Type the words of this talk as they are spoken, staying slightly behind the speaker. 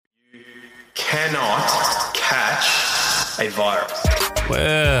cannot catch a virus.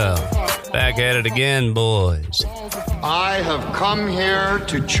 Well, back at it again, boys. I have come here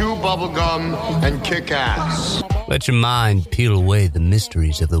to chew bubblegum and kick ass. Let your mind peel away the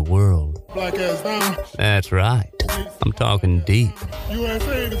mysteries of the world. That's right. I'm talking deep.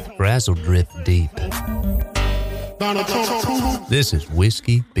 Frazzle drift deep. This is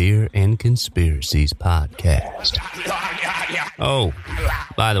Whiskey, Beer, and Conspiracies podcast. Oh,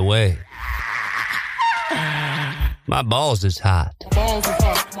 by the way, my balls is hot. My balls is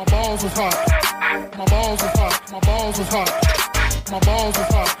hot. My balls is hot. My balls is hot. My balls is hot. My balls is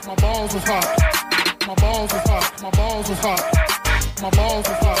hot. My balls is hot. My balls is hot. My balls is hot. My balls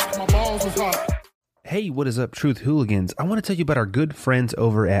is hot. My balls is hot. Hey, what is up, Truth Hooligans? I want to tell you about our good friends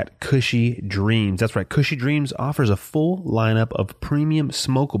over at Cushy Dreams. That's right, Cushy Dreams offers a full lineup of premium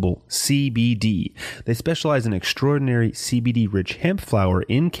smokable CBD. They specialize in extraordinary CBD-rich hemp flower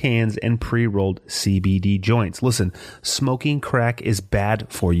in cans and pre-rolled CBD joints. Listen, smoking crack is bad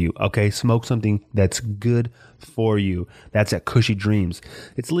for you, okay? Smoke something that's good for you. That's at Cushy Dreams.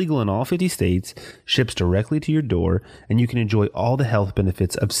 It's legal in all 50 states, ships directly to your door, and you can enjoy all the health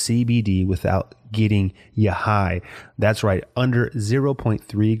benefits of CBD without getting you high. That's right, under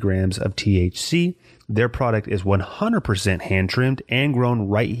 0.3 grams of THC. Their product is 100% hand trimmed and grown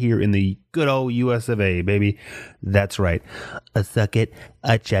right here in the good old US of A, baby. That's right. A suck it,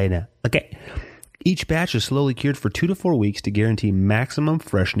 a China. Okay. Each batch is slowly cured for 2 to 4 weeks to guarantee maximum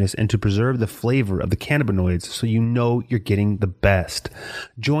freshness and to preserve the flavor of the cannabinoids so you know you're getting the best.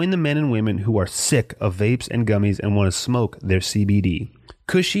 Join the men and women who are sick of vapes and gummies and want to smoke their CBD.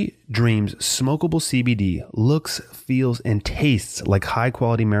 Cushy Dreams smokable CBD looks, feels, and tastes like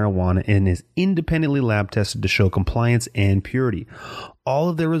high-quality marijuana and is independently lab tested to show compliance and purity. All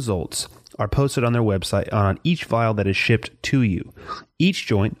of their results are posted on their website on each vial that is shipped to you. Each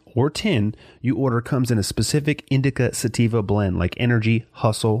joint or tin you order comes in a specific indica sativa blend like Energy,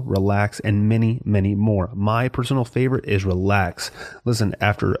 Hustle, Relax, and many, many more. My personal favorite is Relax. Listen,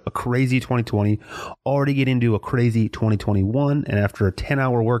 after a crazy 2020, already get into a crazy 2021, and after a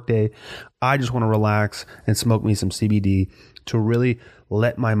 10-hour workday, I just want to relax and smoke me some CBD to really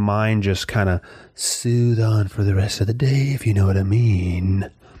let my mind just kind of soothe on for the rest of the day, if you know what I mean.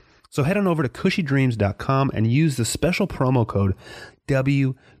 So head on over to cushydreams.com and use the special promo code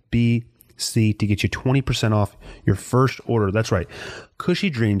WBC to get you 20% off your first order. That's right. Cushy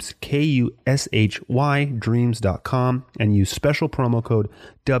Dreams, Kushy dreams.com, and use special promo code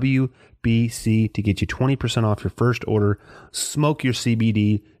WBC to get you 20% off your first order. Smoke your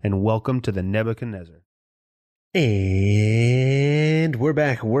CBD and welcome to the Nebuchadnezzar. And we're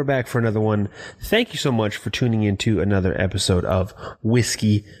back. We're back for another one. Thank you so much for tuning into another episode of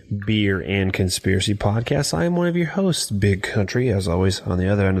Whiskey, Beer, and Conspiracy Podcast. I am one of your hosts, Big Country, as always, on the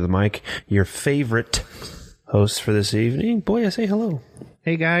other end of the mic, your favorite host for this evening. Boy, I say hello.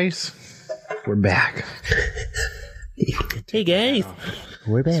 Hey, guys. We're back. Hey, guys.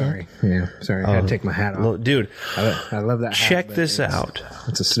 We're back. Sorry. Yeah, sorry. I had to take my hat off. Dude, I love that hat. Check this out.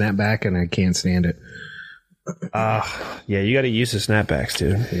 It's a snapback, and I can't stand it. Yeah, you got to use the snapbacks,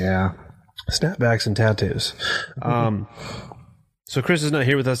 dude. Yeah. Snapbacks and tattoos. So Chris is not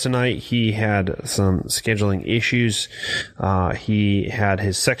here with us tonight. He had some scheduling issues. He had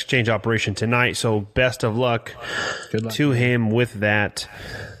his sex change operation tonight, so best of luck to him with that.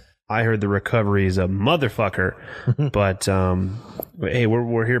 I heard the recovery is a motherfucker, but hey,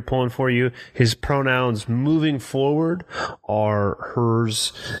 we're here pulling for you. His pronouns moving forward are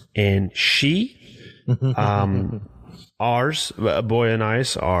hers and she. Ours, boy and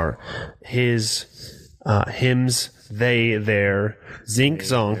ice, are his, hims, they, their, zink,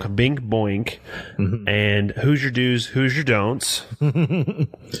 zonk, bink, boink, and who's your do's, who's your don'ts.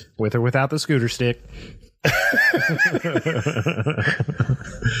 With or without the scooter stick.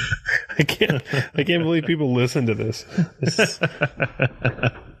 I can't believe people listen to this.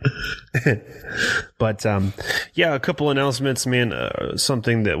 But yeah, a couple announcements, man.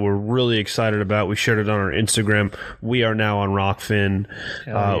 Something that we're really excited about. We shared it on our Instagram. We are now on Rockfin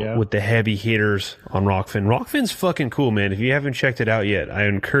with the heavy hitters on Rockfin. Rockfin's fucking cool, man. If you haven't checked it out yet, I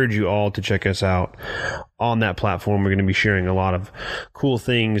encourage you all to check us out on that platform. We're going to be sharing a lot of cool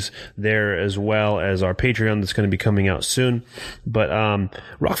things there, as well as our Patreon that's going to be coming out soon. But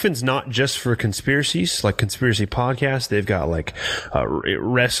Rockfin's not just for conspiracies, like conspiracy podcasts. They've got like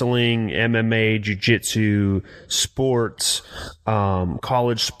wrestling, MMA, jiu-jitsu, sports,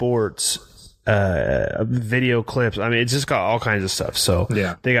 college sports, video clips. I mean, it's just got all kinds of stuff. So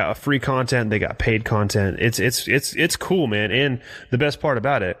yeah, they got free content, they got paid content. It's cool, man. And the best part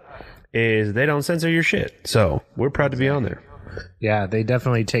about it is they don't censor your shit. So we're proud to be on there. Yeah, they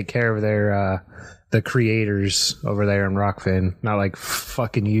definitely take care of their the creators over there in Rockfin, not like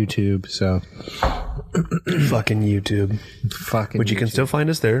fucking YouTube. So Fucking YouTube. fucking. But you can still find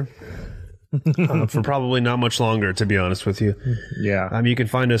us there. For probably not much longer, to be honest with you. Yeah. You can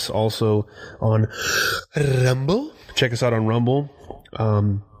find us also on Rumble. Check us out on Rumble.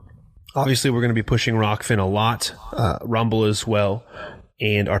 Obviously, we're going to be pushing Rockfin a lot. Rumble as well.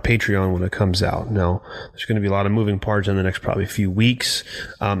 And our Patreon when it comes out. Now, there's going to be a lot of moving parts in the next probably few weeks.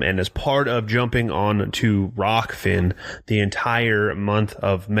 And as part of jumping on to Rockfin, the entire month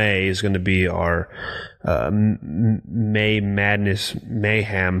of May is going to be our May Madness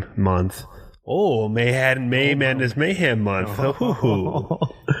Mayhem month. Oh, May Madness Mayhem month. Oh.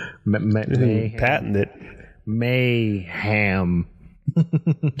 Patent it. Mayhem.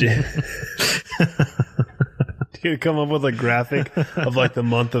 You come up with a graphic of like the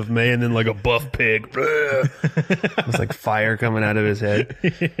month of May and then like a buff pig. It's like fire coming out of his head.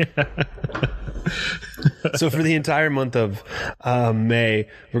 So for the entire month of May,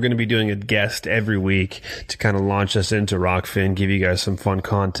 we're going to be doing a guest every week to kind of launch us into Rockfin, give you guys some fun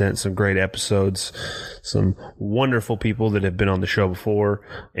content, some great episodes, some wonderful people that have been on the show before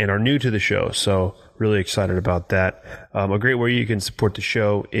and are new to the show. So really excited about that. A great way you can support the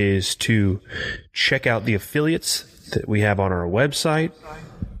show is to check out the affiliates that we have on our website.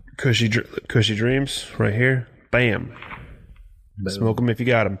 Cushy Dreams right here. Bam. Smoke them if you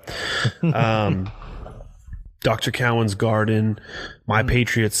got them. Dr. Cowan's Garden, My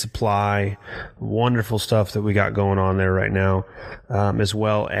Patriot Supply, wonderful stuff that we got going on there right now, as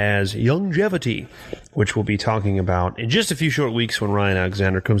well as Longevity, which we'll be talking about in just a few short weeks when Ryan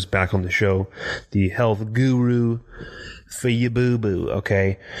Alexander comes back on the show, the health guru for you boo-boo,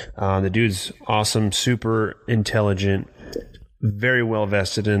 okay? The dude's awesome, super intelligent, very well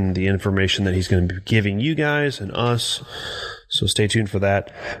vested in the information that he's going to be giving you guys and us. So stay tuned for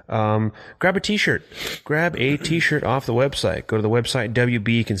that. Grab a t-shirt. Grab a t-shirt off the website. Go to the website,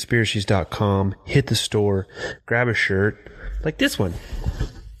 wbconspiracies.com. Hit the store. Grab a shirt like this one.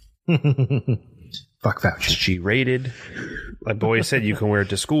 Fuck Fauci. It's G-rated. Like boy said, you can wear it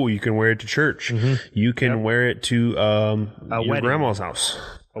to school. You can wear it to church. You can wear it to your wedding. grandma's house.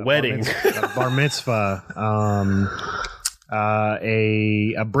 A wedding. A bar mitzvah.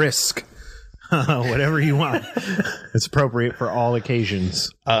 A brisk. Whatever you want. It's appropriate for all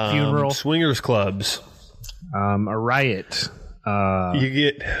occasions. Funeral. Swingers clubs. A riot. You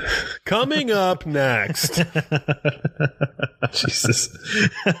get coming up next. Jesus.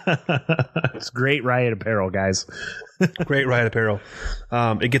 It's great riot apparel, guys. Great riot apparel.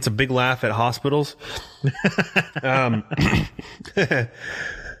 It gets a big laugh at hospitals.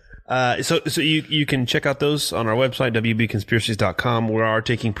 So you can check out those on our website, wbconspiracies.com. We are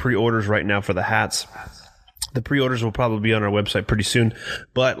taking pre-orders right now for the hats. The pre-orders will probably be on our website pretty soon.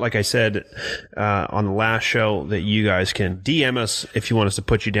 But like I said on the last show, that you guys can DM us if you want us to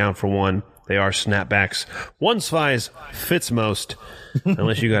put you down for one. They are snapbacks. One size fits most,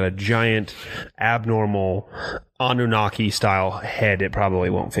 unless you got a giant, abnormal Anunnaki-style head. It probably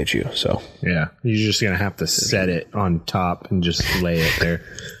won't fit you. So yeah, you're just going to have to set it on top and just lay it there.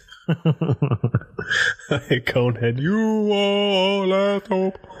 Conehead, you all last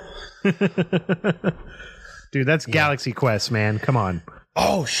hope. Dude, that's Galaxy Quest, man. Come on.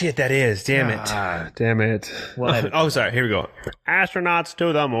 Oh shit, that is. Damn it. Damn it. Oh, sorry. Here we go. Astronauts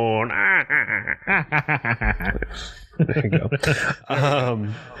to the moon. There you go.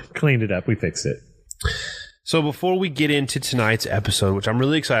 Cleaned it up. We fixed it. So before we get into tonight's episode, which I'm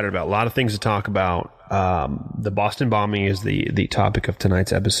really excited about, a lot of things to talk about. The Boston bombing is the topic of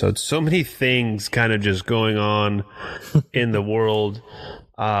tonight's episode. So many things kind of just going on in the world.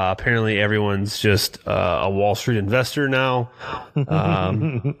 Apparently everyone's just a Wall Street investor now.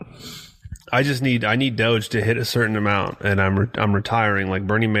 I need Doge to hit a certain amount, and I'm retiring like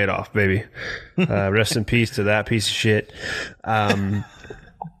Bernie Madoff, baby. Rest in peace to that piece of shit.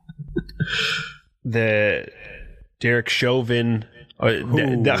 The Derek Chauvin,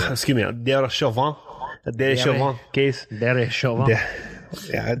 excuse me, Derek Chauvin case. Derek Chauvin.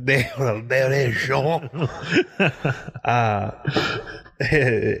 Derek Chauvin.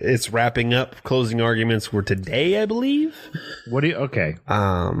 It's wrapping up. Closing arguments were today, I believe. Okay.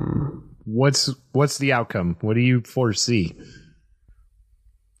 What's the outcome? What do you foresee?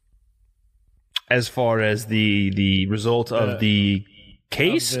 As far as the result of the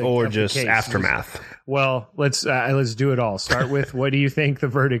case, or just case. Aftermath? Well, let's do it all. Start with what do you think the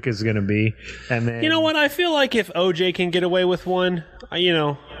verdict is going to be, and then you know what? I feel like if OJ can get away with one,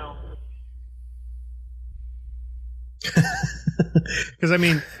 Because, I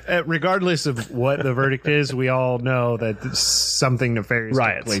mean, regardless of what the verdict is, we all know that something nefarious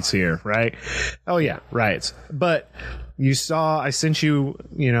took place here, right? Oh, yeah, riots. But you saw, I sent you,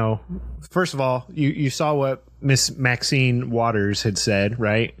 first of all, you saw what Miss Maxine Waters had said,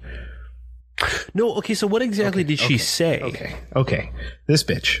 right? No, okay, so what exactly did she say? Okay. This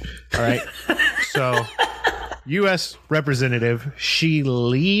bitch. All right. So, U.S. representative, she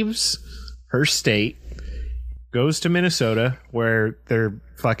leaves her state, goes to Minnesota, where they're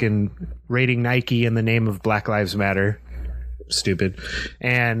fucking raiding Nike in the name of Black Lives Matter. Stupid.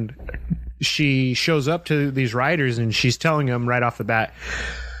 And she shows up to these rioters and she's telling them right off the bat,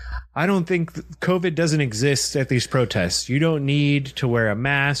 I don't think COVID doesn't exist at these protests. You don't need to wear a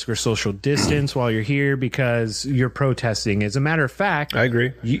mask or social distance while you're here because you're protesting. As a matter of fact, I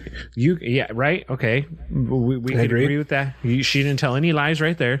agree. You yeah, right? Okay. We can agree with that. She didn't tell any lies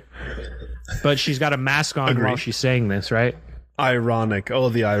right there. But she's got a mask on while she's saying this, right? Ironic. Oh,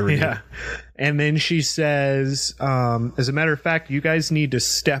 the irony. Yeah. And then she says, as a matter of fact, you guys need to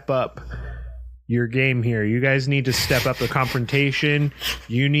step up your game here. You guys need to step up the confrontation.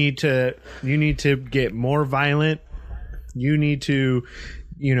 You need to get more violent. You need to,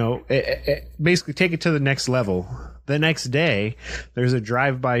 basically take it to the next level. The next day, there's a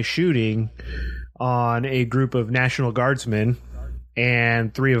drive-by shooting on a group of National Guardsmen,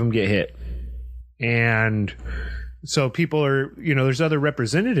 and 3 of them get hit. And so people are, there's other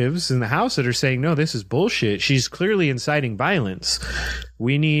representatives in the House that are saying, no, this is bullshit. She's clearly inciting violence.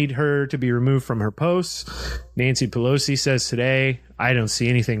 We need her to be removed from her post. Nancy Pelosi says today, I don't see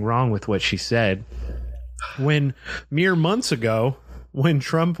anything wrong with what she said. When mere months ago, when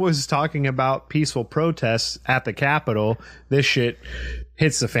Trump was talking about peaceful protests at the Capitol, this shit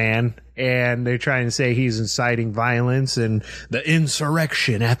hits the fan, and they're trying to say he's inciting violence and the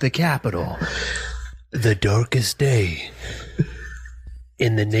insurrection at the Capitol. The darkest day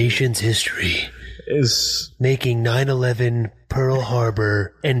in the nation's history is making 9/11, Pearl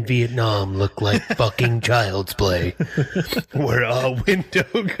Harbor, and Vietnam look like fucking child's play. Where a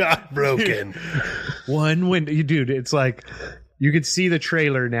window got broken. One window, dude, it's like you could see the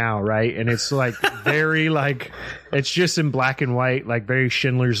trailer now, right? And it's like very like, it's just in black and white, like very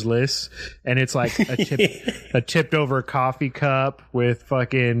Schindler's List. And it's like a tipped over coffee cup with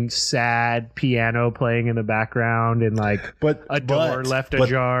fucking sad piano playing in the background and like a door left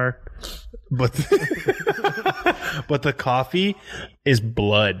ajar. But the coffee is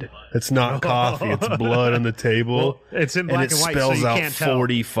blood. It's not coffee. It's blood on the table. Well, it's in black and white, so you can't tell.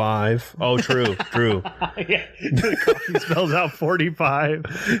 45. Oh, true. Yeah, the coffee spells out 45.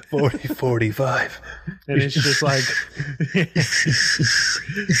 45. And it's just like,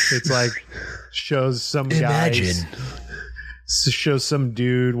 it's like shows some guys. Shows some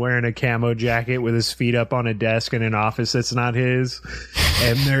dude wearing a camo jacket with his feet up on a desk in an office that's not his,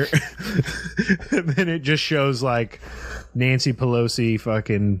 and then it just shows like Nancy Pelosi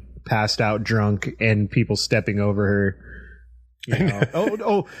fucking passed out drunk and people stepping over her.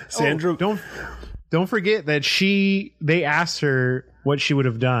 Sandra, don't forget that they asked her what she would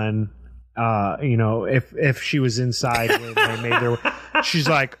have done. If she was inside when they made their, she's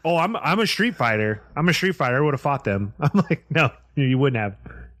like, "Oh, I'm a street fighter. I would have fought them." I'm like, "No, you wouldn't have.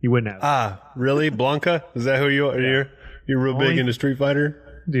 Ah, really, Blanca? Is that who you are? Yeah. You're real big into Street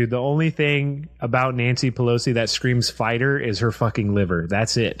Fighter, dude. The only thing about Nancy Pelosi that screams fighter is her fucking liver.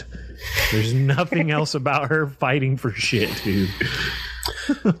 That's it. There's nothing else about her fighting for shit, dude.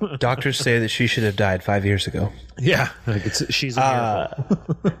 Doctors say that she should have died 5 years ago. Yeah, like she's a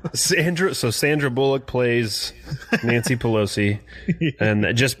miracle. Sandra Bullock plays Nancy Pelosi,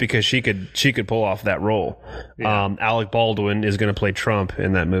 and just because she could pull off that role. Yeah. Alec Baldwin is going to play Trump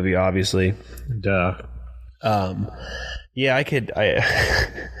in that movie, obviously. Duh. Yeah,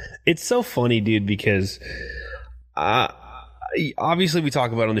 it's so funny, dude, because obviously we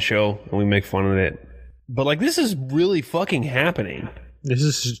talk about it on the show and we make fun of it, but like this is really fucking happening. This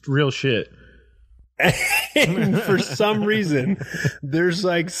is real shit. And for some reason, there's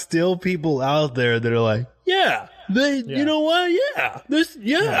like still people out there that are like, you know what?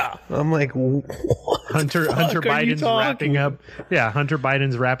 Yeah. I'm like, what? Hunter Biden's wrapping up. Yeah, Hunter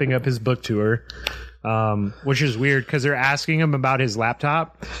Biden's wrapping up his book tour, which is weird because they're asking him about his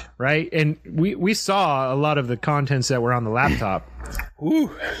laptop, right? And we saw a lot of the contents that were on the laptop. Ooh,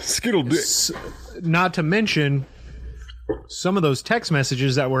 skittle dick. Not to mention some of those text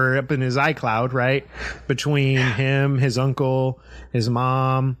messages that were up in his iCloud, right? Between him, his uncle, his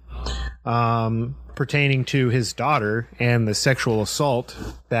mom, pertaining to his daughter and the sexual assault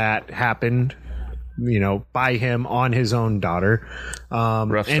that happened by him on his own daughter.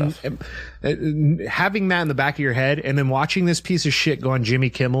 Rough stuff. And having that in the back of your head, and then watching this piece of shit go on Jimmy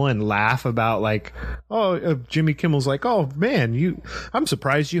Kimmel and laugh about Jimmy Kimmel's like, oh man, I'm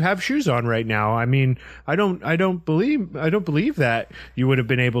surprised you have shoes on right now. I mean, I don't believe that you would have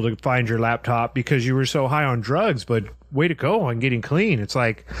been able to find your laptop because you were so high on drugs, but way to go on getting clean. It's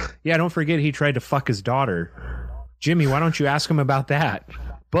like, yeah, don't forget he tried to fuck his daughter. Jimmy, why don't you ask him about that?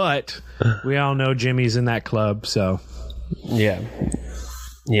 But we all know Jimmy's in that club, so yeah,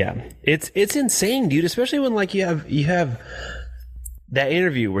 it's insane, dude. Especially when you have that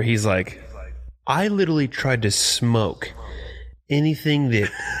interview where he's like, I literally tried to smoke anything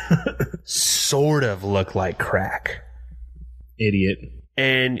that sort of looked like crack. Idiot.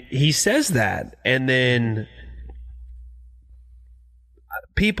 And he says that, and then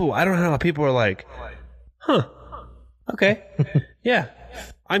I don't know how people are like, huh, okay, yeah.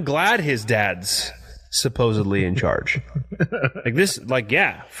 I'm glad his dad's supposedly in charge.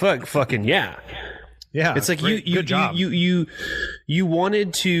 Fucking yeah. Yeah. It's like good job. you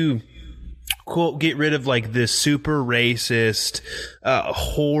wanted to quote get rid of like this super racist,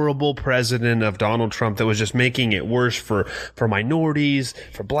 horrible president of Donald Trump that was just making it worse for minorities,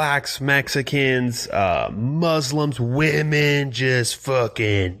 for blacks, Mexicans, Muslims, women, just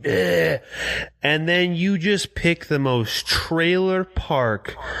fucking and then you just pick the most trailer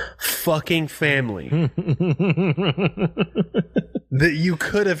park fucking family that you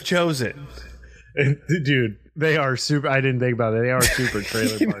could have chosen. Dude, they are super. I didn't think about it. They are super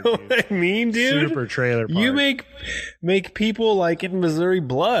trailer park. You know what I mean, dude? Super trailer park. You make people like in Missouri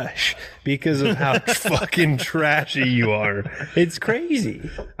blush because of how fucking trashy you are. It's crazy.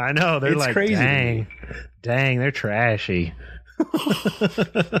 I know. They're it's like, crazy dang, they're trashy.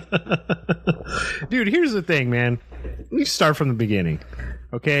 Dude, here's the thing, man. Let me start from the beginning.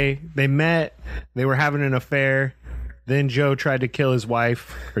 Okay, they met. They were having an affair. Then Joe tried to kill his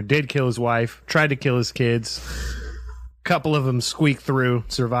wife, or did kill his wife, tried to kill his kids. A couple of them squeaked through,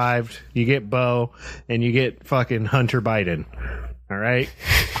 survived. You get Bo, and you get fucking Hunter Biden. All right?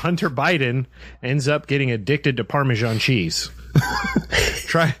 Hunter Biden ends up getting addicted to Parmesan cheese.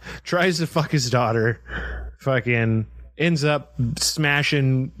 Tries to fuck his daughter. Fucking ends up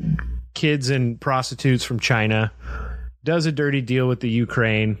smashing kids and prostitutes from China. Does a dirty deal with the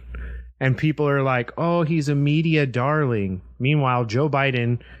Ukraine. And people are like, oh, he's a media darling. Meanwhile, Joe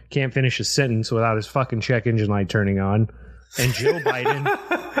Biden can't finish a sentence without his fucking check engine light turning on. And Jill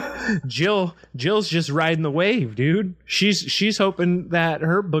Biden, Jill's just riding the wave, dude. She's hoping that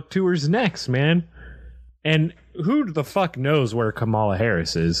her book tour's next, man. And who the fuck knows where Kamala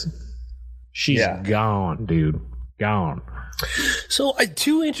Harris is? She's gone, dude. Gone. So,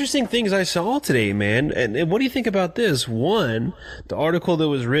 two interesting things I saw today, man. And what do you think about this? One, the article that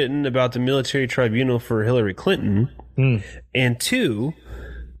was written about the military tribunal for Hillary Clinton. And two,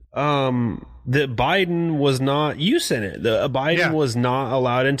 that Biden was not, you said it, Biden was not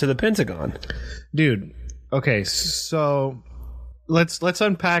allowed into the Pentagon. Dude, okay, so let's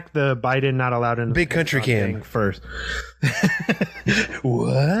unpack the Biden not allowed into Big the Country Pentagon Can first.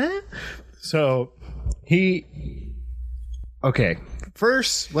 What? So, okay,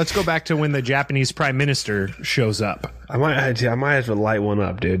 first, let's go back to when the Japanese Prime Minister shows up. I might have to light one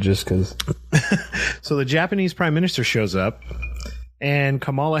up, dude, just because. So the Japanese Prime Minister shows up, and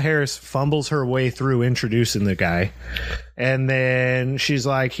Kamala Harris fumbles her way through introducing the guy. And then she's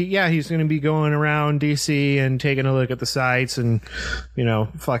like, he's going to be going around D.C. and taking a look at the sites and,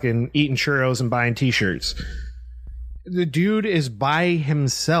 fucking eating churros and buying T-shirts. The dude is by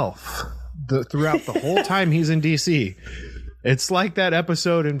himself throughout the whole time he's in D.C. It's like that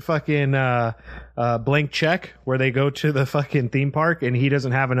episode in fucking Blank Check where they go to the fucking theme park and he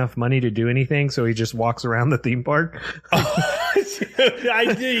doesn't have enough money to do anything, so he just walks around the theme park.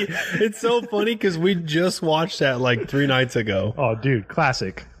 I did. It's so funny because we just watched that like 3 nights ago. Oh, dude,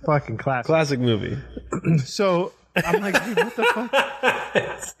 classic. Fucking classic. Classic movie. So I'm like, dude, what the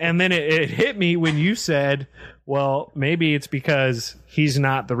fuck? And then it hit me when you said, well, maybe it's because he's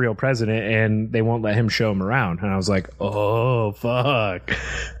not the real president and they won't let him show him around. And I was like, oh, fuck.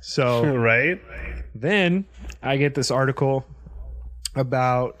 So, right? Then I get this article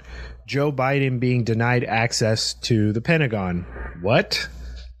about Joe Biden being denied access to the Pentagon. What?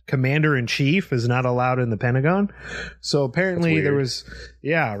 Commander-in-Chief is not allowed in the Pentagon? So apparently there was...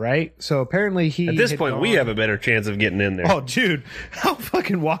 Yeah, right? So apparently he... At this point, we have a better chance of getting in there. Oh, dude. I'll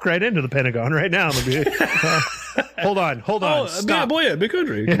fucking walk right into the Pentagon right now. Hold on. Stop. Big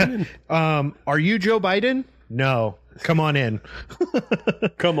country. Yeah. Are you Joe Biden? no, come on in.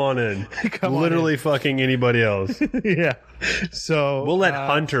 Come on in. Come on Literally fucking anybody else. Yeah. So We'll let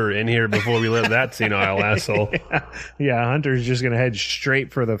Hunter in here before we let that senile asshole. yeah, Hunter's just gonna head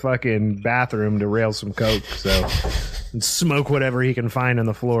straight for the fucking bathroom to rail some coke. So and smoke whatever he can find on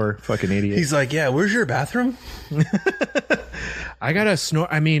the floor. Fucking idiot. He's like, yeah, where's your bathroom? I gotta snort.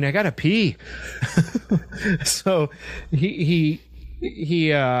 I mean, I gotta pee. So he's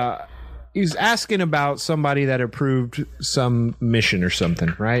asking about somebody that approved some mission or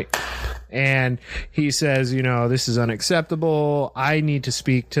something, right? And he says, you know, this is unacceptable. I need to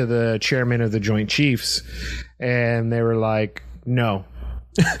speak to the chairman of the Joint Chiefs. And they were like, no.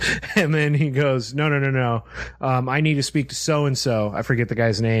 And then he goes, no. I need to speak to so-and-so. I forget the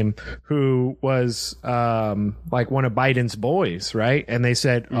guy's name, who was like one of Biden's boys, right? And they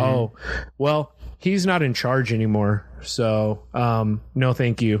said, oh, well, he's not in charge anymore. So no,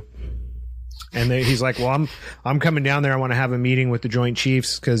 thank you. And he's like, well, I'm coming down there. I want to have a meeting with the Joint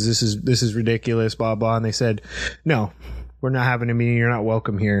Chiefs because this is ridiculous, blah, blah. And they said, no, we're not having a meeting. You're not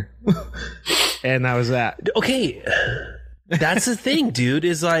welcome here. And that was that. Okay. That's the thing, dude,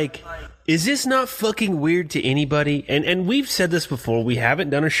 is like, is this not fucking weird to anybody? And we've said this before. We haven't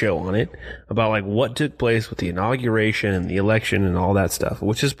done a show on it about like what took place with the inauguration and the election and all that stuff,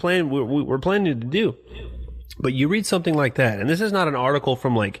 which is we're planning to do. But you read something like that, and this is not an article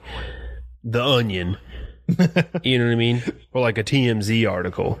from like The Onion, you know what I mean? Or like a TMZ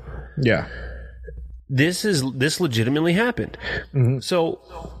article. Yeah. This legitimately happened. Mm-hmm. So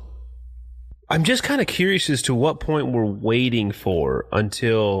I'm just kind of curious as to what point we're waiting for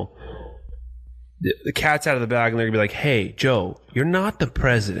until the cat's out of the bag and they're gonna be like, hey, Joe, you're not the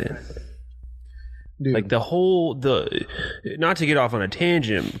president. Dude. Like not to get off on a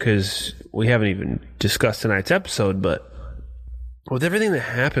tangent because we haven't even discussed tonight's episode, but with everything that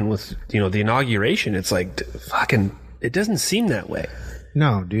happened with, you know, the inauguration, it's like fucking, it doesn't seem that way.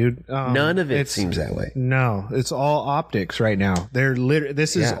 No, dude. None of it seems that way. No, it's all optics right now.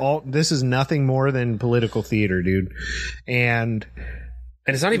 This is nothing more than political theater, dude. And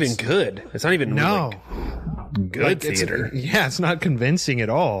it's not even good. It's not even good theater. It's not convincing at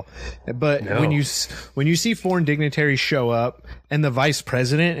all. But when you see foreign dignitaries show up and the vice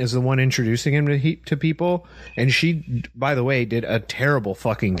president is the one introducing him to people, and she, by the way, did a terrible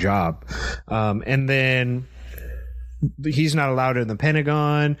fucking job. And then he's not allowed in the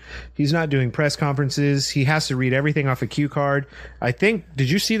Pentagon. He's not doing press conferences. He has to read everything off a cue card. I think,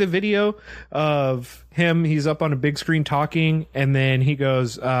 did you see the video of him? He's up on a big screen talking, and then he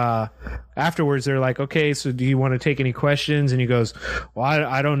goes, afterwards, they're like, okay, so do you want to take any questions? And he goes, well,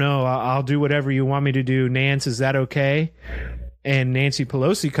 I don't know. I'll do whatever you want me to do. Nance, is that okay? And Nancy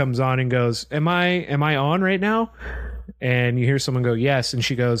Pelosi comes on and goes, am I on right now? And you hear someone go, yes. And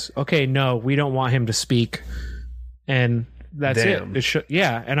she goes, okay, no, we don't want him to speak. And that's it.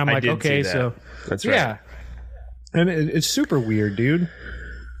 And I'm like, okay, so that's right. Yeah, and it's super weird, dude.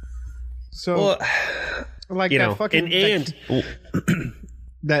 So, like, that fucking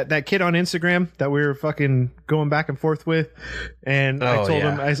that kid on Instagram that we were fucking going back and forth with, and I told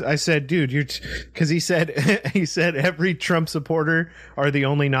him, I said, dude, because he said every Trump supporter are the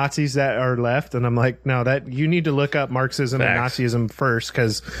only Nazis that are left, and I'm like, no, that you need to look up Marxism and Nazism first,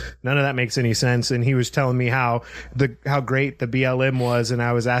 because none of that makes any sense. And he was telling me how great the BLM was, and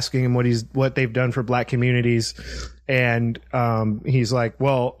I was asking him what they've done for black communities. And he's like,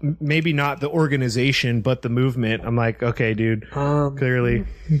 well, maybe not the organization, but the movement. I'm like, okay, dude, clearly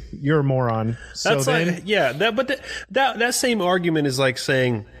you're a moron. That's that same argument is like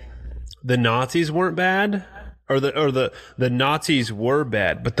saying the Nazis weren't bad, or the Nazis were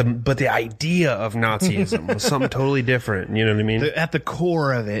bad, but the idea of Nazism was something totally different. You know what I mean? At the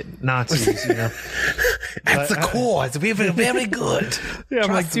core of it, Nazis. You know, at the core, it's very, very good. Yeah,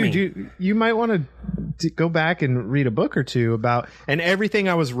 I'm like, dude, you might want to go back and read a book or two about, and everything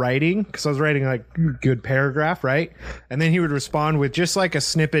I was writing, because I was writing like good paragraph, right? And then he would respond with just like a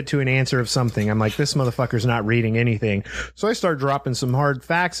snippet to an answer of something. I'm like, this motherfucker's not reading anything. So I start dropping some hard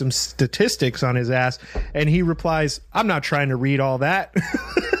facts, some statistics on his ass, and he replies, I'm not trying to read all that.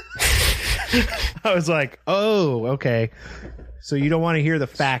 I was like, oh, okay. So you don't want to hear the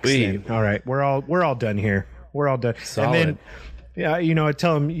facts then. All right, we're all done here. We're all done. Solid. Yeah, I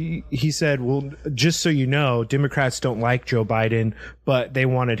tell him, he said, well, just so you know, Democrats don't like Joe Biden, but they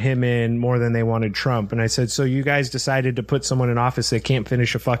wanted him in more than they wanted Trump. And I said, so you guys decided to put someone in office that can't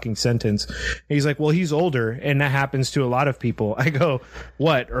finish a fucking sentence. And he's like, well, he's older, and that happens to a lot of people. I go,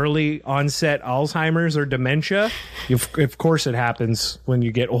 what, early onset Alzheimer's or dementia? Of course it happens when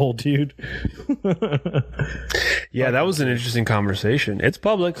you get old, dude. Yeah, that was an interesting conversation. It's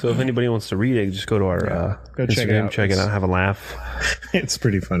public, so if anybody wants to read it, just go to our go Instagram, check it out, have a laugh. It's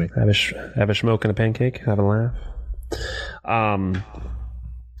pretty funny. Have a smoke and a pancake, have a laugh.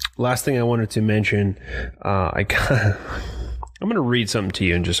 Last thing I wanted to mention, I'm going to read something to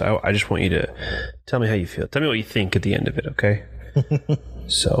you, and I just want you to tell me how you feel. Tell me what you think at the end of it, okay?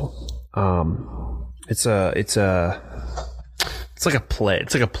 So, it's like a pledge.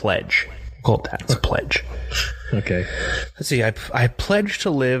 It's like a pledge. We'll call it that. It's a pledge. Okay. Let's see. I pledge to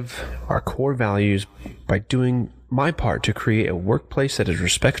live our core values by doing my part to create a workplace that is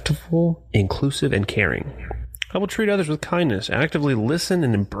respectful, inclusive, and caring. I will treat others with kindness, actively listen,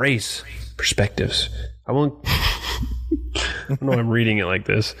 and embrace perspectives. I will... I don't know why I'm reading it like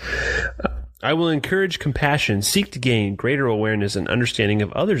this. I will encourage compassion, seek to gain greater awareness and understanding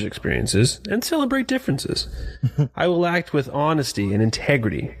of others' experiences, and celebrate differences. I will act with honesty and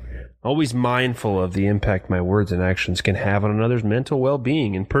integrity, always mindful of the impact my words and actions can have on another's mental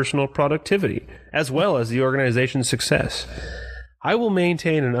well-being and personal productivity, as well as the organization's success. I will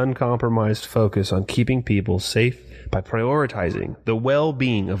maintain an uncompromised focus on keeping people safe by prioritizing the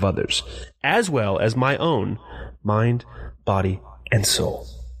well-being of others, as well as my own mind, body, and soul.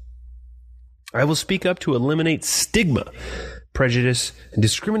 I will speak up to eliminate stigma, prejudice, and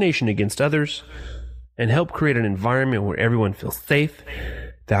discrimination against others, and help create an environment where everyone feels safe,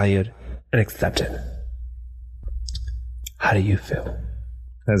 valued, and accepted. How do you feel?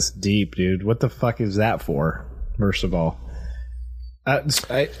 That's deep, dude. What the fuck is that for, first of all?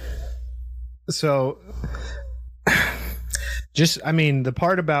 The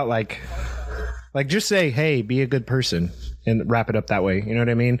part about like just say, hey, be a good person, and wrap it up that way. You know what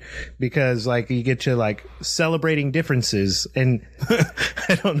I mean? Because like you get to like celebrating differences, and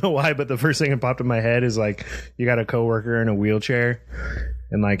I don't know why, but the first thing that popped in my head is like you got a coworker in a wheelchair,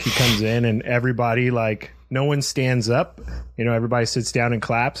 and like he comes in, and everybody like no one stands up. You know, everybody sits down and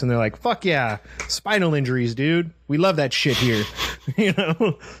claps, and they're like, fuck yeah, spinal injuries, dude. We love that shit here. You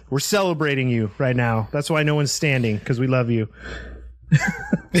know, we're celebrating you right now. That's why no one's standing, because we love you.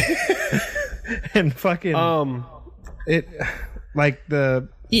 And fucking it like the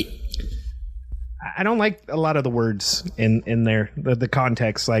I don't like a lot of the words in there, the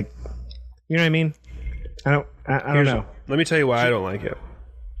context, like, you know what I mean? I don't know. Let me tell you why I don't like it.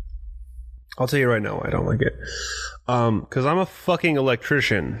 I'll tell you right now why I don't like it. Because I'm a fucking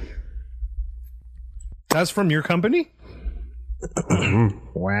electrician. That's from your company?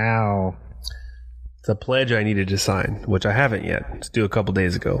 Wow. It's a pledge I needed to sign, which I haven't yet. It's due a couple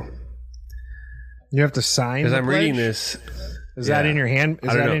days ago. You have to sign because the I'm pledge? reading this. Is that in your hand?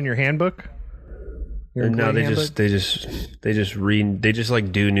 Is that in your handbook? No, they just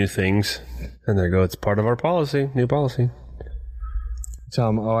like do new things, and there you go. It's part of our policy, new policy. Tell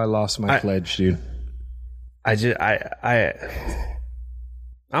them, I lost my pledge, dude. I'm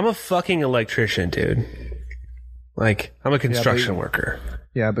a fucking electrician, dude. Like, I'm a construction worker.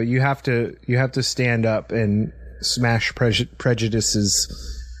 Yeah, but you have to stand up and smash prejudices.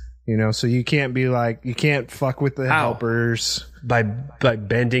 You know, so you can't be like, you can't fuck with the helpers. By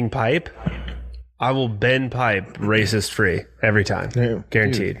bending pipe? I will bend pipe racist free every time.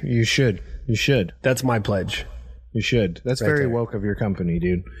 Guaranteed. Dude, you should. That's my pledge. You should. That's very woke of your company,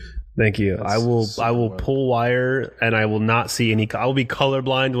 dude. Thank you. I will pull wire, and I will not see any. I will be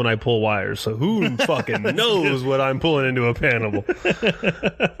colorblind when I pull wires. So who fucking knows what I'm pulling into a panel?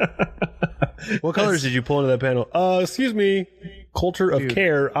 What colors did you pull into that panel? Excuse me. Culture of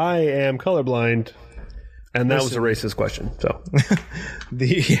care. I am colorblind. And that was a racist question. So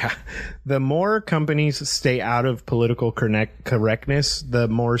the more companies stay out of political correctness, the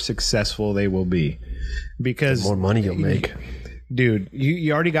more successful they will be. Because the more money you'll make. Dude,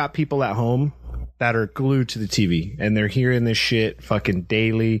 you already got people at home that are glued to the TV, and they're hearing this shit fucking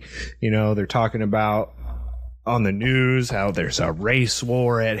daily. You know, they're talking about on the news how there's a race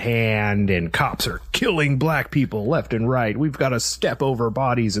war at hand and cops are killing black people left and right. We've got to step over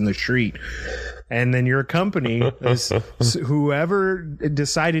bodies in the street. And then your company is whoever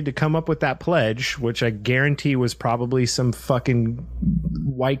decided to come up with that pledge, which I guarantee was probably some fucking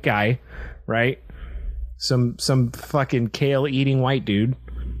white guy, right? Some fucking kale eating white dude.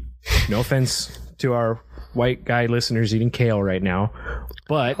 No offense to our white guy listeners eating kale right now,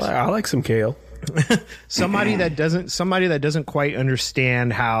 but I like some kale. somebody that doesn't quite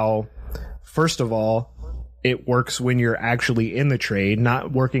understand how, first of all, it works when you're actually in the trade,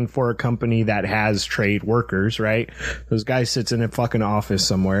 not working for a company that has trade workers, right? Those guys sits in a fucking office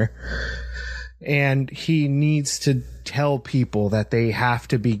somewhere, and he needs to tell people that they have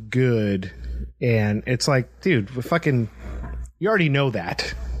to be good. And it's like, dude, you already know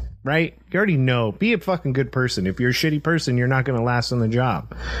that, right? You already know. Be a fucking good person. If you're a shitty person, you're not going to last on the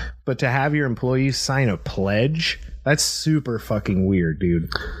job. But to have your employees sign a pledge, that's super fucking weird,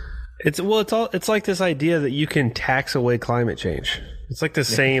 dude. It's like this idea that you can tax away climate change. It's like the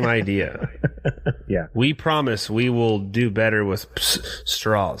same idea. Yeah. We promise we will do better with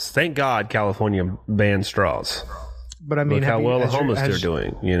straws. Thank God California banned straws. But I mean, look how well the homeless are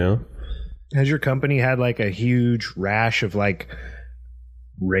doing, you know? Has your company had like a huge rash of like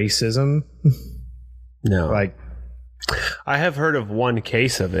racism? No. Like, I have heard of one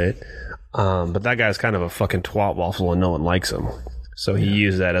case of it, but that guy's kind of a fucking twat waffle and no one likes him. So he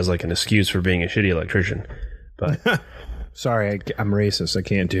used that as like an excuse for being a shitty electrician. But sorry, I'm racist. I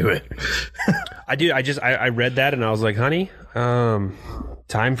can't do it. I read that and I was like, honey,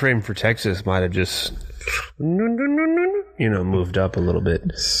 time frame for Texas might have just moved up a little bit.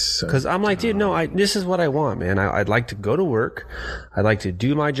 Because I'm like, dude, no, this is what I want, man. I'd like to go to work. I'd like to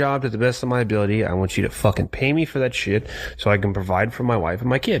do my job to the best of my ability. I want you to fucking pay me for that shit so I can provide for my wife and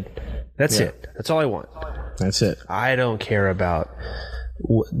my kid. That's it. That's all I want. That's it. I don't care about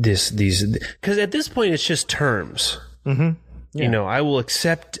these, because at this point it's just terms. Mm-hmm. Yeah. I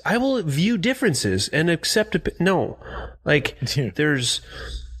will view differences and accept it. No, like there's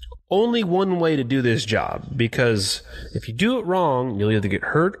only one way to do this job, because if you do it wrong, you'll either get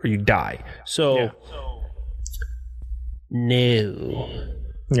hurt or you die. So, no.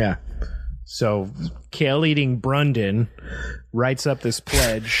 Yeah. So, kale-eating Brundon writes up this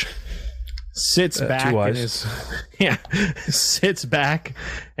pledge, sits back and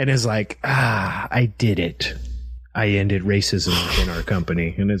is like, I did it. I ended racism in our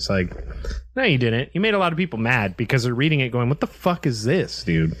company. And it's like, no, you didn't. You made a lot of people mad because they're reading it going, what the fuck is this,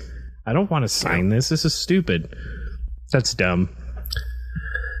 dude? I don't want to sign this. This is stupid. That's dumb.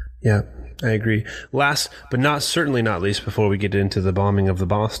 Yeah, I agree. Last, but certainly not least, before we get into the bombing of the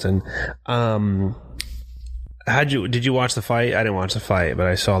Boston, did you watch the fight? I didn't watch the fight, but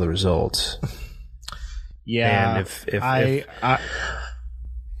I saw the results. Yeah, and if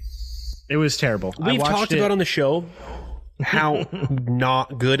it was terrible. We've talked about on the show how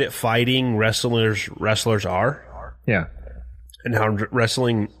not good at fighting wrestlers are. Yeah, and how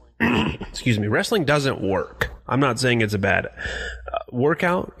wrestling doesn't work. I'm not saying it's a bad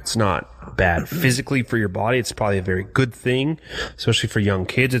workout. It's not bad physically for your body. It's probably a very good thing, especially for young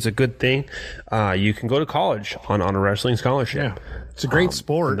kids. It's a good thing. You can go to college on a wrestling scholarship. Yeah. It's a great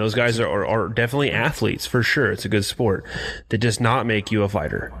sport. Those guys are definitely athletes for sure. It's a good sport that does not make you a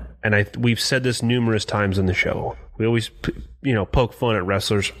fighter. And we've said this numerous times in the show. We always, poke fun at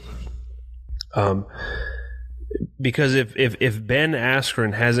wrestlers. Because if Ben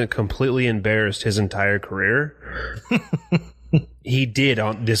Askren hasn't completely embarrassed his entire career, he did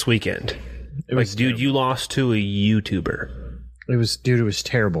on this weekend. Dude, you lost to a YouTuber. It was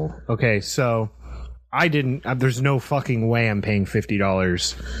terrible. Okay, so there's no fucking way I'm paying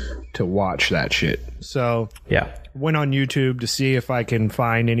 $50 to watch that shit. So yeah, went on YouTube to see if I can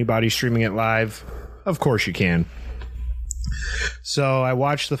find anybody streaming it live. Of course you can. So I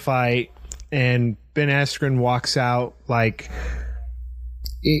watched the fight, and Ben Askren walks out like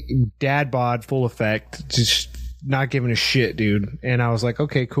dad bod full effect, just not giving a shit, dude. And I was like,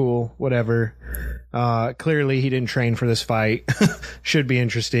 okay, cool, whatever. Clearly he didn't train for this fight. Should be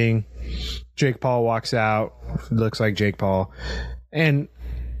interesting. Jake Paul walks out, looks like Jake Paul, and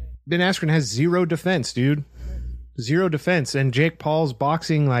Ben Askren has zero defense, dude. Zero defense. And Jake Paul's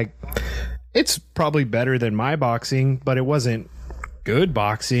boxing, like, it's probably better than my boxing, but it wasn't good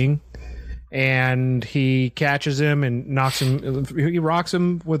boxing. And he catches him and knocks him. He rocks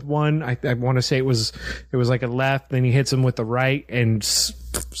him with one. I want to say it was like a left. Then he hits him with the right and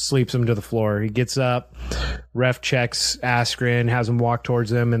sleeps him to the floor. He gets up. Ref checks Askren, has him walk towards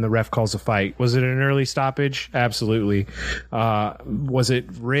him, and the ref calls a fight. Was it an early stoppage? Absolutely. Was it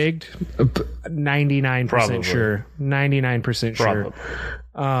rigged? 99% sure. 99%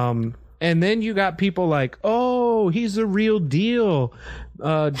 sure. And then you got people like, oh, he's the real deal.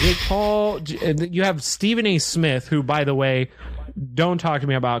 Jake Paul. You have Stephen A. Smith, who, by the way, don't talk to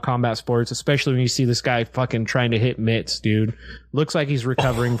me about combat sports, especially when you see this guy fucking trying to hit mitts, dude. Looks like he's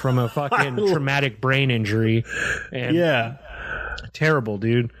recovering from a fucking traumatic brain injury. And yeah. Terrible,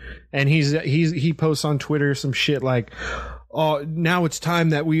 dude. And he posts on Twitter some shit like, now it's time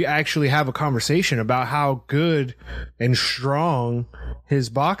that we actually have a conversation about how good and strong his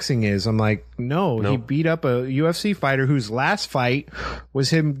boxing is. I'm like, no, he beat up a UFC fighter whose last fight was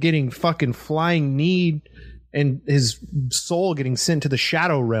him getting fucking flying kneed and his soul getting sent to the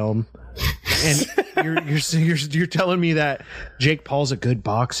shadow realm. And you're telling me that Jake Paul's a good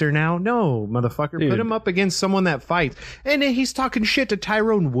boxer now? No, motherfucker. Dude. Put him up against someone that fights. And then he's talking shit to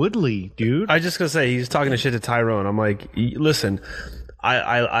Tyrone Woodley, dude. I just gonna say he's talking shit to Tyrone. I'm like, listen,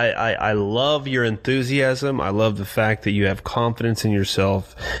 I love your enthusiasm. I love the fact that you have confidence in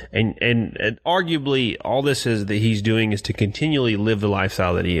yourself, and arguably all this is that he's doing is to continually live the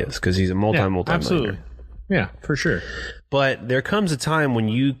lifestyle that he is, because he's a multi-millionaire. Absolutely. Yeah, for sure. But there comes a time when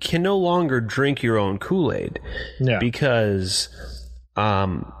you can no longer drink your own Kool-Aid. Yeah. Because,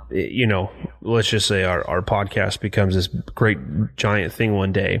 you know, let's just say our podcast becomes this great giant thing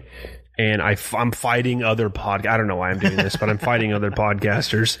one day. And I'm fighting other I don't know why I'm doing this, but I'm fighting other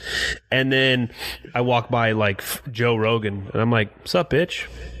podcasters. And then I walk by like Joe Rogan and I'm like, "Sup, bitch?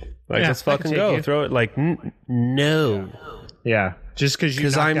 Like, let's fucking go." You. Throw it like, no. Yeah. Just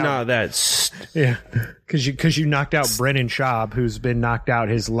because I'm not that. Yeah. Because you knocked out Brennan Schaub, who's been knocked out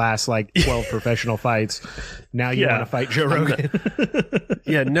his last like 12 professional fights. Now you want to fight Joe Rogan.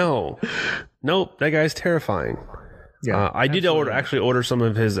 Nope. That guy's terrifying. Yeah, I did order some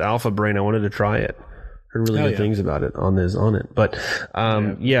of his Alpha Brain. I wanted to try it. Heard really good things about it on it. But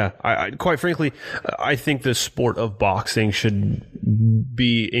I quite frankly, I think the sport of boxing should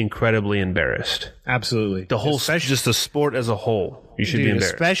be incredibly embarrassed. Absolutely. The whole, just the sport as a whole, you should be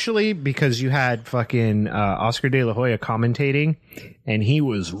embarrassed. Especially because you had fucking Oscar De La Hoya commentating, and he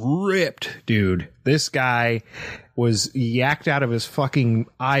was ripped, dude. This guy was yacked out of his fucking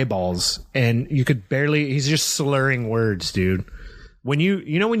eyeballs, and you could barely, he's just slurring words, dude. When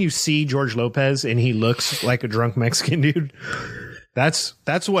when you see George Lopez and he looks like a drunk Mexican dude, that's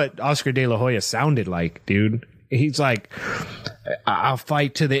what Oscar De La Hoya sounded like, dude. He's like, I'll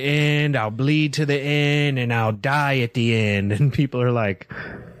fight to the end, I'll bleed to the end, and I'll die at the end. And people are like,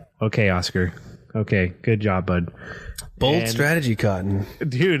 okay, Oscar. Okay, good job, bud. Bold strategy, Cotton.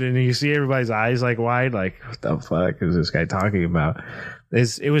 Dude, and you see everybody's eyes like wide, like, what the fuck is this guy talking about?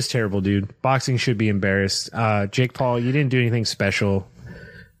 It was terrible, dude. Boxing should be embarrassed. Jake Paul, you didn't do anything special.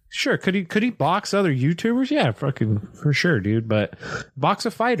 Sure, could he box other YouTubers? Yeah, fucking for sure, dude. But box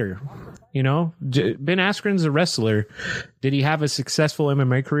a fighter. You know, Ben Askren's a wrestler. Did he have a successful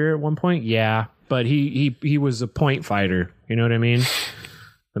MMA career at one point? Yeah, but he was a point fighter. You know what I mean?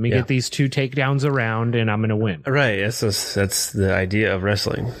 Let me get these 2 takedowns around, and I'm going to win. Right. That's the idea of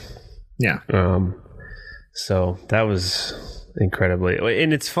wrestling. Yeah. So that was incredibly,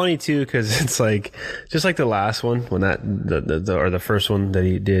 and it's funny too because it's like just like the last one when that the first one that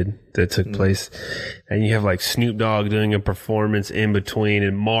he did that took place, and you have like Snoop Dogg doing a performance in between,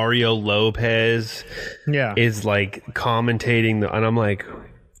 and Mario Lopez is like commentating and I'm like,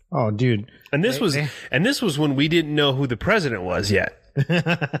 oh, dude. And this was when we didn't know who the president was yet.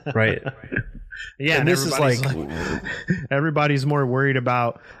 Right. Yeah, and this is like everybody's more worried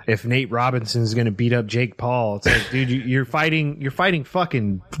about if Nate Robinson's going to beat up Jake Paul. It's like, dude, you're fighting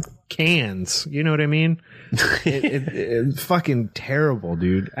fucking cans. You know what I mean? It's fucking terrible,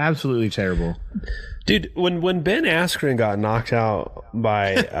 dude. Absolutely terrible, dude. When Ben Askren got knocked out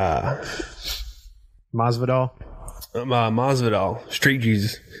by Masvidal, Street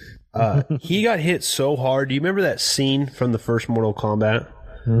Jesus. He got hit so hard. Do you remember that scene from the first Mortal Kombat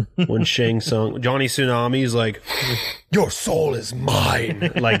when Shang Tsung, Johnny Tsunami's like, "Your soul is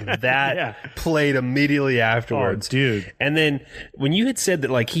mine," like that played immediately afterwards, dude. And then when you had said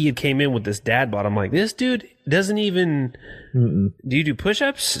that like he had came in with this dad bod, I'm like, this dude doesn't even. Do you do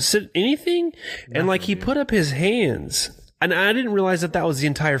push-ups, sit anything? And like he put up his hands, and I didn't realize that was the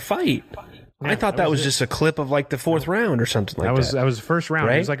entire fight. I thought that was just a clip of like the 4th round or something like that. That was the first round.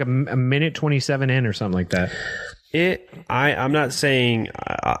 Right? It was like a minute 27 in or something like that. I'm not saying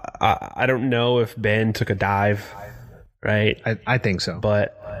I don't know if Ben took a dive, right? I think so,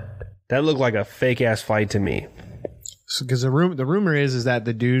 but that looked like a fake ass fight to me. Because the rumor is that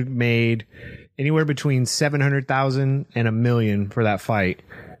the dude made anywhere between $700,000 and $1 million for that fight.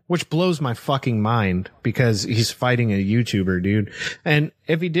 Which blows my fucking mind because he's fighting a YouTuber, dude. And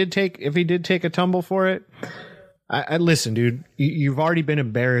if he did take a tumble for it, I listen, dude. You've already been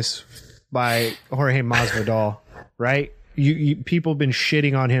embarrassed by Jorge Masvidal, right? You people have been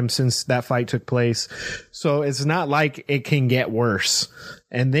shitting on him since that fight took place, so it's not like it can get worse.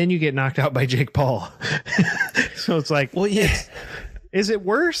 And then you get knocked out by Jake Paul, so it's like, well, yeah. Is it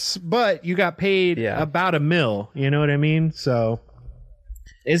worse? But you got paid about $1 million. You know what I mean? So.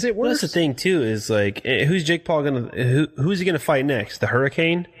 Is it Well, worse? that's the thing too. Is like, who's Jake Paul gonna? Who's he gonna fight next? The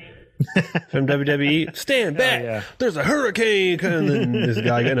Hurricane from WWE. Stand back! yeah. There's a hurricane, and then this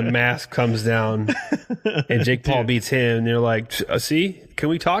guy in a mask comes down, and Jake Paul beats him. And you're like, see, can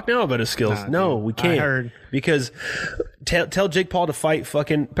we talk now about his skills? No, we can't. I heard. Because tell Jake Paul to fight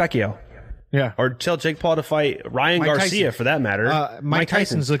fucking Pacquiao, Yeah. or tell Jake Paul to fight Ryan Mike Garcia Tyson. for that matter. Mike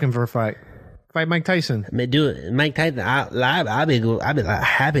Tyson's looking for a fight. Fight Mike Tyson. Man, do it, Mike Tyson. I'll be like,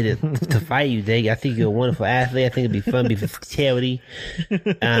 happy to fight you, Jake. I think you're a wonderful athlete. I think it'd be fun, be for charity.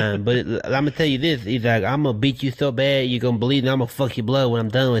 But I'm gonna tell you this: he's like, I'm gonna beat you so bad you're gonna bleed, and I'm gonna fuck your blood when I'm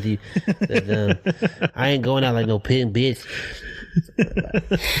done with you. I ain't going out like no pig bitch.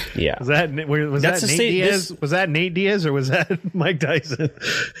 Yeah, Was that That's that the Nate same- Diaz? Was that Nate Diaz or was that Mike Tyson?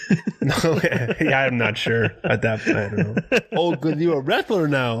 yeah, I'm not sure at that point. I don't know. Oh, because you're a wrestler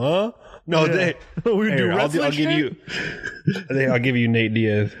now, huh? No, Yeah. We do here, I'll wrestling give shit? you. I'll give you Nate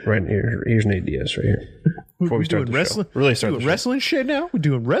Diaz right here. Here's Nate Diaz right here. Before we start doing the wrestling. show, really start Doing the show. wrestling shit now. We're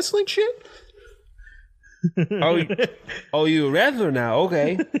doing wrestling shit. Oh, you a wrestler now?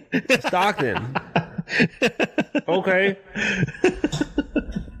 Okay, Stockton. Okay,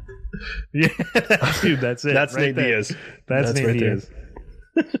 Yeah, dude, that's it. that's right Nate there. Diaz. That's Nate right there. Diaz.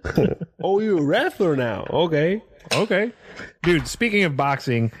 Oh, you a wrestler now? Okay. Okay. Dude, speaking of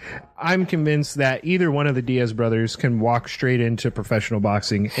boxing, I'm convinced that either one of the Diaz brothers can walk straight into professional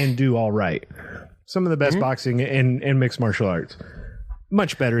boxing and do all right. Some of the best boxing in mixed martial arts.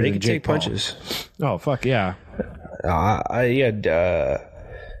 Much better They than can Jake take Paul. punches. Oh, fuck yeah.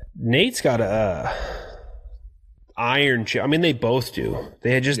 Nate's got a iron chin. I mean, they both do.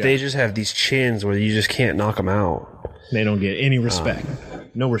 They just have these chins where you just can't knock them out. They don't get any respect.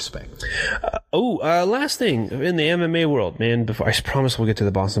 No respect. Last thing in the MMA world, man. Before I promise we'll get to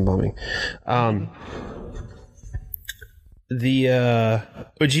the Boston bombing.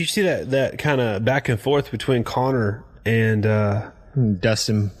 Did you see that kind of back and forth between Conor and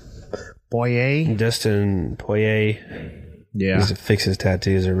Dustin Poirier. Dustin Poirier? Yeah. His fix his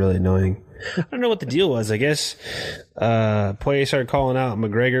tattoos are really annoying. I don't know what the deal was. I guess Poirier started calling out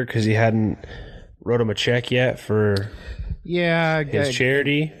McGregor because he hadn't wrote him a check yet for Yeah. his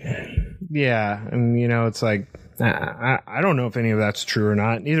charity. Yeah. And, it's like, I don't know if any of that's true or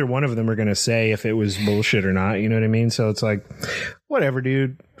not. Neither one of them are going to say if it was bullshit or not. You know what I mean? So it's like, whatever,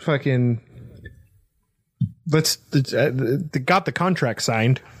 dude. Fucking, they got the contract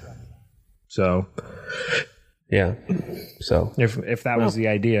signed. So Yeah. So if that was the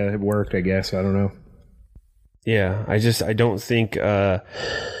idea, it worked, I guess. I don't know. yeah, I don't think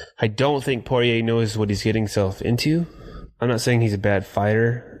Poirier knows what he's getting himself into. I'm not saying he's a bad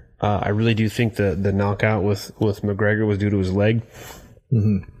fighter. I really do think the knockout with McGregor was due to his leg.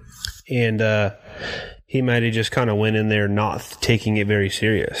 Mm-hmm. And he might have just kind of went in there not taking it very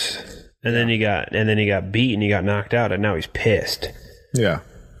serious. And then he got beat and he got knocked out, and now he's pissed. Yeah.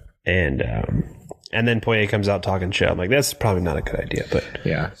 And then Poirier comes out talking shit. I'm like, that's probably not a good idea, but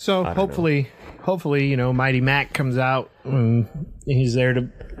Yeah. So hopefully, Mighty Mac comes out and he's there to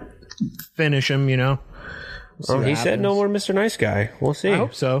finish him, he said no more Mr. Nice Guy. We'll see. I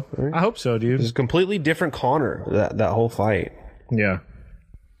hope so. I hope so, dude. It's a completely different Conor, that whole fight. Yeah.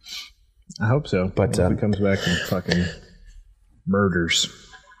 I hope so. But, I hope he comes back and fucking murders.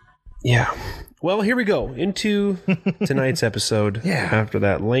 Yeah. Well, here we go into tonight's episode. Yeah. After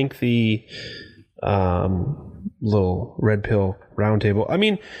that lengthy little red pill roundtable. I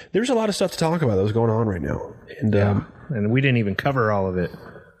mean, there's a lot of stuff to talk about that was going on right now. And And we didn't even cover all of it.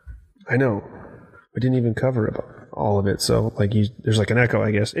 I know. We didn't even cover all of it. So, there's like an echo,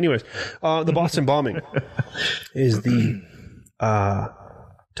 I guess. Anyways, the Boston bombing is the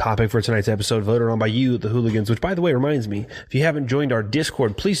topic for tonight's episode, voted on by you, the hooligans, which, by the way, reminds me, if you haven't joined our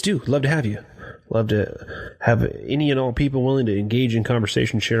Discord, please do. Love to have you. Love to have any and all people willing to engage in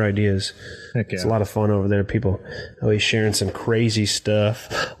conversation, share ideas. Heck yeah. It's a lot of fun over there. People always sharing some crazy stuff.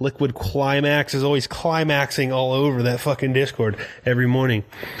 Liquid Climax is always climaxing all over that fucking Discord every morning.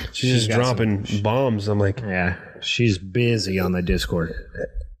 She's just got dropping bombs. I'm like, Yeah. She's busy on the Discord.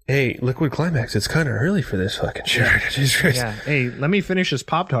 hey, Liquid Climax, it's kind of early for this fucking shit. Jesus Christ. Yeah. Hey, let me finish this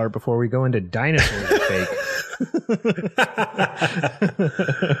Pop-Tart before we go into dinosaurs fake.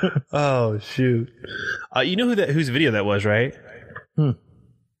 Oh shoot! You know whose video that was, right?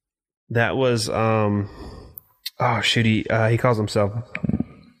 That was oh shoot! He calls himself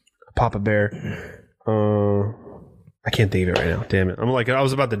Papa Bear. I can't think of it right now. Damn it! I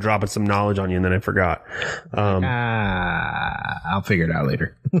was about to drop some knowledge on you, and then I forgot. I'll figure it out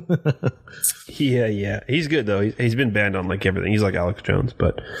later. Yeah. He's good though. He's been banned on everything. He's like Alex Jones,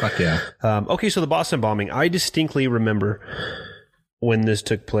 but Fuck yeah. okay. So the Boston bombing. I distinctly remember when this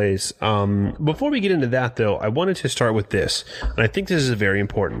took place. Before we get into that, though, I wanted to start with this, and I think this is very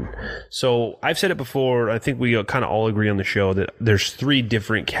important. So I've said it before. I think we kind of all agree on the show that there's 3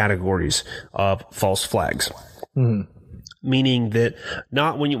 different categories of false flags. Meaning that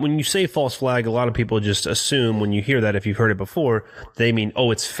not when you say false flag, a lot of people just assume when you hear that, if you've heard it before, they mean,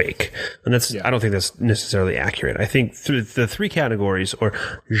 oh, it's fake. And that's, I don't think that's necessarily accurate. I think through the 3 categories or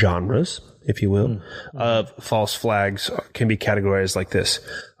genres, if you will, of false flags can be categorized like this.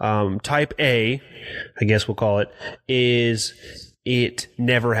 Type A, I guess we'll call it, is it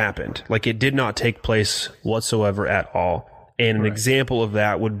never happened. Like it did not take place whatsoever at all. And an example of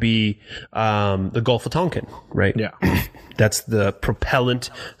that would be the Gulf of Tonkin, right? Yeah. That's the propellant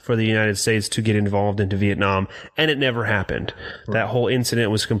for the United States to get involved into Vietnam, and it never happened. Right. That whole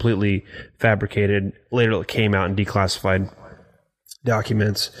incident was completely fabricated. Later, it came out in declassified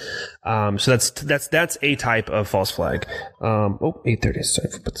documents. So that's a type of false flag. 8:30. It's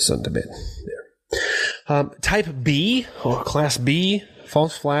time to put the sun to bed. There. Type B, or Class B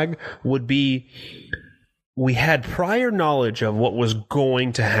false flag would be we had prior knowledge of what was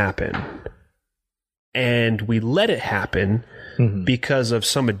going to happen, and we let it happen because of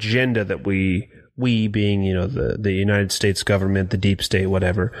some agenda that we being, the United States government, the deep state,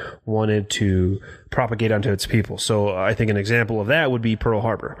 whatever, wanted to propagate onto its people. So I think an example of that would be Pearl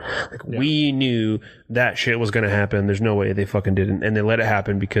Harbor. We knew that shit was going to happen. There's no way they fucking didn't. And they let it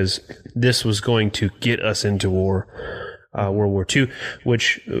happen because this was going to get us into war, World War II,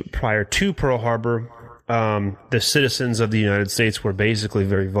 which prior to Pearl Harbor, the citizens of the United States were basically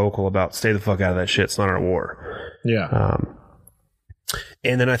very vocal about stay the fuck out of that shit. It's not our war. Yeah.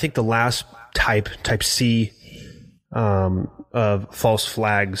 And then I think the last type C, of false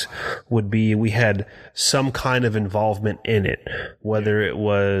flags would be we had some kind of involvement in it, whether it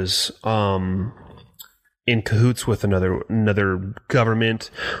was, in cahoots with another government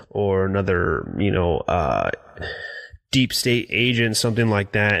or another, deep state agent, something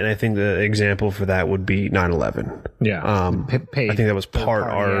like that. And I think the example for that would be 9/11. Yeah. I think that was part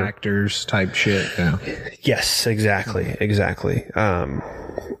our actors type shit. Yeah. Yes, exactly. I'm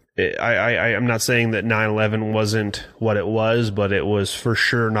not saying that 9/11 wasn't what it was, but it was for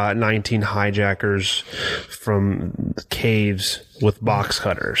sure not 19 hijackers from caves with box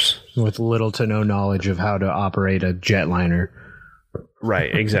cutters. With little to no knowledge of how to operate a jetliner.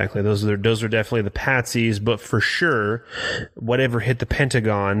 Right, exactly. Those are definitely the patsies, but for sure, whatever hit the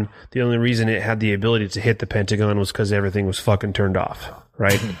Pentagon, the only reason it had the ability to hit the Pentagon was because everything was fucking turned off,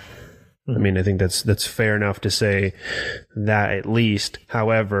 right? I mean, I think that's fair enough to say that at least.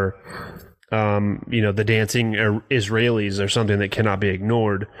 However, the dancing Israelis are something that cannot be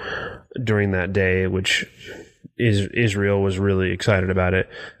ignored during that day, which Israel was really excited about it,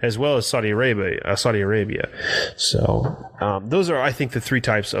 as well as Saudi Arabia. So those are, I think, the 3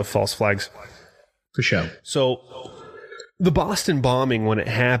 types of false flags. For sure. So the Boston bombing, when it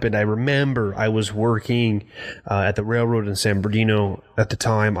happened, I remember I was working at the railroad in San Bernardino at the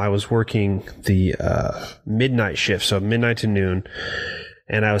time. I was working the midnight shift, so midnight to noon,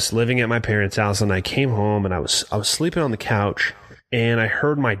 and I was living at my parents' house, and I came home, and I was sleeping on the couch, and I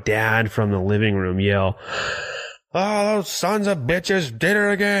heard my dad from the living room yell, "Oh, those sons of bitches did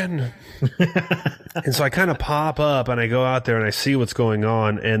it again." And so I kind of pop up and I go out there and I see what's going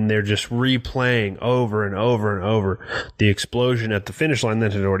on, and they're just replaying over and over and over the explosion at the finish line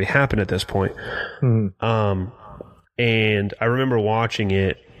that had already happened at this point. And I remember watching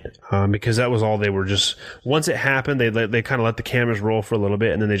it because that was all they were just, once it happened, they kind of let the cameras roll for a little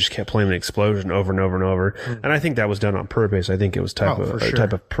bit, and then they just kept playing the explosion over and over and over. And I think that was done on purpose. I think it was type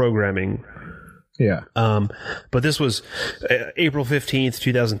of programming. Yeah. But this was April 15th,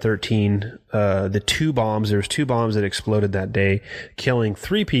 2013. There was 2 bombs that exploded that day, killing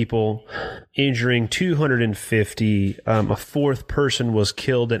 3 people, injuring 250. A 4th person was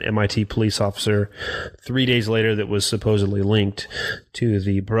killed, an MIT police officer. 3 days later, that was supposedly linked to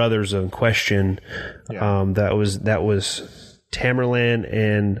the brothers in question. Yeah. That was Tamerlan,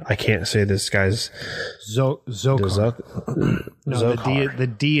 and I can't say this guy's Zohar. No,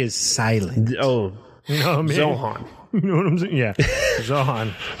 the D is silent. You know what I mean? Zohan. You know what I'm saying? Yeah.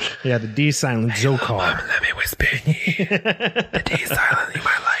 Zohan. Yeah, the D is silent. Zohar. Let me whisper in your ear. The D is silent. You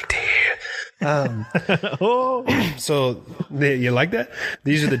might like to hear. So you like that?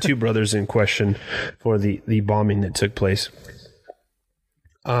 These are the 2 brothers in question for the bombing that took place.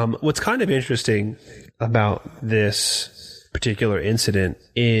 What's kind of interesting about this particular incident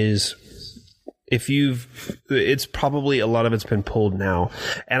is it's probably a lot of it's been pulled now.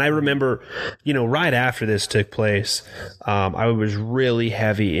 And I remember, right after this took place, I was really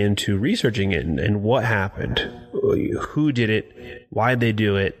heavy into researching it and what happened, who did it, why'd they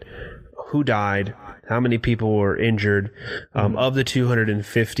do it, who died, how many people were injured. Of the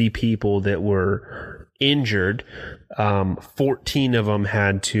 250 people that were injured, 14 of them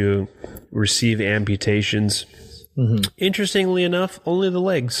had to receive amputations. Interestingly enough, only the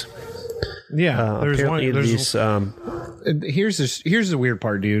legs. Yeah, there's one. Apparently There's, here's the weird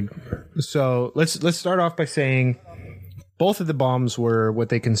part, dude. So let's start off by saying both of the bombs were what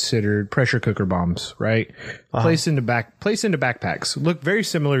they considered pressure cooker bombs, right? Placed into backpacks. Look very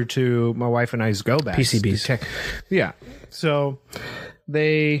similar to my wife and I's go bags. PCBs. Yeah. So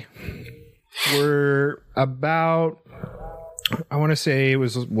they were about, I want to say it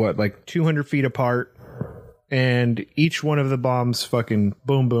was like 200 feet apart, and each one of the bombs fucking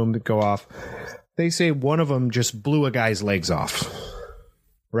boom boom to go off. They say one of them just blew a guy's legs off,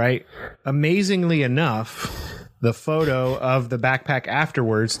 right? Amazingly enough, the photo of the backpack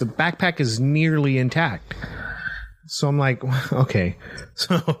afterwards, the backpack is nearly intact. So I'm like, okay,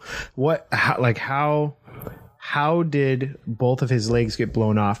 so how did both of his legs get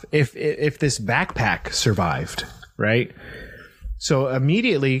blown off if this backpack survived, right? So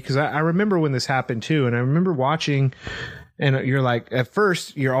immediately, because I remember when this happened too, and I remember watching, and you're like, at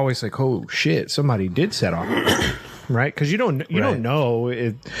first you're always like, oh shit, somebody did set off, right? Because you don't know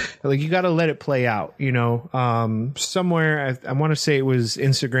it, like you got to let it play out, you know. Somewhere I want to say it was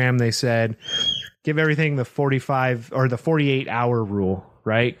Instagram. They said give everything the 45 or the 48 hour rule.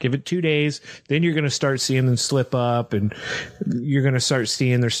 Right? Give it 2 days. Then you're going to start seeing them slip up, and you're going to start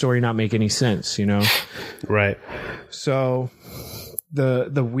seeing their story not make any sense, you know? Right. So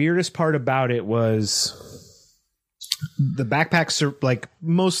the weirdest part about it was the backpack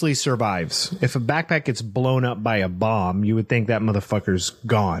mostly survives. If a backpack gets blown up by a bomb, you would think that motherfucker's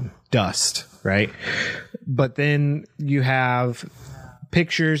gone. Dust, right? But then you have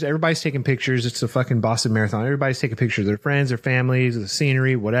pictures. Everybody's taking pictures. It's a fucking Boston Marathon. Everybody's taking pictures of their friends, their families, the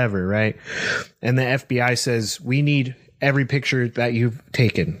scenery, whatever, right? And the FBI says, we need every picture that you've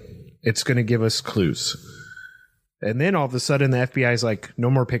taken. It's going to give us clues. And then all of a sudden the FBI is like, no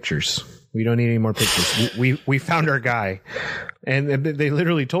more pictures. We don't need any more pictures. We found our guy. And they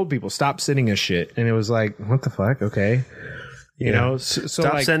literally told people, stop sending us shit. And it was like, what the fuck? Okay. You know, so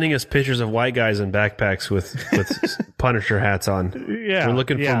stop like, sending us pictures of white guys in backpacks with Punisher hats on. Yeah, we're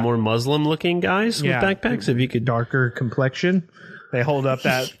looking for more Muslim-looking guys with backpacks. If you could, darker complexion. They hold up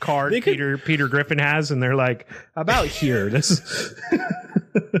that card Peter Griffin has, and they're like, "About here." This.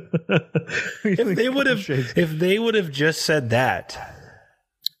 If they would have just said that,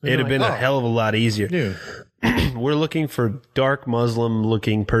 it'd have been a hell of a lot easier. Dude. We're looking for dark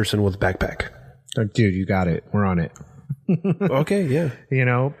Muslim-looking person with backpack. Dude, you got it. We're on it. Okay, yeah. You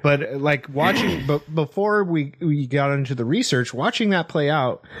know, but like watching, but before we got into the research, watching that play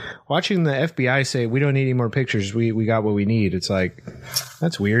out, watching the FBI say, we don't need any more pictures. We got what we need. It's like,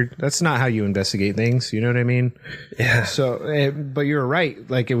 that's weird. That's not how you investigate things. You know what I mean? Yeah. So, but you're right.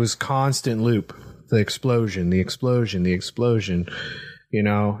 Like it was constant loop, the explosion, you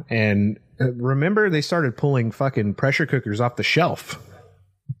know, and remember they started pulling fucking pressure cookers off the shelf.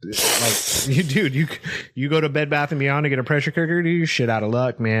 Like you go to Bed Bath and Beyond to get a pressure cooker, dude, you're shit out of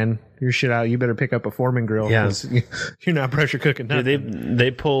luck, man. You're shit out. You better pick up a Foreman grill because you're not pressure cooking nothing. They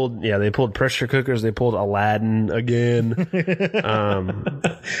pulled pressure cookers. They pulled Aladdin again.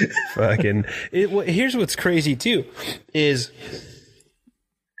 Here's what's crazy too is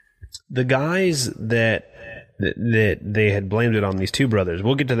the guys that they had blamed it on these two brothers.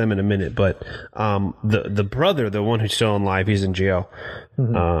 We'll get to them in a minute, but the brother, the one who's still alive, he's in jail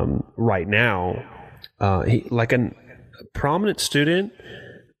right now. He like a prominent student,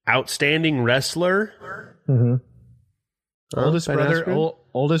 outstanding wrestler. Mm-hmm. Oldest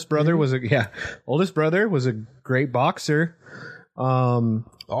brother was a great boxer.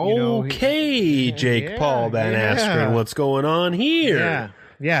 Jake Paul Van Askren, what's going on here?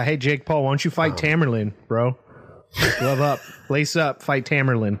 Yeah. Hey, Jake Paul, why don't you fight Tamerlan, bro? Glove up, lace up, fight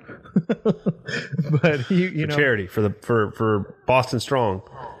Tamerlan. But you know, charity for Boston Strong,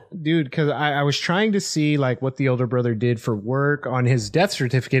 dude. Because I was trying to see like what the older brother did for work. On his death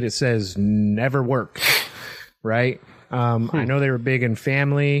certificate, it says never worked. Right. I know they were big in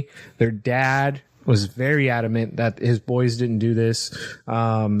family. Their dad was very adamant that his boys didn't do this.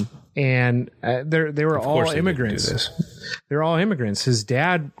 And they were all immigrants. They're all immigrants. His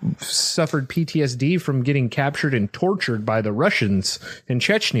dad suffered PTSD from getting captured and tortured by the Russians in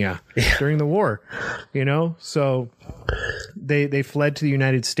Chechnya during the war. You know, so they fled to the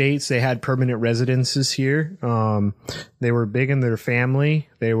United States. They had permanent residences here. They were big in their family.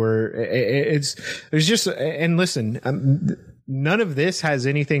 They were. There's just and listen. none of this has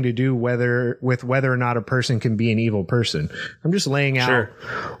anything to do with whether or not a person can be an evil person. I'm just laying out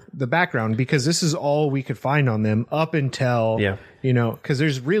the background because this is all we could find on them up until, because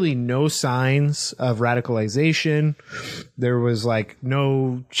there's really no signs of radicalization. There was like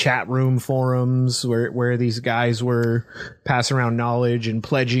no chat room forums where these guys were passing around knowledge and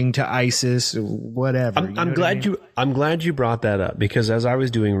pledging to ISIS, whatever. I'm glad you brought that up because as I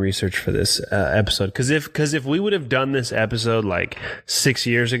was doing research for this episode, because if we would have done this episode like 6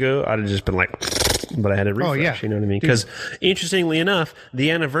 years ago, I'd have just been like, but I had to refresh. You know what I mean? Because interestingly enough, the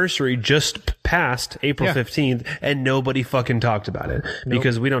anniversary just passed April 15th, and nobody fucking talked about it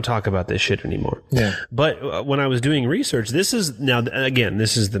because we don't talk about this shit anymore. Yeah. But when I was doing research, this is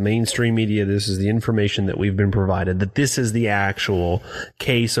the mainstream media. This is the information that we've been provided. That this is the actual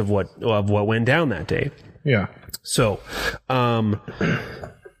case of what went down that day. Yeah. So,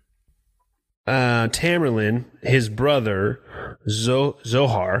 Tamerlan, his brother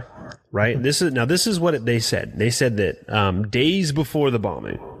Zohar, right? This is what they said. They said that days before the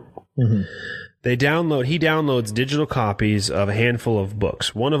bombing, he downloads digital copies of a handful of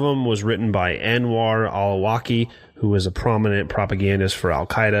books. One of them was written by Anwar al-Awlaki, who was a prominent propagandist for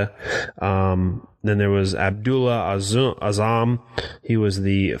Al-Qaeda. Then there was Abdullah Azam. He was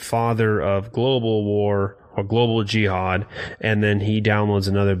the father of global war or global jihad. And then he downloads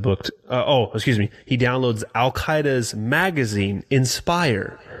another book. He downloads Al-Qaeda's magazine,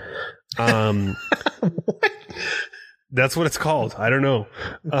 Inspire. That's what it's called. I don't know.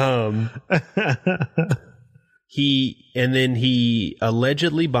 He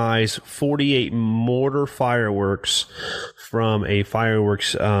allegedly buys 48 mortar fireworks from a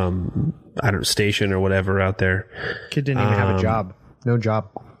fireworks, station or whatever out there. Kid didn't even have a job. No job.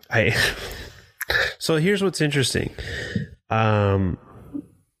 So here's what's interesting. So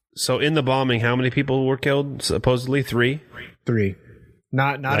in the bombing, how many people were killed? Supposedly 3. 3.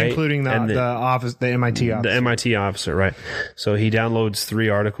 Not right? Including the MIT officer. The MIT officer, right. So he downloads 3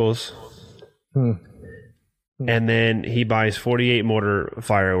 articles. And then he buys 48 mortar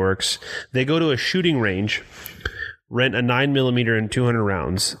fireworks. They go to a shooting range, rent a 9mm and 200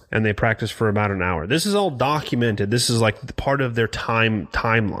 rounds, and they practice for about an hour. This is all documented. This is like part of their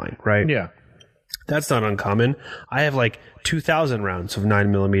timeline, right? Yeah. That's not uncommon. I have like 2,000 rounds of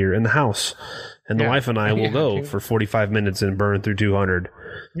 9mm in the house. And the wife and I will go for 45 minutes and burn through 200.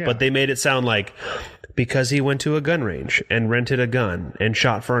 Yeah. But they made it sound like because he went to a gun range and rented a gun and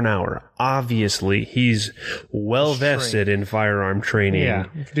shot for an hour, obviously he's well vested in firearm training. Yeah,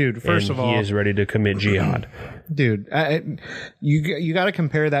 dude, first of all, he is ready to commit jihad. Dude, you got to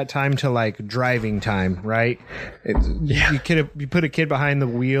compare that time to like driving time, right? You put a kid behind the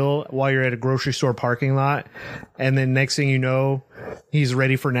wheel while you're at a grocery store parking lot, and then next thing you know, he's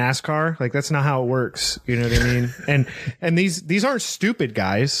ready for NASCAR. Like that's not how it works. You know what I mean? And these aren't stupid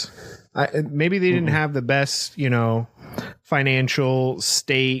guys. Maybe they didn't have the best, financial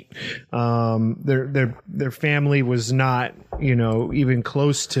state. Their family was not, even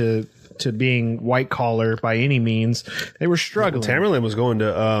close to being white collar by any means. They were struggling. Tamerlan was going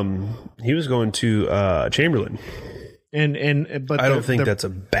to Chamberlain. But I don't think that's a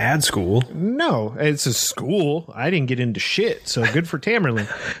bad school. No, it's a school. I didn't get into shit, so good for Tamerlan.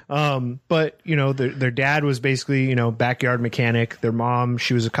 But their dad was basically backyard mechanic. Their mom,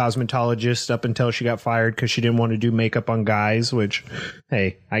 she was a cosmetologist up until she got fired because she didn't want to do makeup on guys. Which,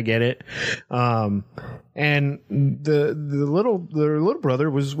 hey, I get it. And their little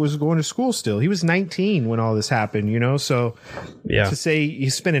brother was going to school still. He was 19 when all this happened. So to say you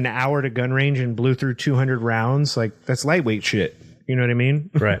spent an hour at a gun range and blew through 200 rounds, like that's lightweight shit. You know what I mean?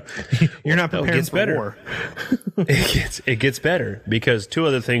 Right. You're not prepared for war. It gets better because 2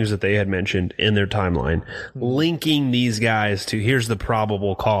 other things that they had mentioned in their timeline, linking these guys to here's the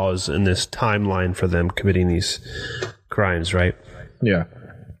probable cause in this timeline for them committing these crimes, right? Yeah.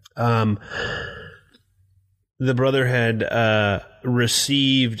 The brother had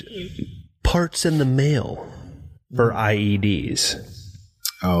received parts in the mail for IEDs.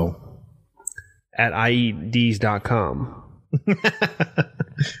 Oh. At IEDs.com.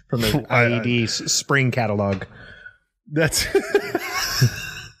 From the IED spring catalog. That's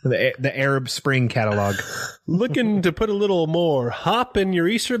the Arab Spring catalog. Looking to put a little more hop in your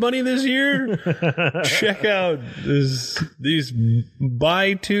Easter bunny this year? Check out these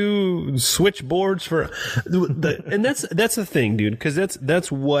buy 2 switchboards for and that's the thing, dude, because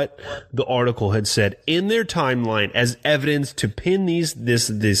that's what the article had said in their timeline as evidence to pin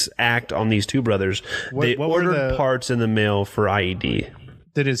this act on these 2 brothers. They ordered parts in the mail for IED.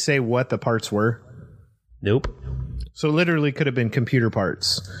 Did it say what the parts were? Nope. So literally could have been computer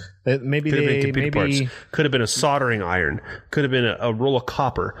parts. Maybe Could have been they computer maybe parts. Could have been a soldering iron. Could have been a roll of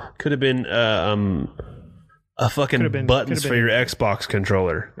copper. Could have been a fucking been- buttons could for have your Xbox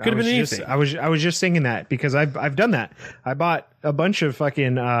controller. Could have been anything. I was just thinking that because I've done that. I bought a bunch of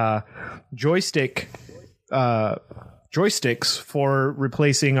fucking joysticks for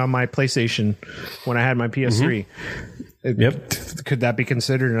replacing on my PlayStation when I had my PS3. Yep. Could that be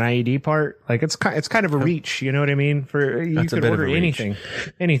considered an IED part? Like it's kind of a reach, you know what I mean? For you That's a could bit of order a reach.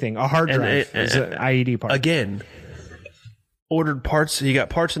 anything. A hard drive is an IED part. Again, ordered parts. You got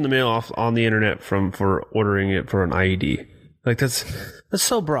parts in the mail on the internet for ordering it for an IED. Like that's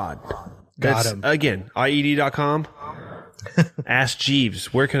so broad. Got That's, him. again, IED.com. Ask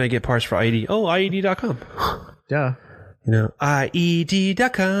Jeeves, where can I get parts for IED? Oh, IED.com. Duh. You know,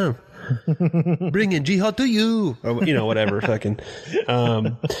 IED.com. Bringing jihad to you. Or, you know, whatever. Fucking.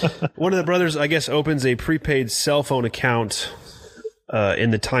 One of the brothers, I guess, opens a prepaid cell phone account in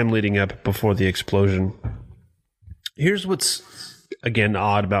the time leading up before the explosion. Here's what's, again,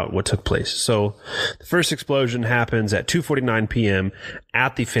 odd about what took place. So the first explosion happens at 2:49 p.m.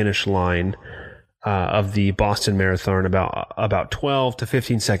 at the finish line of the Boston Marathon. About 12 to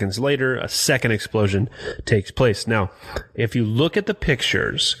 15 seconds later, a second explosion takes place. Now, if you look at the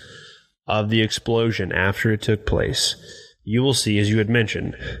pictures of the explosion after it took place, you will see, as you had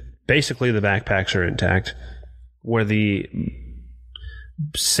mentioned, basically the backpacks are intact. Where the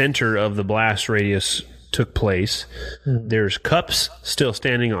center of the blast radius took place, there's cups still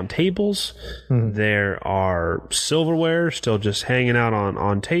standing on tables. There are silverware still just hanging out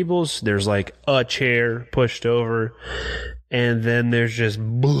on tables. There's like a chair pushed over, and then there's just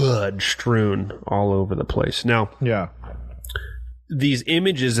blood strewn all over the place. Now, Yeah. these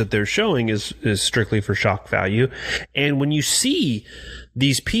images that they're showing is strictly for shock value. And when you see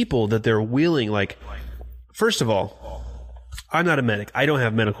these people that they're wheeling, like, first of all, I'm not a medic. I don't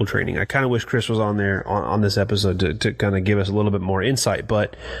have medical training. I kind of wish Chris was on there on this episode to kind of give us a little bit more insight.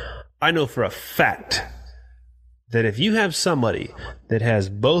 But I know for a fact that if you have somebody that has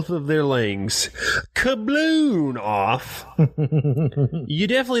both of their legs kabloon off, you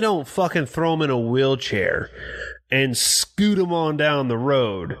definitely don't fucking throw them in a wheelchair and scoot them on down the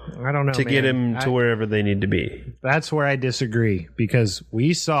road I don't know, to get man. him to wherever they need to be. That's where I disagree because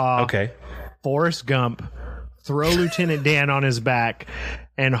we saw Okay. Forrest Gump throw Lieutenant Dan on his back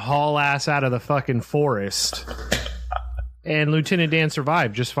and haul ass out of the fucking forest. And Lieutenant Dan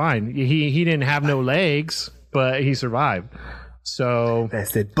survived just fine. He didn't have no legs, but he survived. So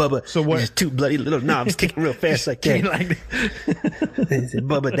That's it, Bubba. So what- There's two bloody little knobs kicking real fast like that. They said,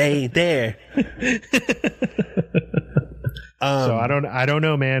 Bubba, they ain't there. so I don't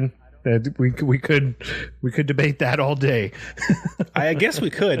know, man. We could debate that all day. I guess we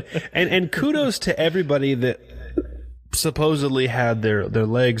could. And kudos to everybody that supposedly had their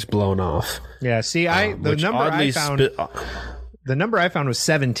legs blown off. Yeah, see, the which number oddly the number I found was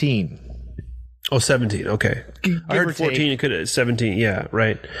 17. Oh, 17. Okay. I or heard 14. take. It could have 17. Yeah,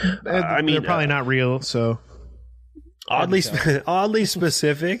 right. I mean, They're probably not real, so oddly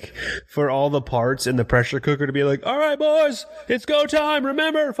specific for all the parts in the pressure cooker to be like, all right, boys, it's go time.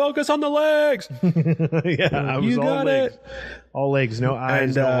 Remember, focus on the legs. yeah, it was You all got legs. it. All legs, no eyes,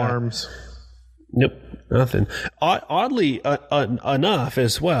 And, no arms. Nope, nothing. Oddly enough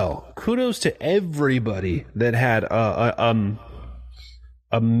as well, kudos to everybody that had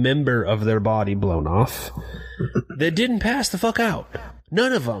a member of their body blown off that didn't pass the fuck out.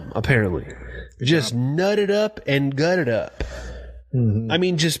 None of them, apparently. Just nutted up and gutted up. I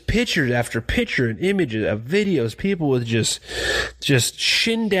mean, just pictures after picture and images of videos, people with just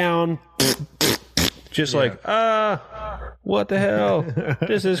shin down, just like, what the hell?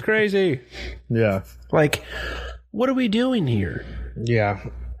 This is crazy. Yeah, Like, what are we doing here? yeah.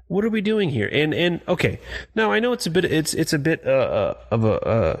 What are we doing here? And okay, now I know it's a bit of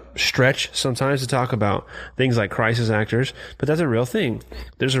a stretch sometimes to talk about things like crisis actors, but that's a real thing.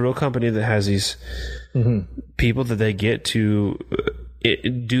 There's a real company that has these people that they get to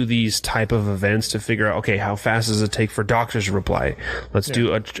do these type of events to figure out, okay, how fast does it take for doctors to reply? Let's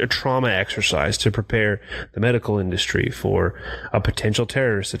do a trauma exercise to prepare the medical industry for a potential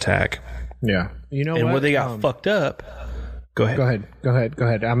terrorist attack. Yeah. You know And what? where they got fucked up. Go ahead. Go ahead.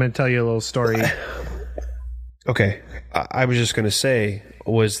 I'm going to tell you a little story. Okay. I was just going to say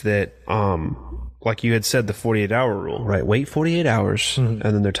was that, like you had said, the 48-hour rule, right? Wait 48 hours, and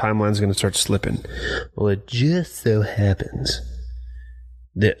then their timeline's going to start slipping. Well, it just so happens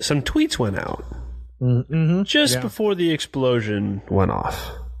that some tweets went out just before the explosion went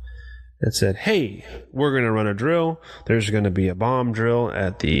off. that said, hey, we're going to run a drill. There's going to be a bomb drill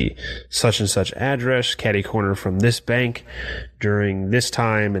at the such and such address, catty corner from this bank during this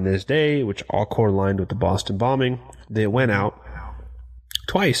time and this day, which all correlated with the Boston bombing. They went out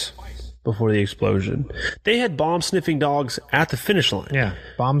twice before the explosion. They had bomb sniffing dogs at the finish line. Yeah,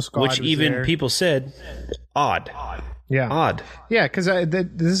 bomb squad. Which was even there. people said, odd. Yeah, Odd. Yeah, because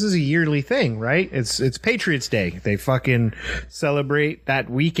this is a yearly thing, right? It's Patriots Day. They fucking celebrate that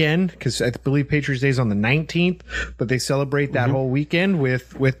weekend because I believe Patriots Day is on the 19th, but they celebrate that whole weekend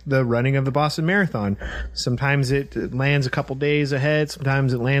with the running of the Boston Marathon. Sometimes it lands a couple days ahead.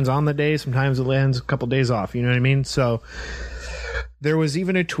 Sometimes it lands on the day. Sometimes it lands a couple days off. You know what I mean? So there was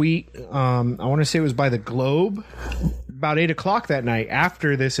even a tweet. I want to say it was by the Globe. About 8 o'clock that night,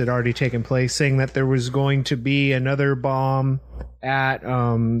 after this had already taken place, saying that there was going to be another bomb at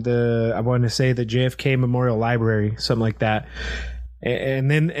I want to say the JFK Memorial Library, something like that,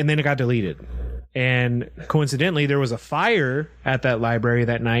 and then it got deleted. And coincidentally, there was a fire at that library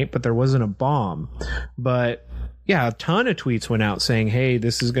that night, but there wasn't a bomb. But yeah, a ton of tweets went out saying, hey,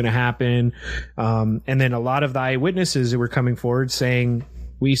 this is going to happen. And then a lot of the eyewitnesses that were coming forward saying,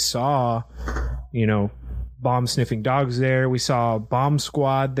 we saw, bomb sniffing dogs there. We saw a bomb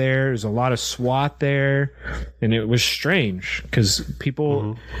squad there. There's a lot of SWAT there. And it was strange because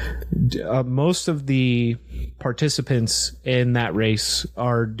people, most of the participants in that race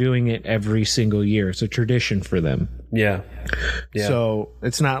are doing it every single year. It's a tradition for them. Yeah. So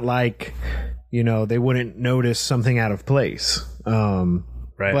it's not like, they wouldn't notice something out of place.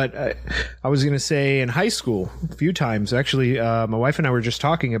 Right. But I was going to say in high school, a few times, actually, my wife and I were just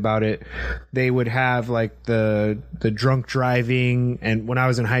talking about it. They would have like the drunk driving. And when I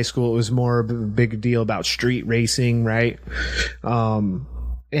was in high school, it was more of a big deal about street racing, right?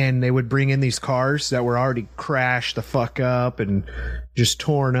 And they would bring in these cars that were already crashed the fuck up and just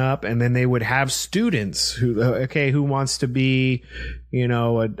torn up. And then they would have students who wants to be,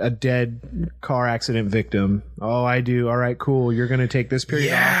 a dead car accident victim. Oh, I do. All right, cool. You're going to take this period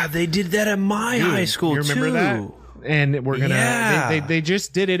off. Yeah, they did that at my high school, you remember too. that? And we're gonna. Yeah. They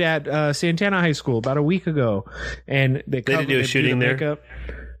just did it at Santana High School about a week ago, and they didn't do a shooting there? Makeup.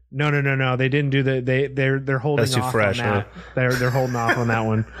 No. They didn't do the. They're holding That's too off fresh, on that. huh? They're holding off on that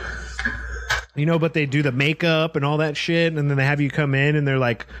one. But they do the makeup and all that shit, and then they have you come in, and they're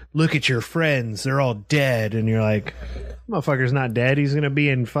like, "Look at your friends; they're all dead," and you're like, "Motherfucker's not dead. He's gonna be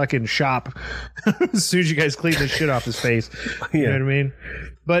in fucking shop as soon as you guys clean the shit off his face." You know what I mean?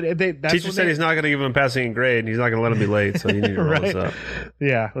 But that's Teacher said he's not going to give him a passing grade, and he's not going to let him be late, so you need to roll this up.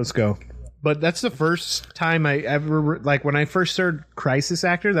 Yeah, let's go. But that's the first time I ever, when I first heard Crisis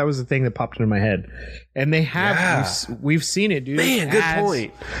Actor, that was the thing that popped into my head. And they have, we've seen it, dude. Man, good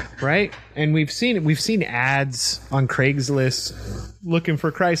point. Right? And we've seen ads on Craigslist looking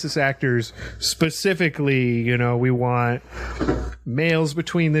for crisis actors. Specifically, we want males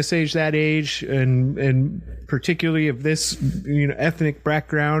between this age, that age, and particularly of this, ethnic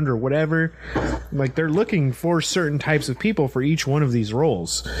background or whatever. Like, they're looking for certain types of people for each one of these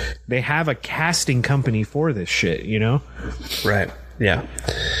roles. They have a casting company for this shit, Right. Yeah.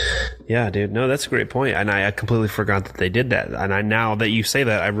 Yeah, dude. No, that's a great point. And I completely forgot that they did that. And now that you say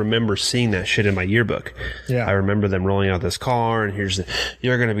that, I remember seeing that shit in my yearbook. Yeah. I remember them rolling out this car, and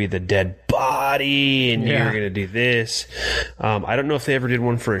you're going to be the dead body, and you're going to do this. I don't know if they ever did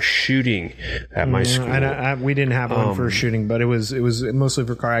one for a shooting at my school. We didn't have one for a shooting, but it was mostly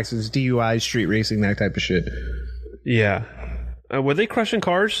for car accidents, DUI, street racing, that type of shit. Yeah. Were they crushing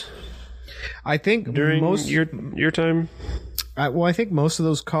cars I think during most your time? I think most of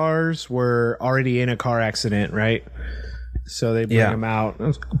those cars were already in a car accident, right? So they bring them out,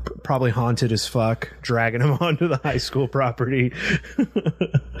 probably haunted as fuck, dragging them onto the high school property.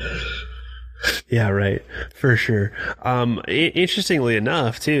 Yeah, right. For sure. Interestingly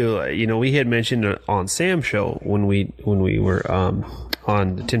enough, too, we had mentioned on Sam's show when we were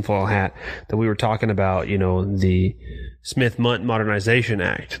on the Tinfoil Hat that we were talking about, the Smith-Mundt Modernization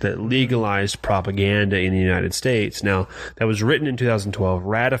Act that legalized propaganda in the United States. Now, that was written in 2012,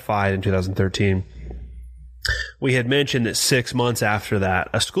 ratified in 2013. We had mentioned that 6 months after that,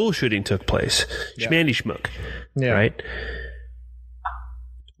 a school shooting took place. Schmandy Schmuck. Yeah. Right?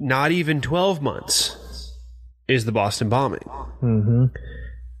 Not even 12 months is the Boston bombing. Mm-hmm.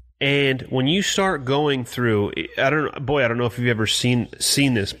 And when you start going through, I don't know if you've ever seen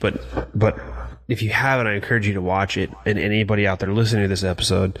this, but if you haven't, I encourage you to watch it. And anybody out there listening to this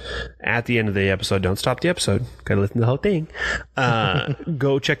episode, at the end of the episode, don't stop the episode. Gotta listen to the whole thing.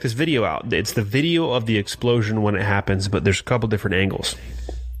 Go check this video out. It's the video of the explosion when it happens, but there's a couple different angles.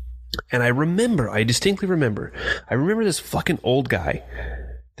 And I distinctly remember this fucking old guy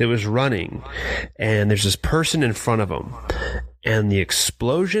that was running, and there's this person in front of him, and the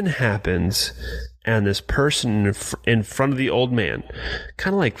explosion happens, and this person in front of the old man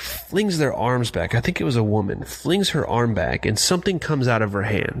kind of like flings their arms back. I think it was a woman, flings her arm back, and something comes out of her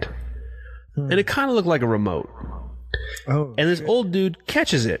hand. And it kind of looked like a remote. Oh, and this old dude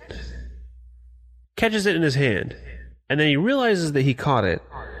catches it in his hand, and then he realizes that he caught it,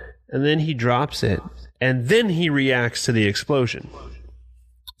 and then he drops it, and then he reacts to the explosion.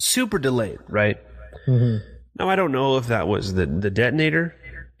 Super delayed, right? Mm-hmm. Now, I don't know if that was the detonator,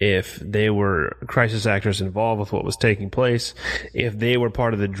 if they were crisis actors involved with what was taking place, if they were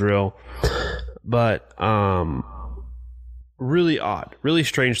part of the drill, but really odd, really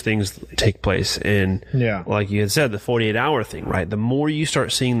strange things take place. And like you had said, the 48-hour thing, right? The more you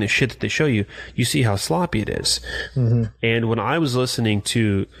start seeing the shit that they show you, you see how sloppy it is. Mm-hmm. And when I was listening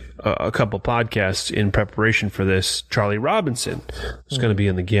to a couple podcasts in preparation for this, Charlie Robinson is going to be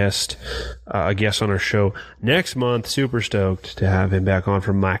a guest on our show next month. Super stoked to have him back on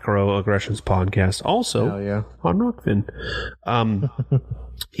for Macro Aggressions podcast. Also on Rockfin.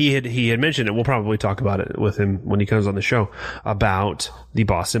 He had mentioned it. We'll probably talk about it with him when he comes on the show about the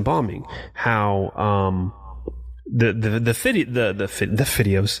Boston bombing. How the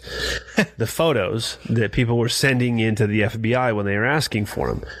photos that people were sending into the FBI when they were asking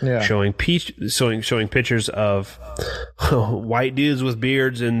for them, showing pictures of white dudes with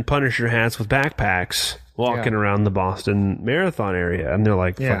beards and Punisher hats with backpacks walking around the Boston Marathon area, and they're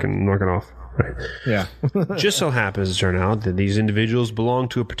like fucking knocking off. Right. Yeah. Just so happens to turn out that these individuals belong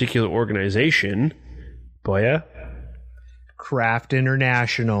to a particular organization. Boya? Kraft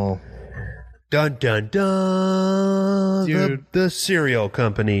International. Dun dun dun. Dude. The cereal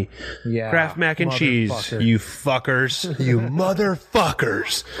company. Yeah. Kraft mac and cheese. You fuckers. You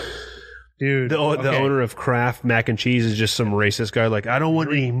motherfuckers. Dude. The owner of Kraft mac and cheese is just some racist guy. Like, I don't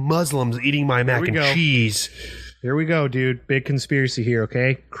want any Muslims eating my mac and cheese. Here we go, dude. Big conspiracy here,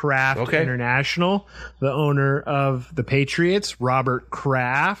 okay? Kraft International, the owner of the Patriots, Robert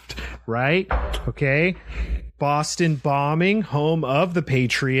Kraft, right? Okay. Boston bombing, home of the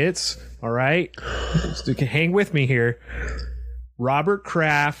Patriots, all right? So you can hang with me here. Robert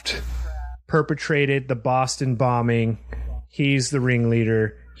Kraft perpetrated the Boston bombing. He's the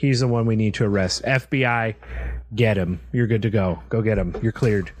ringleader. He's the one we need to arrest. FBI, get him. You're good to go. Go get him. You're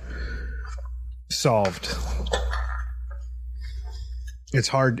cleared. Solved. It's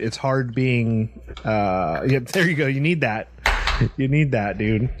hard being there you go. You need that,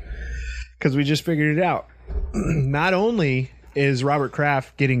 dude, because we just figured it out. Not only is Robert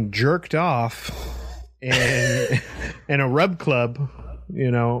Kraft getting jerked off in a rub club,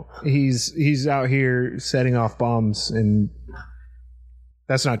 he's out here setting off bombs, and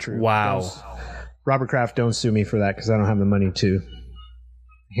that's not true. Wow. Robert Kraft, don't sue me for that, because I don't have the money to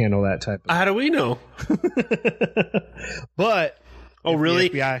handle that type of. How do we know? But oh,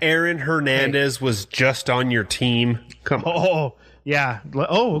 really? Aaron Hernandez was just on your team? Come on. Oh, yeah.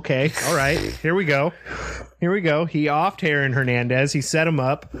 Oh, okay. All right. Here we go. He offed Aaron Hernandez. He set him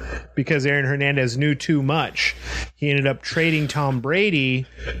up because Aaron Hernandez knew too much. He ended up trading Tom Brady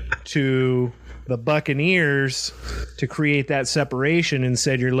to the Buccaneers to create that separation, and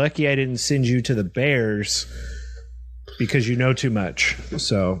said, "You're lucky I didn't send you to the Bears because you know too much."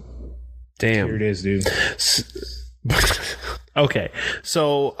 So, damn. Here it is, dude. Okay,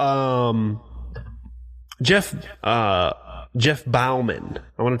 so Jeff Bauman.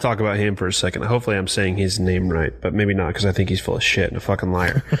 I want to talk about him for a second. Hopefully, I'm saying his name right, but maybe not, because I think he's full of shit and a fucking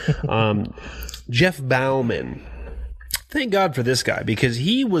liar. Jeff Bauman. Thank God for this guy, because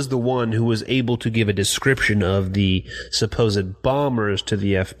he was the one who was able to give a description of the supposed bombers to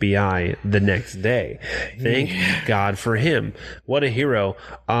the FBI the next day. Thank God for him. What a hero.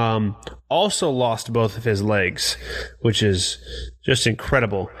 Also lost both of his legs, which is just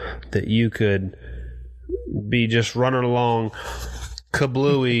incredible that you could be just running along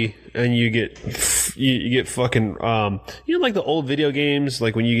kablooey and you get fucking like the old video games,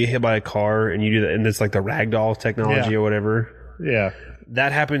 like when you get hit by a car and you do that, and it's like the ragdoll technology or whatever. Yeah,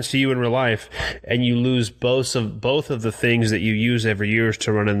 that happens to you in real life, and you lose both of the things that you use every year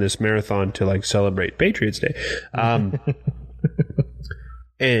to run in this marathon to like celebrate Patriots Day.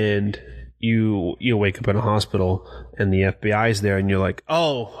 And you wake up in a hospital and the FBI's there, and you're like,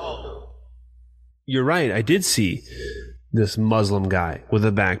 oh, you're right, I did see this Muslim guy with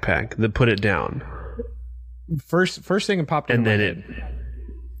a backpack that put it down. First thing that popped in my head.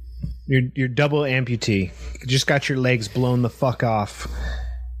 You're double amputee. You just got your legs blown the fuck off.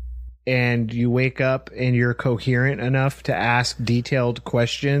 and you wake up and you're coherent enough to ask detailed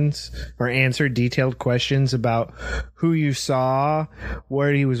questions or answer detailed questions about who you saw,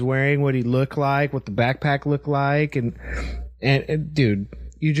 what he was wearing, what he looked like, what the backpack looked like, and dude,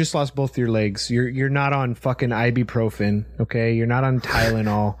 you just lost both your legs. You're not on fucking ibuprofen, okay? You're not on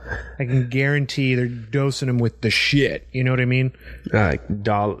Tylenol. I can guarantee they're dosing him with the shit. You know what I mean?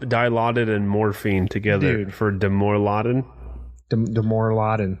 Dilaudid and morphine together, Dude. for Demorlaudin.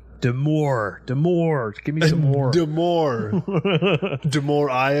 Demorlaudin. Demore. Give me some more. Demore,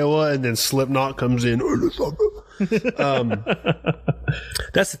 Iowa, and then Slipknot comes in.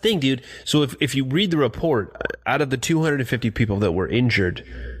 That's the thing, dude. So if you read the report, out of the 250 people that were injured,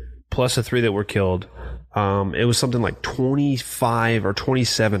 plus the 3 that were killed, it was something like 25 or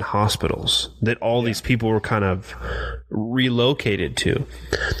 27 hospitals that all these people were kind of relocated to.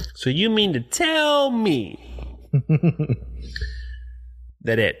 So you mean to tell me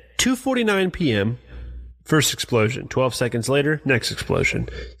that at 2:49 p.m., first explosion, 12 seconds later, next explosion,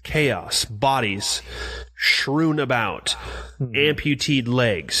 chaos, bodies strewn about, amputated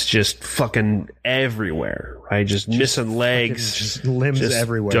legs just fucking everywhere, right? Just missing legs, just limbs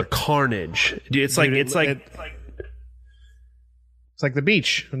everywhere. The carnage. Dude, it's like It's like the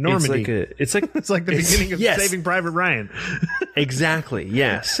beach, Normandy. It's like It's like the beginning of yes. Saving Private Ryan. Exactly.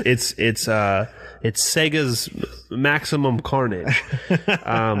 Yes. It's Sega's Maximum Carnage.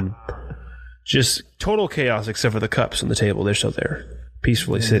 Just total chaos except for the cups on the table. They're still there,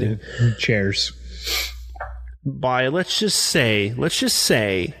 peacefully sitting. Chairs. By let's just say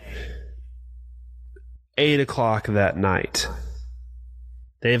 8:00 that night.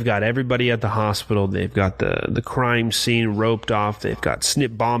 They've got everybody at the hospital. They've got the crime scene roped off. They've got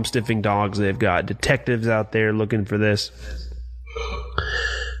bomb sniffing dogs. They've got detectives out there looking for this.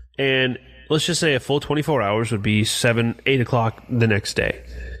 And let's just say a full 24 hours would be 8 o'clock the next day.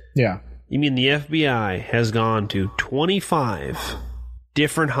 Yeah. You mean the FBI has gone to 25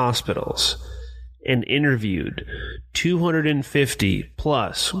 different hospitals and interviewed 250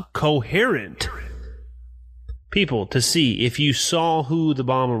 plus coherent people to see if you saw who the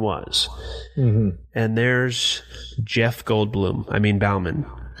bomber was. Mm-hmm. And there's Jeff Bauman,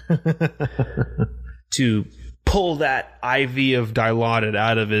 to pull that IV of Dilaudid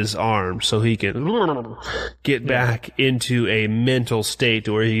out of his arm so he can get back into a mental state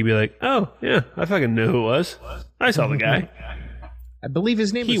where he can be like, oh, yeah, I fucking know who it was. I saw the guy. I believe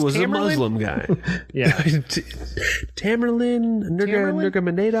his name He was Tamerlan? a Muslim guy. Yeah. Tamerlan,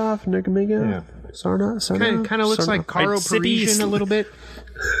 Nurmagomedov, Yeah. Sarna. Kind of looks like Caro Parisian a little bit.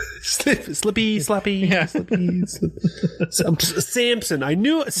 Slippy. Yeah. Samson. I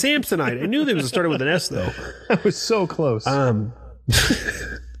knew Samsonite. I knew they was started with an S though. That was so close.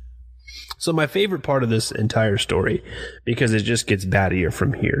 So my favorite part of this entire story, because it just gets battier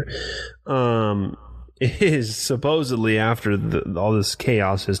from here, is supposedly after all this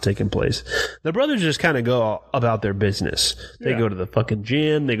chaos has taken place, the brothers just kind of go about their business. They go to the fucking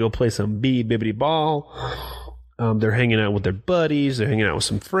gym. They go play some bibbity ball. They're hanging out with their buddies. They're hanging out with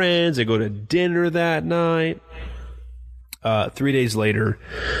some friends. They go to dinner that night. 3 days later,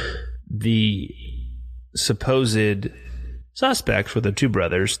 the supposed suspects with the 2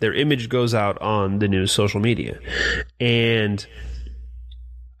 brothers, their image goes out on the news social media. And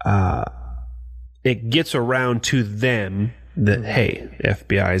it gets around to them that, hey,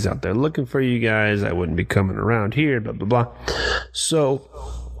 FBI is out there looking for you guys. I wouldn't be coming around here, blah, blah, blah. So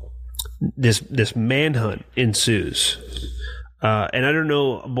this manhunt ensues. And I don't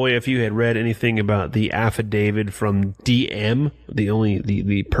know, boy, if you had read anything about the affidavit from DM,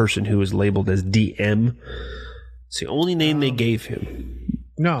 the person who was labeled as DM. It's the only name they gave him.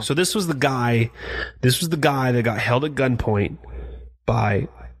 No. So this was the guy that got held at gunpoint by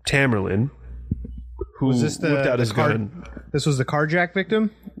Tamerlan, who Was this whipped out his gun. This was the carjack victim?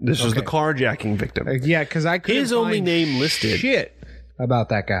 This was the carjacking victim. Yeah, because I couldn't His only find name listed. shit about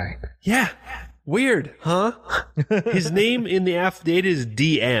that guy. Yeah. Weird, huh? His name in the affidavit is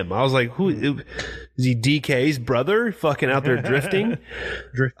DM. I was like, who is he? DK's brother? Fucking out there drifting?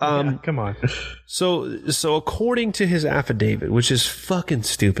 Yeah, come on. So according to his affidavit, which is fucking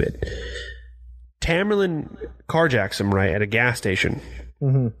stupid, Tamerlan carjacks him right at a gas station.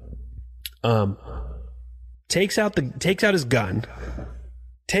 Mm-hmm. Takes out his gun,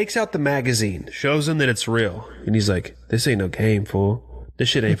 takes out the magazine, shows him that it's real, and he's like, "This ain't no game, fool. This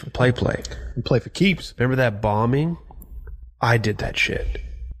shit ain't for play. And play for keeps. Remember that bombing? I did that shit.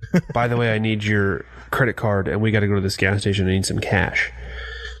 By the way, I need your credit card, and we got to go to this gas station and need some cash."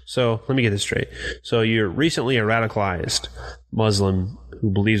 So let me get this straight. So you're recently a radicalized Muslim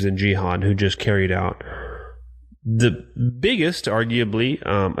who believes in jihad, who just carried out the biggest, arguably,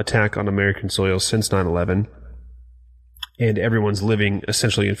 attack on American soil since 9/11. And everyone's living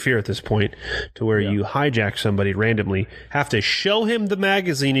essentially in fear at this point, to where you hijack somebody randomly, have to show him the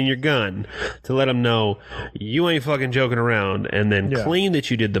magazine in your gun to let him know you ain't fucking joking around, and then claim that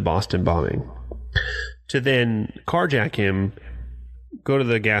you did the Boston bombing. To then carjack him, go to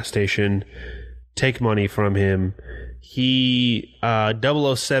the gas station, take money from him. He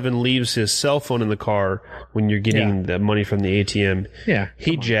 007 leaves his cell phone in the car when you're getting the money from the ATM. Yeah,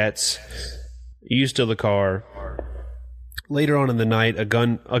 he jets. You steal the car. Later on in the night, a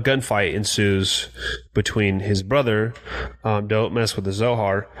gunfight ensues between his brother, Don't Mess with the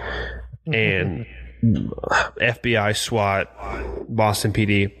Zohar, and FBI, SWAT, Boston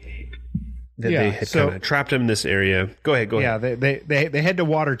PD. They had kind of trapped him in this area. Go ahead. Yeah, they head to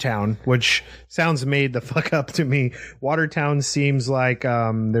Watertown, which sounds made the fuck up to me. Watertown seems like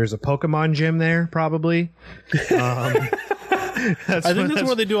there's a Pokemon gym there, probably. I think that's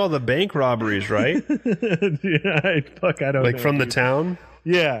where they do all the bank robberies, right? I don't like know, from the dude. town.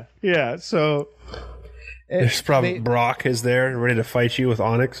 Yeah. So There's probably Brock is there, ready to fight you with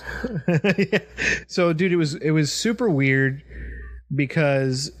Onyx. So, dude, it was super weird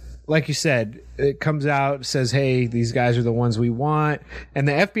because, like you said, it comes out, says, hey, these guys are the ones we want. And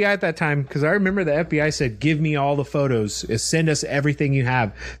the FBI at that time, because I remember the FBI said, give me all the photos. Send us everything you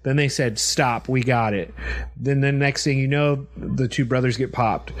have. Then they said, stop, we got it. Then the next thing you know, the two brothers get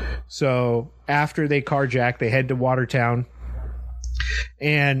popped. So after they carjack, they head to Watertown.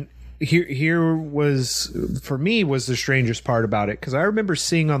 And here was, for me, was the strangest part about it, because I remember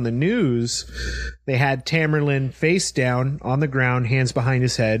seeing on the news they had Tamerlan face down on the ground, hands behind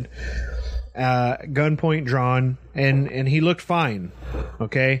his head, gunpoint drawn, and he looked fine.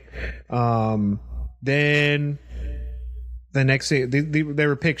 Okay. Then the next thing, there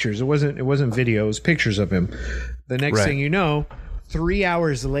were pictures. It wasn't video. It was pictures of him. The next thing you know, 3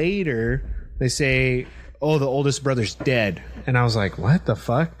 hours later, they say, oh, the oldest brother's dead. And I was like, what the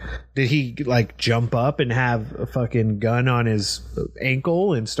fuck? Did he like jump up and have a fucking gun on his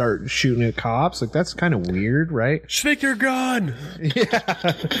ankle and start shooting at cops? Like, that's kind of weird, right? Stick your gun.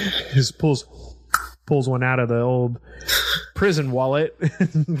 Yeah. Just pulls one out of the old prison wallet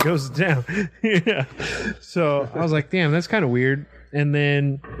and goes down. Yeah. So I was like, damn, that's kind of weird. And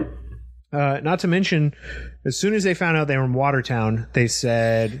then, not to mention, as soon as they found out they were in Watertown, they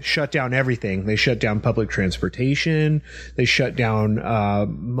said, shut down everything. They shut down public transportation. They shut down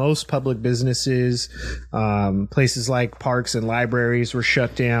most public businesses. Places like parks and libraries were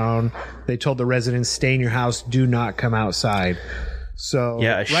shut down. They told the residents, stay in your house, do not come outside. So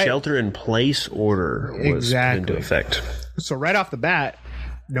yeah, a shelter-in-place order was put into effect. So right off the bat,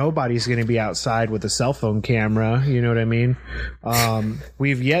 nobody's going to be outside with a cell phone camera. You know what I mean?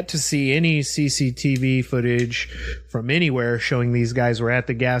 We've yet to see any CCTV footage from anywhere showing these guys were at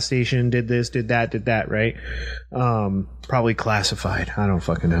the gas station, did this, did that, right? Probably classified. I don't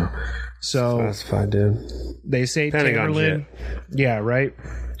fucking know. So Classified, dude. They say Pentagon Tamerlan. Yeah, right.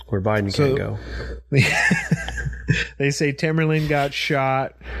 Where Biden can't go. They say Tamerlan got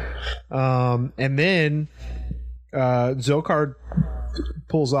shot. And then Dzhokhar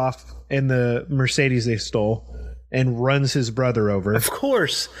pulls off in the Mercedes they stole and runs his brother over. Of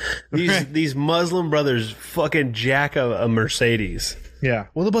course. These Muslim brothers fucking jack a Mercedes. Yeah.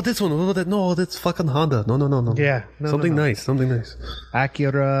 What about this one? What about that? No, that's fucking Honda. No. Yeah. Something nice.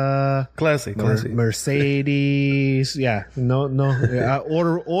 Acura. Classy. Mercedes. Yeah. No.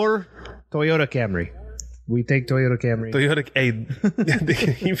 Or Toyota Camry. We take Toyota Camry.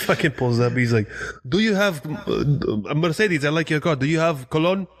 He fucking pulls up. He's like, do you have a Mercedes? I like your car. Do you have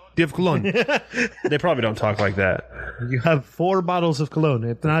cologne? Do you have cologne? They probably don't talk like that. You have 4 bottles of cologne.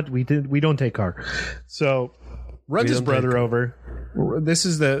 If not, we don't take car. So runs his brother over. This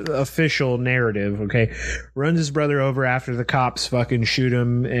is the official narrative, okay? Runs his brother over after the cops fucking shoot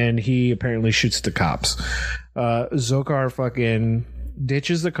him, and he apparently shoots the cops. Dzhokhar fucking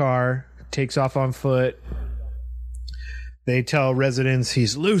ditches the car, takes off on foot. They tell residents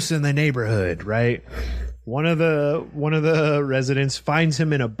he's loose in the neighborhood, right? One of the residents finds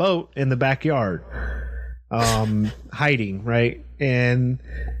him in a boat in the backyard, hiding, right? And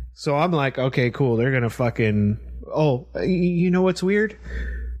so I'm like, okay, cool. They're gonna fucking. Oh, you know what's weird?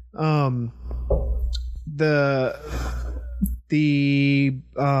 The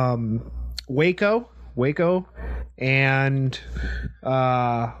Waco, and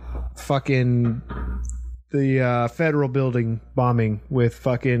fucking the federal building bombing with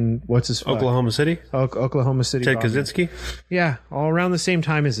fucking what's his Oklahoma City? Oklahoma City. Ted bombing. Kaczynski? Yeah, all around the same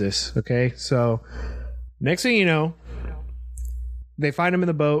time as this. Okay, so next thing you know, they find him in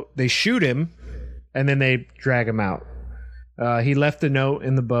the boat. They shoot him. and then they drag him out. He left a note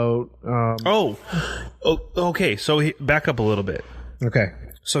in the boat. Okay. So back up a little bit. Okay.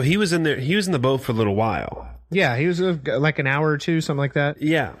 So he was in there. He was in the boat for a little while. Yeah, he was like an hour or two, something like that.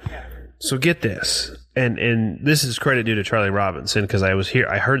 Yeah. So get this, and this is credit due to Charlie Robinson, because I was here.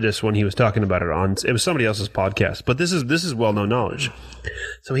 I heard this when he was talking about it on. It was somebody else's podcast, but this is well known knowledge.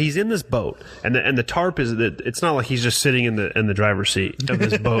 So he's in this boat, and the tarp is that it's not like he's just sitting in the driver's seat of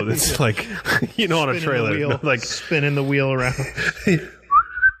this boat. It's like on a trailer, like spinning the wheel around.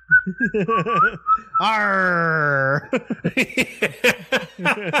 Arr!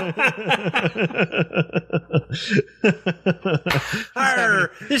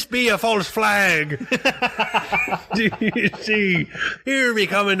 Arr! This be a false flag. Do you see? Here be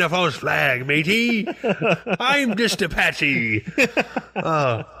coming a false flag, matey. I'm just a patsy.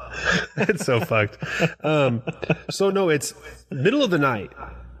 Oh, that's so fucked. So no, it's middle of the night.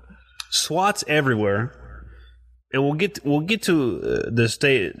 SWAT's everywhere. And we'll get to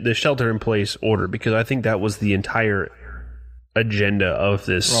the shelter in place order, because I think that was the entire agenda of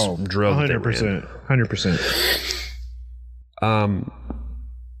this drug. 100%.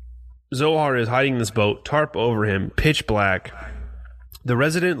 Zohar is hiding in this boat, tarp over him, pitch black. The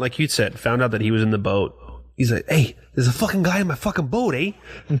resident, like you said, found out that he was in the boat. He's like, "Hey, there's a fucking guy in my fucking boat, eh?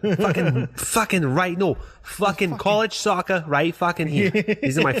 fucking right, no, fucking college soccer, right? Fucking here.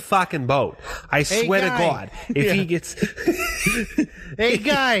 He's in my fucking boat. I swear to God, if he gets, hey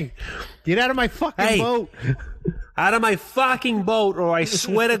guy, get out of my fucking boat, out of my fucking boat, or I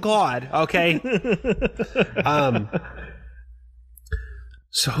swear to God, okay."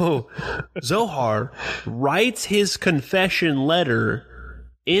 So Zohar writes his confession letter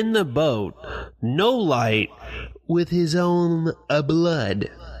in the boat, no light, with his own blood.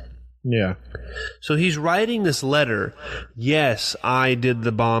 Yeah. So he's writing this letter. Yes, I did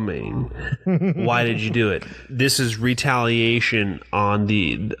the bombing. Why did you do it? This is retaliation on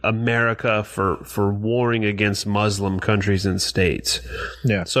the America for warring against Muslim countries and states.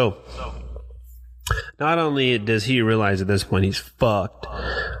 Yeah. So not only does he realize at this point he's fucked,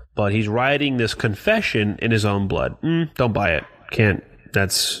 but he's writing this confession in his own blood. Don't buy it. Can't.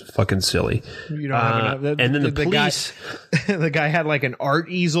 That's fucking silly. You don't have enough. And then the police. The guy had like an art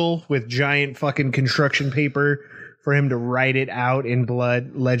easel with giant fucking construction paper for him to write it out in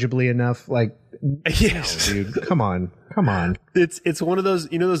blood legibly enough. Like, yes, no, dude, come on. It's one of those,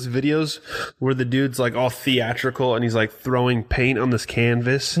 those videos where the dude's like all theatrical and he's like throwing paint on this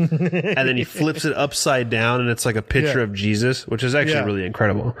canvas and then he flips it upside down and it's like a picture of Jesus, which is actually really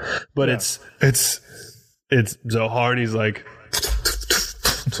incredible. But it's Zohar and he's like,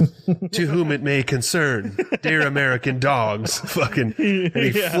 "To whom it may concern, dear American dogs," fucking, and he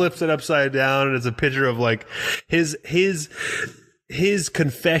flips it upside down, and it's a picture of like his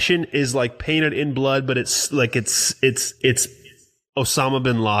confession is like painted in blood, but it's like it's Osama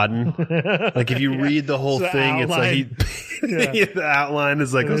bin Laden. Like if you read the whole thing, it's like the outline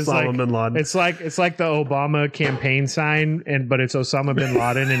is like Osama bin Laden. It's like the Obama campaign sign, but it's Osama bin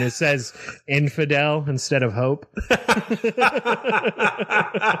Laden, and it says infidel instead of hope.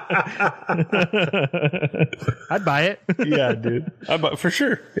 I'd buy it. Yeah, dude. I'd buy, for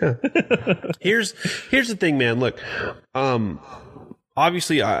sure. Yeah. Here's the thing, man. Look,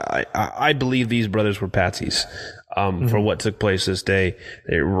 obviously, I believe these brothers were patsies. For what took place this day.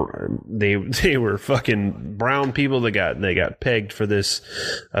 They were fucking brown people that got pegged for this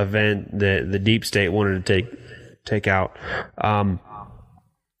event that the deep state wanted to take out.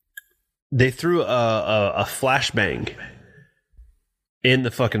 They threw a flashbang in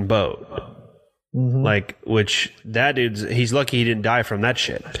the fucking boat. Like, which that he's lucky he didn't die from that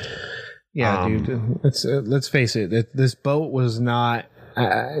shit. Yeah, dude. Let's face it. This boat was not.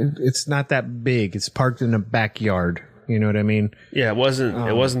 It's not that big. It's parked in a backyard. You know what I mean? Yeah, it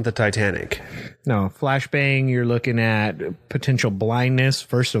wasn't the Titanic. No, flashbang, you're looking at potential blindness,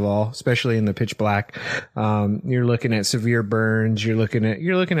 first of all, especially in the pitch black. You're looking at severe burns. You're looking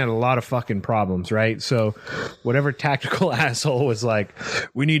at a lot of fucking problems, right? So whatever tactical asshole was like,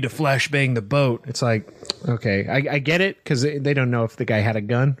 "We need to flashbang the boat." It's like, okay, I get it, because they don't know if the guy had a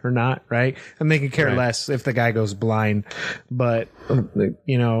gun or not, right? And they can care less if the guy goes blind. But,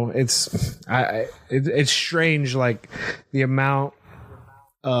 it's strange, like the amount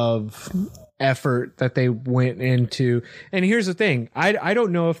of effort that they went into. And here's the thing, I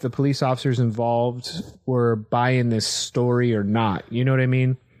don't know if the police officers involved were buying this story or not. You know what I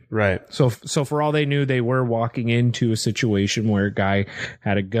mean? Right. So for all they knew, they were walking into a situation where a guy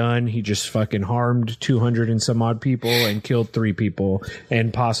had a gun. He just fucking harmed 200 and some odd people and killed 3 people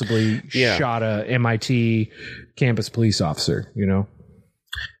and possibly shot a MIT campus police officer,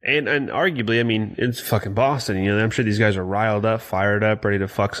 And arguably, I mean, it's fucking Boston. You know, I'm sure these guys are riled up, fired up, ready to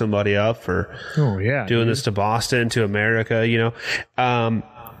fuck somebody up for doing this to Boston, to America, you know.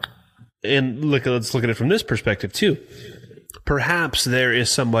 And let's look at it from this perspective, too. Perhaps there is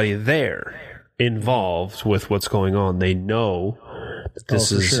somebody there involved with what's going on. They know that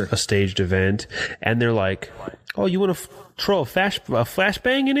this is a staged event, and they're like, oh, you want to throw a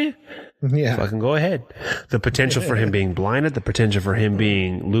flashbang in it? Yeah. Fucking go ahead. The potential for him being blinded, the potential for him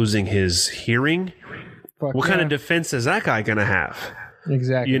losing his hearing. What kind of defense is that guy going to have?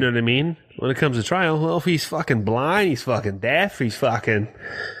 Exactly. You know what I mean? When it comes to trial, well, if he's fucking blind, he's fucking deaf, he's fucking...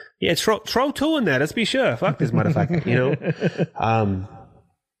 Yeah, throw two in that. Let's be sure. Fuck this motherfucker, you know?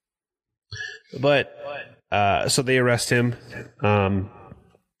 So they arrest him.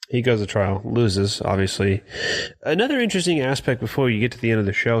 He goes to trial, loses, obviously. Another interesting aspect before you get to the end of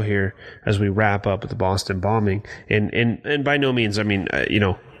the show here, as we wrap up with the Boston bombing, and by no means, I mean, you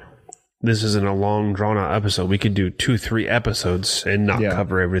know, this isn't a long, drawn-out episode. We could do 2-3 episodes and not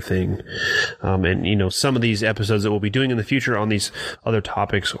cover everything. And, you know, some of these episodes that we'll be doing in the future on these other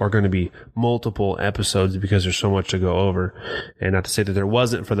topics are going to be multiple episodes because there's so much to go over. And not to say that there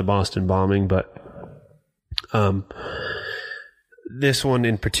wasn't for the Boston bombing, but this one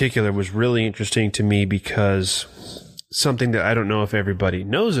in particular was really interesting to me because something that I don't know if everybody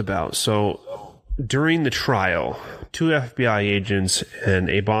knows about. So during the trial, 2 FBI agents and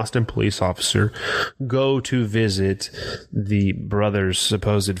a Boston police officer go to visit the brother's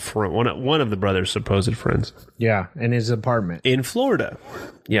supposed friend, one of the brother's supposed friends. Yeah, in his apartment. In Florida.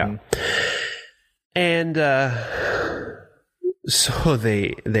 Yeah. Mm-hmm. And so they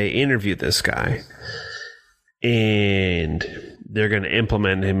interview this guy, and they're going to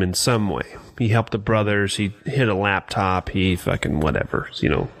implement him in some way. He helped the brothers. He hit a laptop. He fucking whatever, you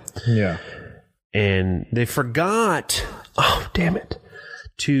know. Yeah. And they forgot, oh, damn it,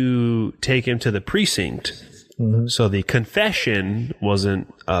 to take him to the precinct. Mm-hmm. So the confession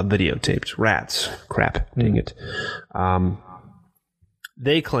wasn't videotaped. Rats. Crap. Dang it.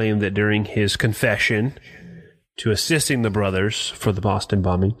 They claim that during his confession to assisting the brothers for the Boston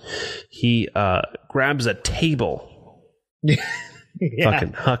bombing, he grabs a table.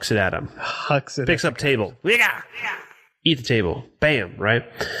 Fucking hucks it at him. Picks up table. Eat the table. Bam, right?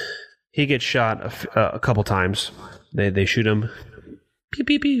 He gets shot a couple times. They shoot him. Pew,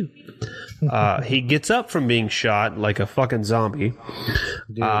 pew, pew. He gets up from being shot like a fucking zombie.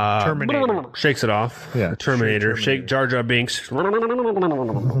 Dude, Terminator. Shakes it off. Yeah, Terminator. Shake Jar Jar Binks. Shakes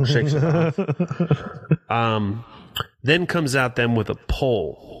it off. Then comes at them with a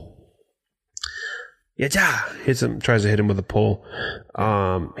pole. Yeah, hits him. Tries to hit him with a pole.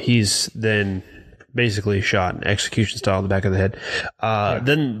 He's then basically shot in execution style in the back of the head. But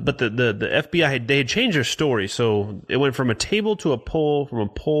the FBI they had changed their story, so it went from a table to a pole, from a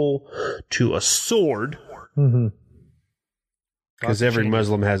pole to a sword. Mm-hmm. Because every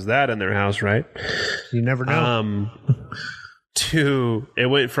Muslim has that in their house, right? You never know. It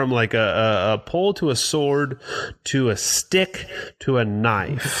went from like a pole to a sword to a stick to a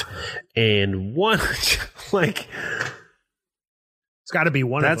knife, and one like it's got to be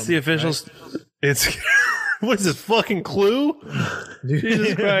one. That's of them, the official. Right? It's what's this fucking Clue?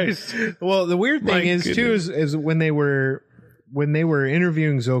 Jesus Christ! Well, the weird thing is when they were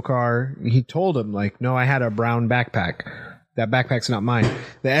interviewing Dzhokhar, he told him like, "No, I had a brown backpack. That backpack's not mine."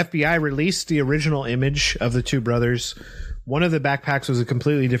 The FBI released the original image of the two brothers. One of the backpacks was a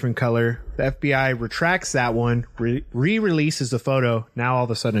completely different color. The FBI retracts that one, re-releases the photo. Now all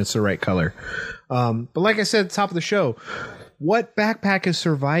of a sudden it's the right color. But like I said at the top of the show, what backpack is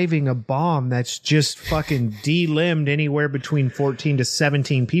surviving a bomb that's just fucking de-limbed anywhere between 14 to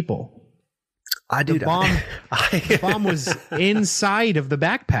 17 people? The bomb was inside of the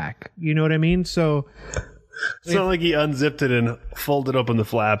backpack. You know what I mean? So it's not like he unzipped it and folded open the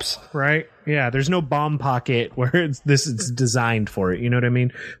flaps. Right? Yeah, there's no bomb pocket where it's designed for it. You know what I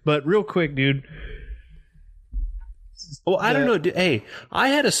mean? But real quick, dude. Well, I don't know. Hey, I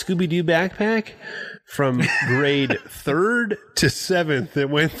had a Scooby-Doo backpack from grade 3rd to 7th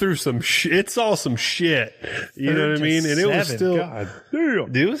that went through some shit. It's all some shit. You know what I mean? And it was still... God.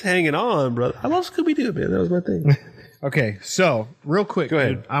 Dude, it was hanging on, brother. I love Scooby-Doo, man. That was my thing. Okay, so real quick, go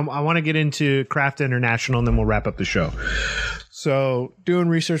ahead. Dude, I want to get into Craft International, and then we'll wrap up the show. So, doing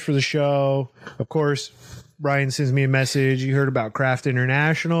research for the show, of course, Brian sends me a message. You heard about Craft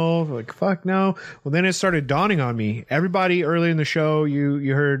International? Like, fuck no. Well, then it started dawning on me. Everybody early in the show,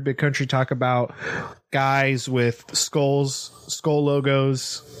 you heard Big Country talk about guys with skull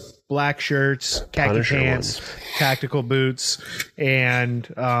logos, black shirts, khaki Punisher pants, tactical boots, and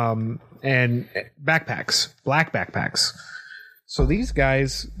backpacks, black backpacks. So these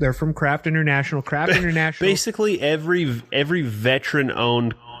guys, they're from Craft International. Craft International. Basically, every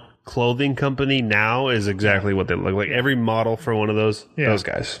veteran-owned clothing company now is exactly what they look like. Every model for one of those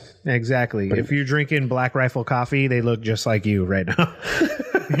guys. Exactly. If you're drinking Black Rifle coffee, they look just like you right now.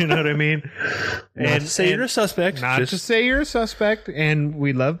 You know what I mean? Not to say you're a suspect. Not to say you're a suspect. And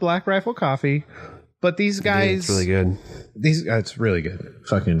we love Black Rifle coffee. But these guys, it's really good. It's really good.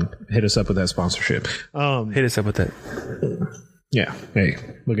 Fucking hit us up with that sponsorship. Hit us up with that. Yeah. Hey,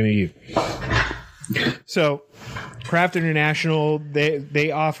 looking at you. So, Craft International,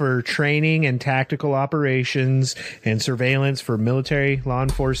 they offer training and tactical operations and surveillance for military, law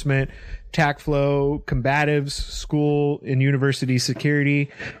enforcement, TAC flow, combatives, school and university security,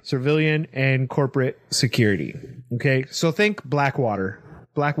 civilian and corporate security. Okay, so think Blackwater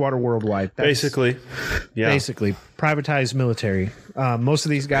Worldwide. Basically, yeah. Basically, privatized military. Most of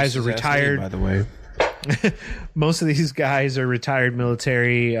these guys are retired. By the way, most of these guys are retired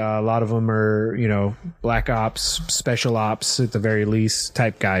military. A lot of them are, black ops, special ops at the very least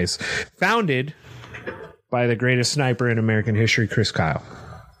type guys. Founded by the greatest sniper in American history, Chris Kyle.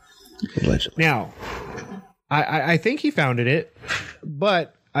 Allegedly. Now, I think he founded it,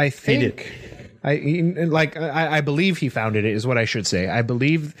 but I think I believe he founded it is what I should say.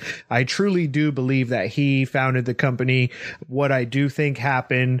 I truly do believe that he founded the company. What I do think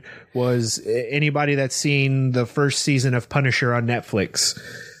happened was anybody that's seen the first season of Punisher on Netflix,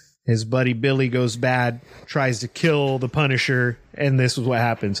 his buddy Billy goes bad, tries to kill the Punisher, and this is what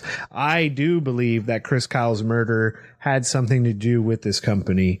happens. I do believe that Chris Kyle's murder had something to do with this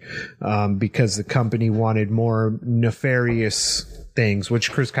company, because the company wanted more nefarious things,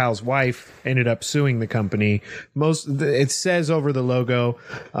 which Chris Kyle's wife ended up suing the company. It says over the logo,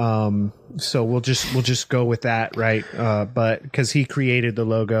 so we'll just go with that, right? But because he created the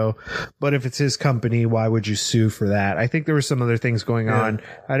logo, but if it's his company, why would you sue for that? I think there were some other things going on.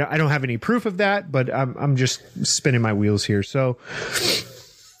 I don't have any proof of that, but I'm just spinning my wheels here. So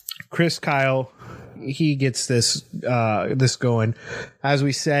Chris Kyle, he gets this going. As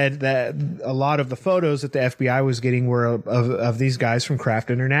we said, that a lot of the photos that the FBI was getting were of these guys from Craft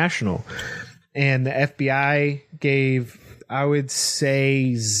International, and the FBI gave, I would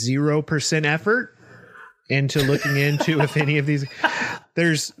say, 0% effort into looking into if any of these.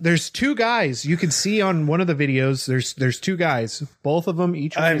 There's two guys you can see on one of the videos. There's two guys, both of them.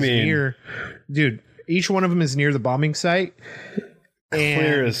 Each one is near, dude. Each one of them is near the bombing site.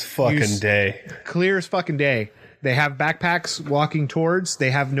 Clear as fucking day. Clear as fucking day. They have backpacks walking towards.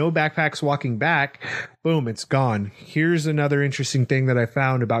 They have no backpacks walking back. Boom, it's gone. Here's another interesting thing that I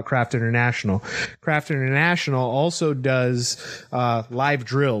found about Craft International. Craft International also does live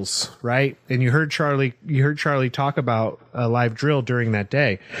drills, right? And you heard Charlie talk about a live drill during that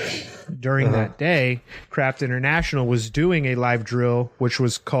day. During that day, Craft International was doing a live drill, which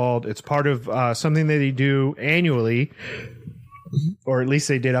was called, it's part of something that they do annually, or at least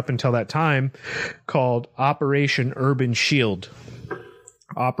they did up until that time, called Operation Urban Shield.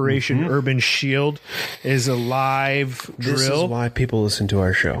 Operation Urban Shield is a live drill. This is why people listen to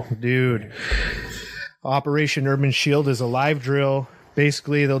our show. Dude. Operation Urban Shield is a live drill.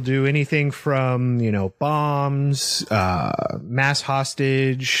 Basically, they'll do anything from, bombs, mass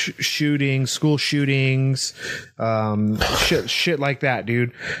hostage shootings, school shootings, shit like that,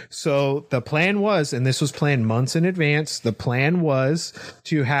 dude. So the plan was, and this was planned months in advance, the plan was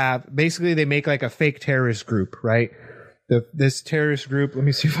to have, basically they make like a fake terrorist group, right? This terrorist group, let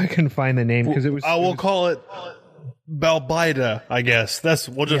me see if I can find the name, because we'll call it Balbaida, I guess.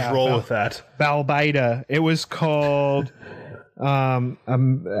 We'll just roll with that. Balbaida. It was called...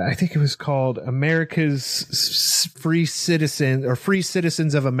 I think it was called America's Free Citizen, or Free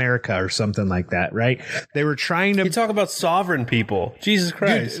Citizens of America, or something like that, right? They were trying to... You talk about sovereign people. Jesus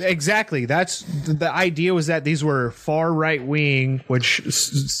Christ. Dude, exactly. That's the idea, was that these were far right wing, which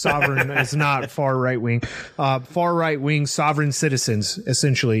sovereign is not far right wing. Far right wing sovereign citizens,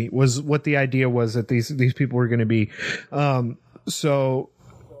 essentially, was what the idea was, that these people were going to be. So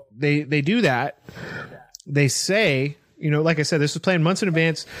they do that. They say... like I said, this was planned months in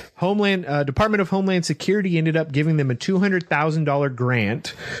advance. Department of Homeland Security ended up giving them a $200,000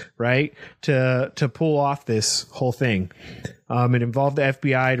 grant, right, to pull off this whole thing. It involved the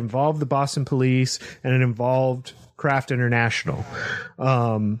FBI, it involved the Boston Police, and it involved Craft International.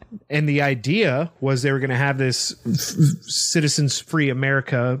 And the idea was they were going to have this Citizens Free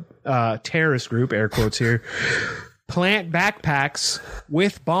America terrorist group, air quotes here, plant backpacks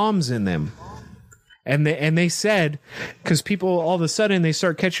with bombs in them. And they said, because people all of a sudden they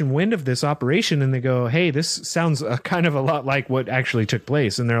start catching wind of this operation, and they go, hey, this sounds kind of a lot like what actually took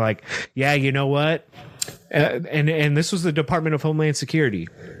place. And they're like, yeah, you know what? and this was the Department of Homeland Security.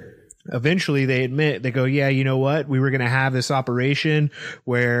 Eventually they admit, they go, yeah, you know what? We were going to have this operation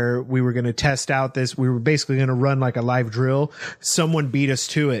where we were going to test out this. We were basically going to run like a live drill. Someone beat us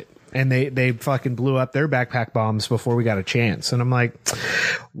to it. And they fucking blew up their backpack bombs before we got a chance. And I'm like,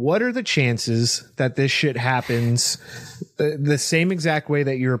 what are the chances that this shit happens the same exact way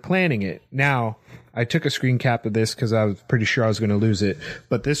that you were planning it? Now, I took a screen cap of this because I was pretty sure I was going to lose it.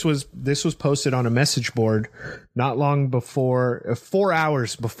 But this was posted on a message board not long before, 4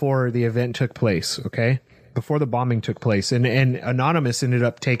 hours before the event took place. Okay. Before the bombing took place, and Anonymous ended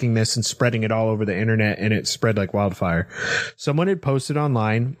up taking this and spreading it all over the internet, and it spread like wildfire. Someone had posted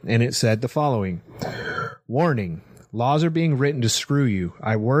online, and it said the following: warning, laws are being written to screw you.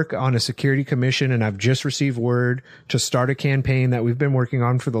 I work on a security commission, and I've just received word to start a campaign that we've been working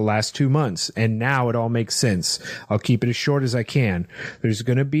on for the last 2 months, and now it all makes sense. I'll keep it as short as I can. There's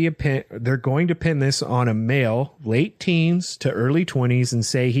going to be they're going to pin this on a male, late teens to early 20s, and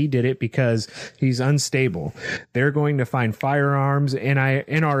say he did it because he's unstable. They're going to find firearms,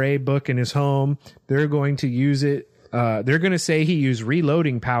 NRA book in his home. They're going to use it. They're going to say he used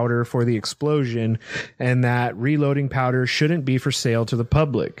reloading powder for the explosion and that reloading powder shouldn't be for sale to the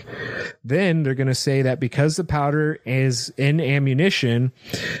public. Then they're going to say that because the powder is in ammunition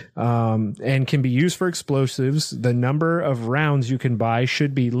and can be used for explosives, the number of rounds you can buy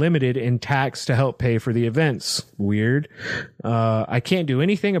should be limited in tax to help pay for the events. Weird. I can't do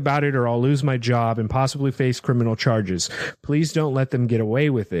anything about it or I'll lose my job and possibly face criminal charges. Please don't let them get away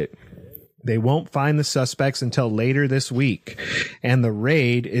with it. They won't find the suspects until later this week, and the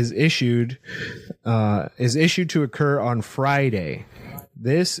raid is issued to occur on Friday.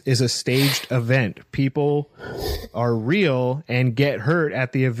 This is a staged event. People are real and get hurt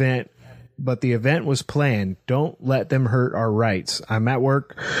at the event, but the event was planned. Don't let them hurt our rights. I'm at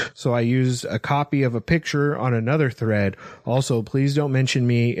work, so I used a copy of a picture on another thread. Also, please don't mention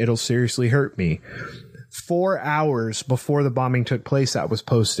me. It'll seriously hurt me. 4 hours before the bombing took place, that was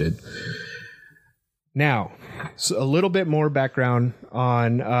posted. Now, so a little bit more background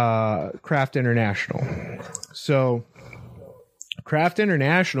on Craft International. So, Craft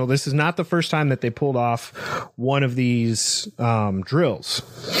International, this is not the first time that they pulled off one of these drills.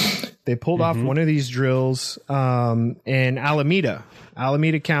 They pulled off one of these drills in Alameda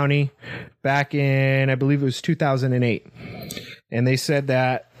County, back in, I believe it was 2008. And they said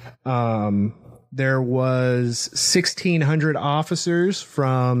that there was 1,600 officers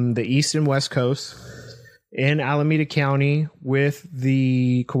from the East and West Coast in Alameda County with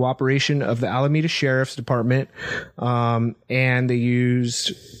the cooperation of the Alameda Sheriff's Department. And they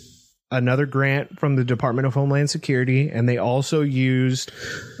used another grant from the Department of Homeland Security. And they also used,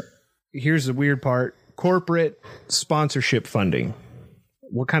 here's the weird part, corporate sponsorship funding.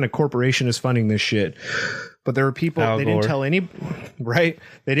 What kind of corporation is funding this shit? But there were people, they didn't tell any, right?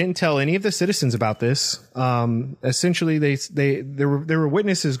 They didn't tell any of the citizens about this. Essentially, there were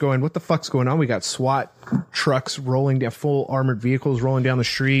witnesses going, what the fuck's going on? We got SWAT trucks rolling down, full armored vehicles rolling down the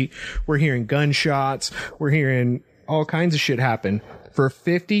street. We're hearing gunshots. We're hearing all kinds of shit happen. For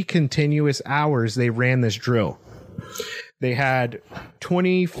 50 continuous hours, they ran this drill. They had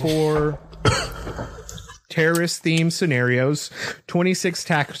 24 terrorist-themed scenarios, 26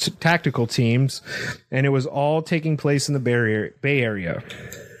 tactical teams, and it was all taking place in the Bay Area.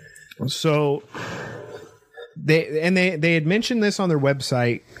 So they had mentioned this on their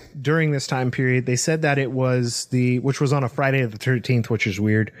website during this time period. They said that it was which was on a Friday the 13th, which is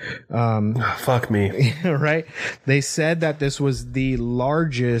weird. Fuck me. Right? They said that this was the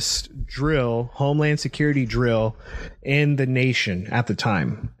largest Homeland Security drill in the nation at the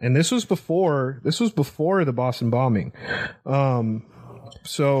time. And this was before the Boston bombing.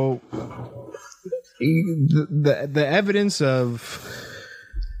 So the evidence of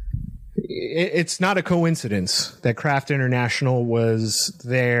it's not a coincidence that Craft International was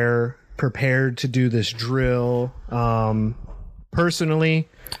there prepared to do this drill. Personally,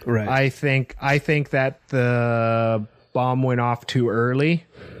 right. I think that the bomb went off too early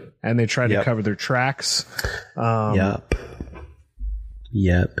and they tried to cover their tracks. Yep.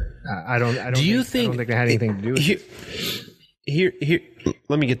 I don't think it had anything to do with it. Here,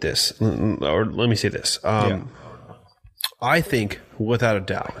 let me get this, or let me say this. I think, without a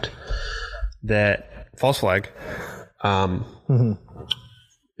doubt, that false flag,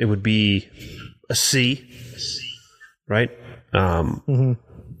 it would be a C, right?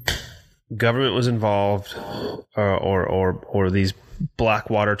 Government was involved, or these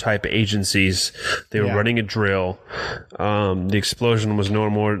Blackwater type agencies. They were running a drill. The explosion was no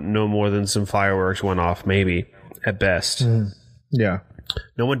more than some fireworks went off, maybe at best. Yeah.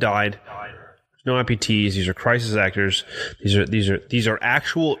 No one died. no amputees. These are crisis actors. These are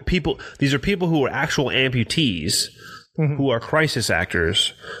actual people. These are people who are actual amputees who are crisis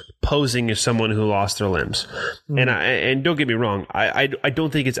actors posing as someone who lost their limbs. And don't get me wrong, I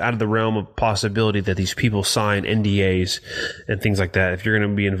don't think it's out of the realm of possibility that these people sign NDAs and things like that. If you're going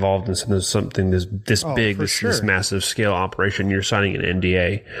to be involved in something this big, this massive scale operation, you're signing an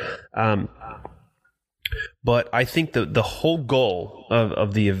NDA. But I think the whole goal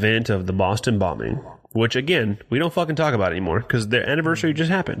of the event of the Boston bombing, which again, we don't fucking talk about anymore because their anniversary just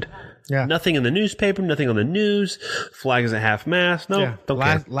happened. Yeah. Nothing in the newspaper, nothing on the news, flags at half mast. No, don't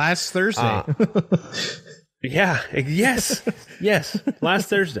care. Last Thursday. Yes. Last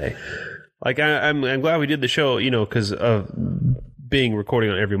Thursday. Like I'm glad we did the show, because of being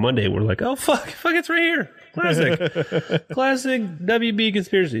recording on every Monday. We're like, oh fuck, it's right here. Classic WB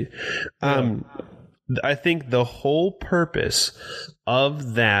conspiracy. I think the whole purpose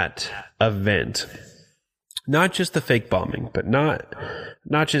of that event, not just the fake bombing, but not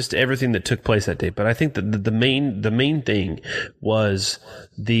just everything that took place that day, but I think that the main thing was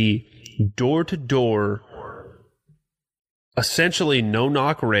the door-to-door, essentially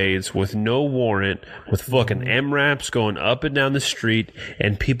no-knock raids with no warrant, with fucking MRAPs going up and down the street,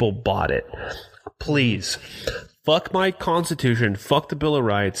 and people bought it. Please. Fuck my Constitution. Fuck the Bill of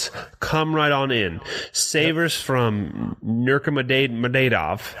Rights. Come right on in. Save us from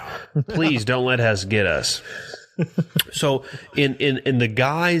Nurmagomedov. Please don't let us get us. So, in the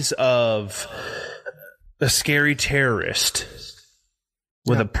guise of a scary terrorist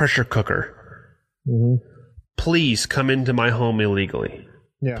with a pressure cooker, please come into my home illegally.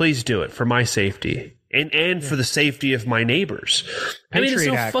 Yeah. Please do it for my safety and for the safety of my neighbors. It's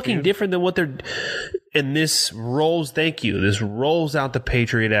so fucking different than what they're. And this rolls. Thank you. This rolls out the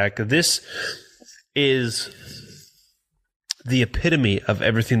Patriot Act. This is the epitome of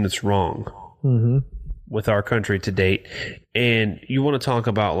everything that's wrong with our country to date. And you want to talk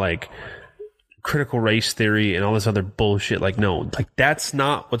about like critical race theory and all this other bullshit? Like, no, like that's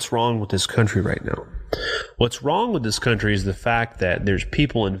not what's wrong with this country right now. What's wrong with this country is the fact that there's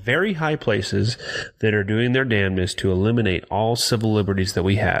people in very high places that are doing their damnedest to eliminate all civil liberties that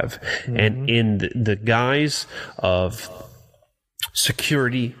we have. And in the guise of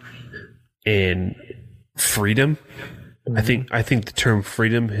security and freedom, I think the term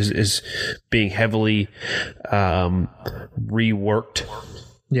freedom is being heavily reworked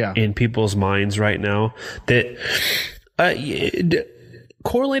in people's minds right now. That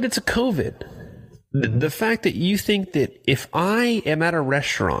correlated to COVID. The fact that you think that if I am at a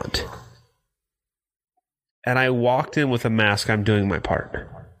restaurant and I walked in with a mask, I'm doing my part.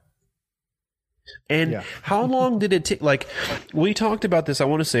 And how long did it take? Like, we talked about this, I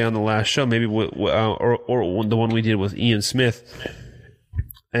want to say, on the last show, maybe or the one we did with Ian Smith.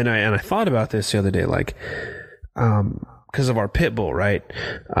 And I thought about this the other day, like, because of our pit bull, right?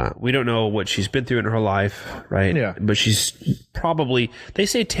 We don't know what she's been through in her life, right? Yeah. But she's probably, they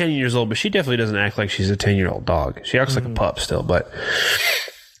say 10 years old, but she definitely doesn't act like she's a 10-year-old dog. She acts like a pup still. But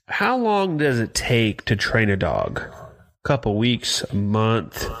how long does it take to train a dog? A couple weeks, a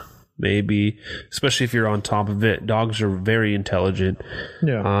month, maybe, especially if you're on top of it. Dogs are very intelligent.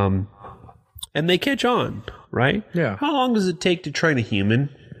 Yeah. And they catch on, right? Yeah. How long does it take to train a human?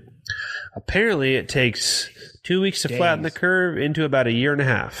 Apparently, it takes 2 weeks to flatten the curve into about a year and a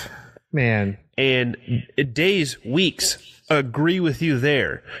half. Man. And days, weeks, agree with you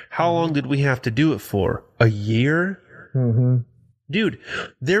there. How long did we have to do it for? A year? Dude,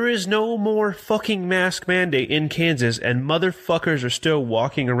 there is no more fucking mask mandate in Kansas, and motherfuckers are still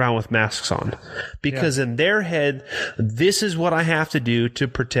walking around with masks on. Because in their head, this is what I have to do to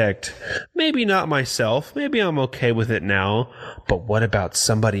protect, maybe not myself, maybe I'm okay with it now, but what about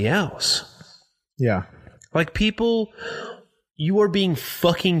somebody else? Yeah. Like, people, you are being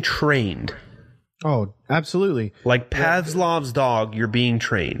fucking trained. Oh, absolutely. Like Pavlov's dog, you're being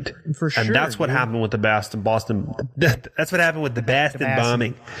trained. For sure. And that's what happened with the Boston. That's what happened with the Boston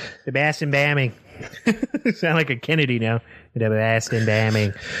bombing. The Boston bombing. Sound like a Kennedy now. The Boston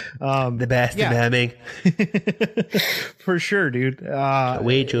bombing. The Boston bombing. For sure, dude.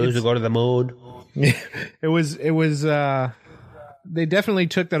 We chose to go to the moon. It was they definitely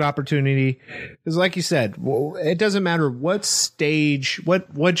took that opportunity, because like you said, it doesn't matter what stage,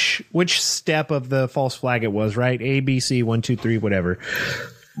 which step of the false flag it was, right? A, B, C, 1, 2, 3, whatever.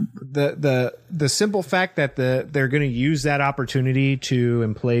 The simple fact that they're going to use that opportunity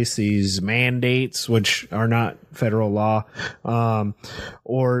to place these mandates, which are not federal law,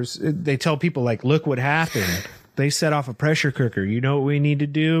 or they tell people, like, look what happened. They set off a pressure cooker. You know what we need to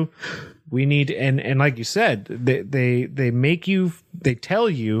do? We need, and like you said, they tell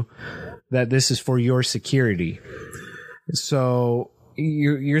you that this is for your security. So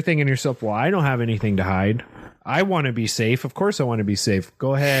you're thinking to yourself, well, I don't have anything to hide. I want to be safe. Of course I want to be safe.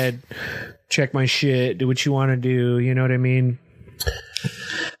 Go ahead, check my shit, do what you want to do. You know what I mean?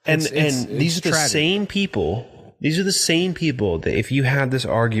 And these are the same people. These are the same people that if you had this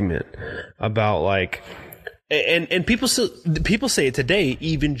argument about like, and people say it today,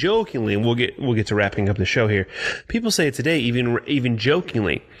 even jokingly, and we'll get to wrapping up the show here. People say it today, even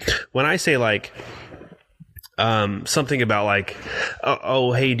jokingly, when I say like, something about like,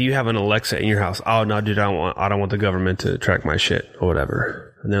 oh, hey, do you have an Alexa in your house? Oh no, dude, I don't want the government to track my shit or whatever.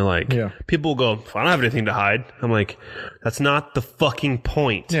 And they're like, people go, I don't have anything to hide. I'm like, that's not the fucking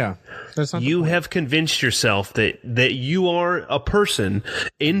point. Yeah. That's not you have convinced yourself that you are a person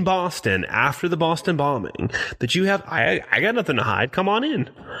in Boston after the Boston bombing, that you have, I got nothing to hide. Come on in.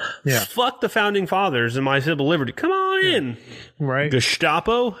 Yeah. Fuck the founding fathers and my civil liberty. Come on in. Right.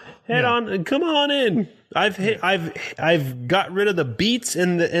 Gestapo, head on, come on in. I've got rid of the beats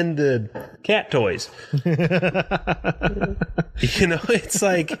and the cat toys. You know, it's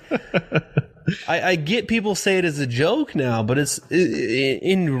like I get people say it as a joke now, but it's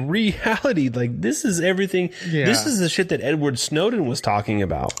in reality, like this is everything. Yeah. This is the shit that Edward Snowden was talking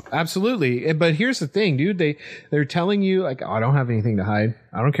about. Absolutely. But here's the thing, dude. They're telling you like, oh, I don't have anything to hide.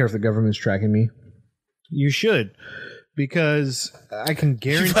 I don't care if the government's tracking me. You should. Because I can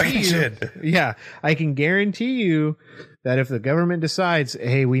guarantee you, I can guarantee you that if the government decides,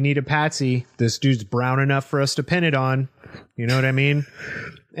 hey, we need a patsy, this dude's brown enough for us to pin it on. You know what I mean?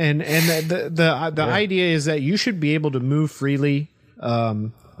 And the idea is that you should be able to move freely,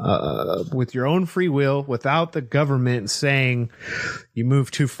 with your own free will, without the government saying you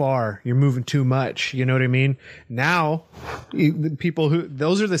move too far, you're moving too much. You know what I mean? Now,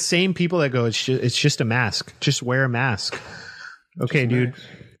 those are the same people that go, it's just a mask. Just wear a mask. Okay, dude.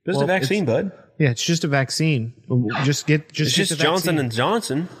 Just a vaccine, bud. Yeah, it's just a vaccine. It's just Johnson and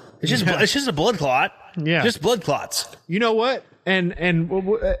Johnson. It's just a blood clot. Yeah, just blood clots. You know what? And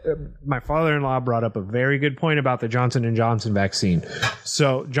my father-in-law brought up a very good point about the Johnson & Johnson vaccine.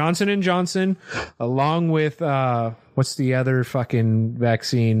 So Johnson & Johnson, along with what's the other fucking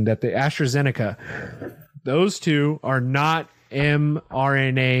vaccine that the AstraZeneca, those two are not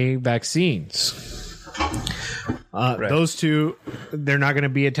mRNA vaccines. Right. Those two, they're not going to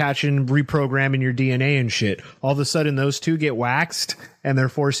be attaching, reprogramming your DNA and shit. All of a sudden, those two get waxed, and they're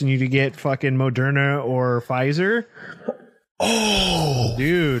forcing you to get fucking Moderna or Pfizer. Oh,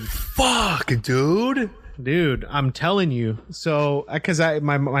 dude! Fuck, dude! I'm telling you. So, because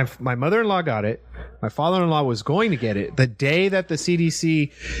my mother-in-law got it, my father-in-law was going to get it the day that the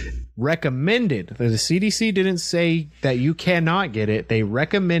CDC recommended. The CDC didn't say that you cannot get it. They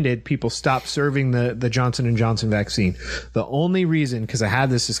recommended people stop serving the Johnson & Johnson vaccine. The only reason, because I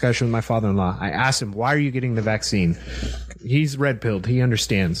had this discussion with my father-in-law, I asked him, why are you getting the vaccine? He's red-pilled. He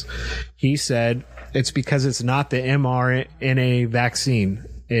understands. He said, it's because it's not the mRNA vaccine.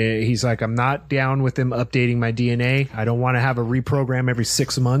 He's like, I'm not down with them updating my DNA. I don't want to have a reprogram every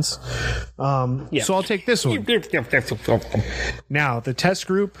 6 months. So I'll take this one. Now, the test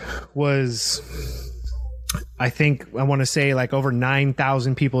group was, I want to say like over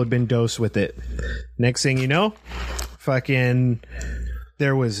 9,000 people had been dosed with it. Next thing you know,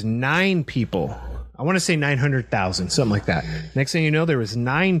 there was 9 people. I want to say 900,000, something like that. Next thing you know, there was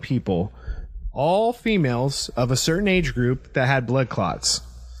 9 people, all females of a certain age group that had blood clots.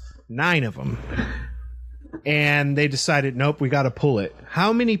 9 of them. And they decided, nope, we got to pull it.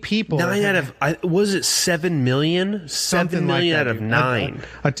 How many people? 9 out of, was it 7 million? 7 million out of 9.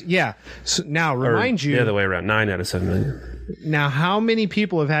 Yeah. So now, remind you. The other way around, 9 out of 7 million. Now, how many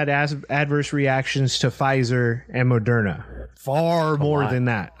people have had adverse reactions to Pfizer and Moderna? Far more than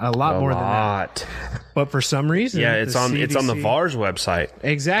that. A lot more than that. But for some reason, it's on the VAR's website.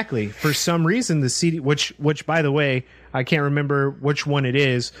 Exactly. For some reason, the CDC, which by the way, I can't remember which one it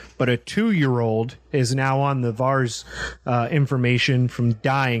is, but a 2-year-old is now on the VAR's information from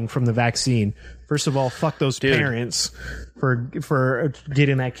dying from the vaccine. First of all, fuck those parents for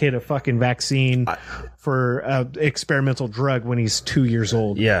getting that kid a fucking vaccine for an experimental drug when he's 2 years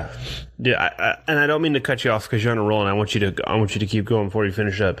old. Yeah. And I don't mean to cut you off because you're on a roll, and I want you to keep going before you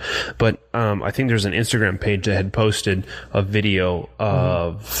finish up. But I think there's an Instagram page that had posted a video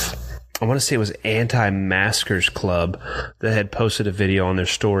of. I want to say it was Anti-Maskers Club that had posted a video on their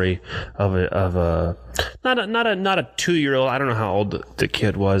story of a not a 2-year-old. I don't know how old the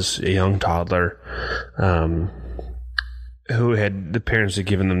kid was, a young toddler, who had the parents had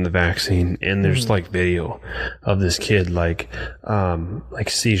given them the vaccine, and there's like video of this kid like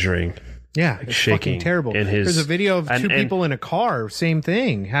seizuring Yeah, it's shaking fucking terrible. in his- There's a video of and- two people in a car, same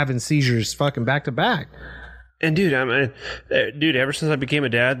thing, having seizures fucking back to back. And dude, ever since I became a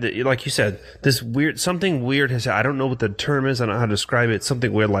dad, like you said, something weird has. I don't know what the term is. I don't know how to describe it.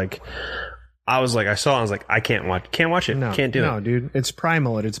 Something weird. Like I was like, I can't watch it. No, Can't do no, it. dude. It's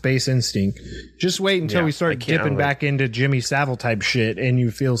primal at its base instinct. Just wait until Yeah, we I start can't- dipping I'm back into Jimmy Savile type shit and you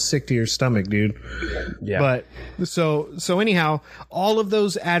feel sick to your stomach, dude. Yeah. But so anyhow, all of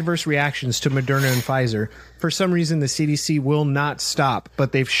those adverse reactions to Moderna and Pfizer, for some reason the CDC will not stop,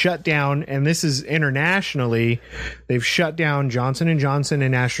 but they've shut down, and this is internationally, they've shut down Johnson & Johnson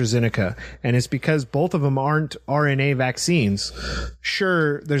and AstraZeneca, and it's because both of them aren't RNA vaccines.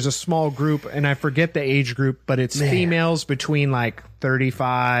 Sure, there's a small group, and I forget the age group, but it's females between like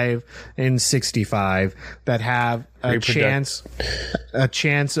 35 and 65 that have a chance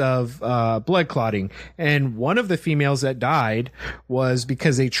of blood clotting. And one of the females that died was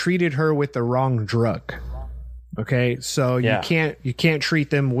because they treated her with the wrong drug. Okay, so Yeah. you can't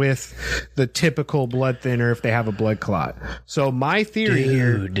treat them with the typical blood thinner if they have a blood clot. So my theory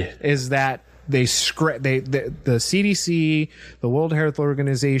Dude. here is that the CDC, the World Health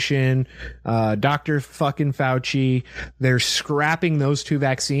Organization, Dr. fucking Fauci, they're scrapping those two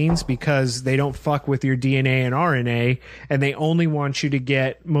vaccines because they don't fuck with your DNA and RNA, and they only want you to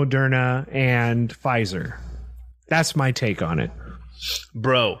get Moderna and Pfizer. That's my take on it.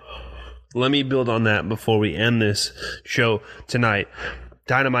 Bro, let me build on that before we end this show tonight.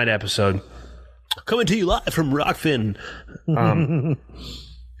 Dynamite episode. Coming to you live from Rockfin.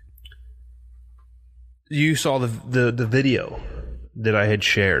 You saw the video that I had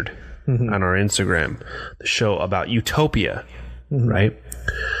shared on our Instagram, the show about Utopia, right?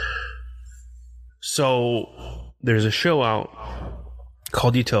 So there's a show out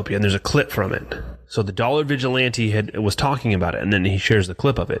called Utopia, and there's a clip from it. So the Dollar Vigilante was talking about it, and then he shares the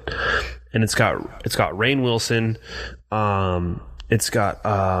clip of it, and it's got Rainn Wilson, it's got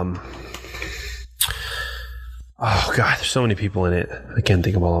oh god, there's so many people in it. I can't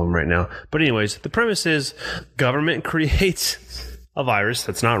think of all of them right now. But anyways, the premise is government creates a virus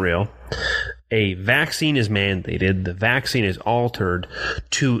that's not real. A vaccine is mandated. The vaccine is altered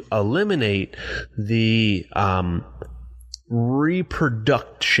to eliminate the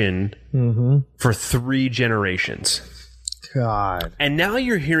reproduction for 3 generations. God. And now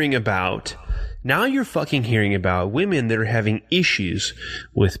you're fucking hearing about women that are having issues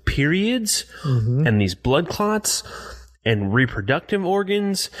with periods and these blood clots and reproductive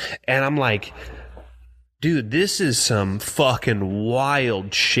organs. And I'm like, dude, this is some fucking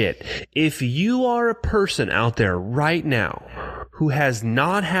wild shit. If you are a person out there right now who has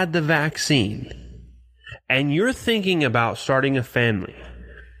not had the vaccine and you're thinking about starting a family,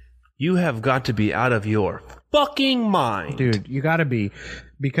 you have got to be out of your fucking mind. Dude, you gotta be,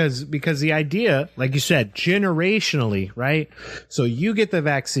 because the idea, like you said, generationally, right? So you get the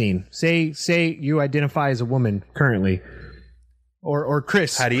vaccine. Say you identify as a woman currently, or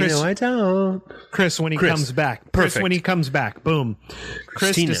Chris. How do you know I don't? Chris when he comes back. Chris Perfect. when he comes back. Boom.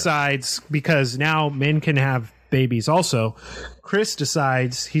 Chris Christina. decides, because now men can have babies also. Chris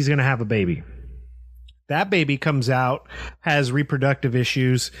decides he's gonna have a baby. That baby comes out, has reproductive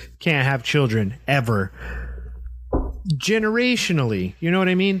issues, can't have children ever. Generationally, you know what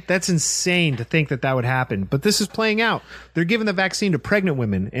I mean? That's insane to think that would happen. But this is playing out. They're giving the vaccine to pregnant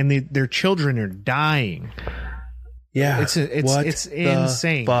women, and their children are dying. Yeah. It's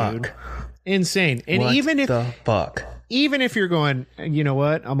insane, dude. Insane. And What even if you're going, you know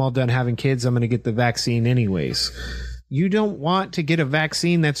what? I'm all done having kids. I'm going to get the vaccine anyways. You don't want to get a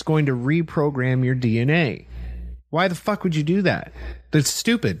vaccine that's going to reprogram your DNA. Why the fuck would you do that? That's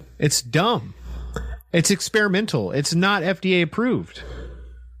stupid. It's dumb. It's experimental. It's not FDA approved.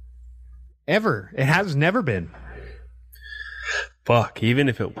 Ever. It has never been. Fuck, even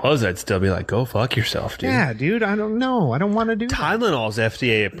if it was, I'd still be like, go fuck yourself, dude. Yeah, dude, I don't know. I don't want to do that. Tylenol's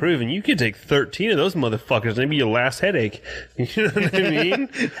FDA approved, and you can take 13 of those motherfuckers, maybe your last headache. You know what I mean?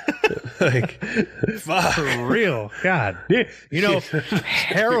 Like, fuck. For real. God. You know,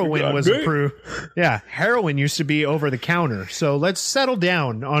 heroin was approved. Yeah, heroin used to be over the counter. So let's settle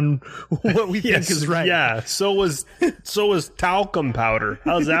down on what we think is right. Yeah, so was talcum powder.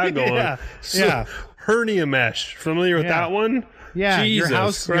 How's that going? Yeah. Hernia mesh. Familiar with that one? Yeah, Jesus your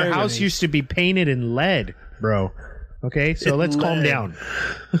house Christ. used to be painted in lead, bro. Okay, so let's calm down.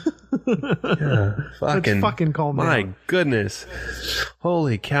 Fucking calm down. My goodness.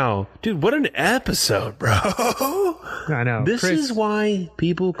 Holy cow. Dude, what an episode, bro. I know. This Chris, is why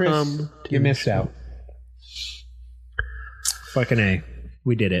people come to you missed out. Fucking A.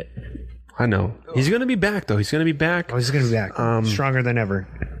 We did it. I know. He's going to be back, though. He's going to be back. Oh, he's going to be back. Stronger than ever.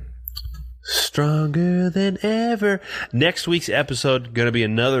 Stronger than ever. Next week's episode going to be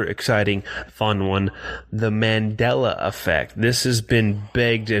another exciting, fun one. The Mandela Effect. This has been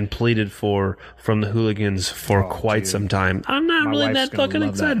begged and pleaded for from the hooligans for quite some time. I'm not really that fucking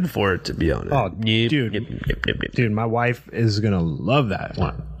excited for it, to be honest. Oh, dude, my wife is gonna love that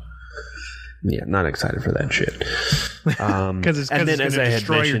one. Yeah, not excited for that shit. Because it's going to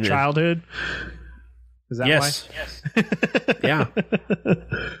destroy your childhood. Is that why? Yes. Yeah.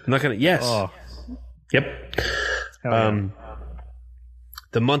 I'm not gonna. Yes. Oh. Yep. Yeah.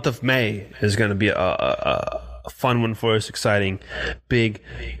 The month of May is going to be a fun one for us. Exciting, big.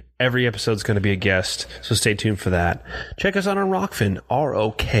 Every episode's going to be a guest, so stay tuned for that. Check us out on Rockfin.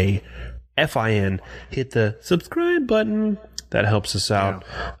 ROKFIN. Hit the subscribe button. That helps us out.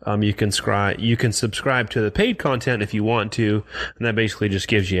 Yeah. You can subscribe to the paid content if you want to, and that basically just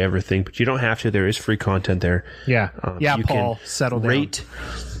gives you everything. But you don't have to. There is free content there. Yeah. You Paul, settle down. Rate.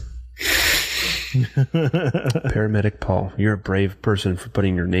 Paramedic Paul, you're a brave person for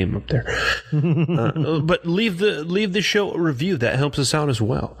putting your name up there. But leave the show a review. That helps us out as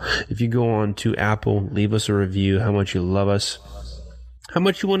well. If you go on to Apple, leave us a review. How much you love us. How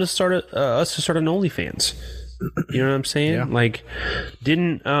much you want to start us to start an OnlyFans. You know what I'm saying? Yeah. Like,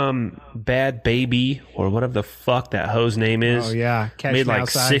 didn't Bad Baby or whatever the fuck that hoe's name is? Oh yeah, made like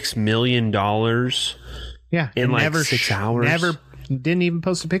 $6 million. Yeah, in like 6 hours. Never didn't even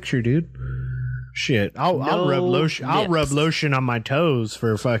post a picture, dude. Shit, I'll rub lotion. I'll rub lotion on my toes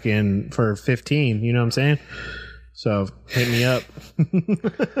for 15. You know what I'm saying? So hit me up.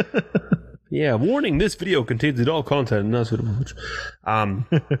 Yeah, warning, this video contains adult content and not suitable.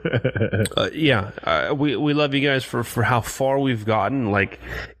 We love you guys for how far we've gotten. Like,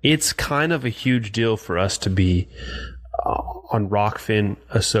 it's kind of a huge deal for us to be on Rockfin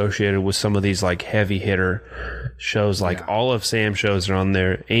associated with some of these like heavy hitter shows. Like all of Sam's shows are on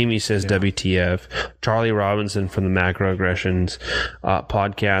there. Amy Says WTF, Charlie Robinson from the Macroaggressions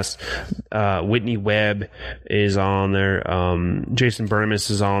podcast, Whitney Webb is on there, Jason Burmis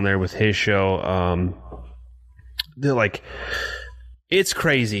is on there with his show. They're like, it's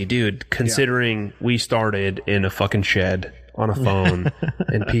crazy, dude, considering we started in a fucking shed on a phone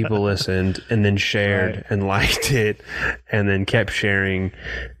and people listened and then shared and liked it and then kept sharing,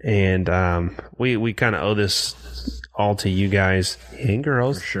 and we kind of owe this all to you guys and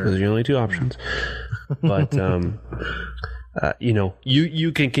girls. For sure. Those are the only two options. But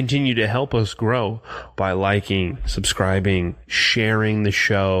you can continue to help us grow by liking, subscribing, sharing the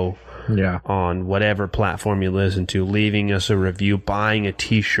show on whatever platform you listen to, leaving us a review, buying a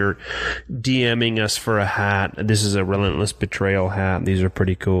t-shirt, DMing us for a hat. This is a Relentless Betrayal hat. These are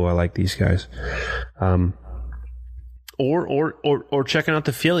pretty cool. I like these guys. Or checking out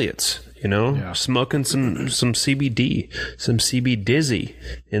the affiliates, smoking some CBD, some CB Dizzy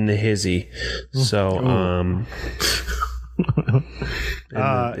in the hizzy. So,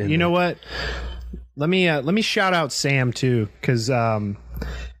 you know what? Let me shout out Sam too, because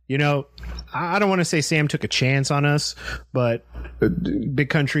I don't want to say Sam took a chance on us, but Big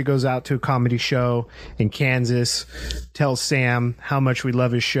Country goes out to a comedy show in Kansas, tells Sam how much we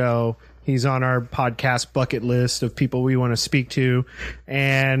love his show. He's on our podcast bucket list of people we want to speak to,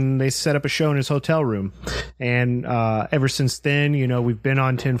 and they set up a show in his hotel room. And ever since then, we've been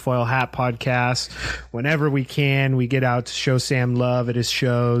on Tinfoil Hat Podcast. Whenever we can, we get out to show Sam love at his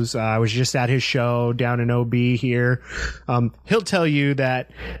shows. I was just at his show down in OB here. He'll tell you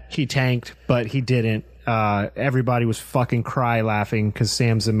that he tanked, but he didn't. Everybody was fucking cry laughing because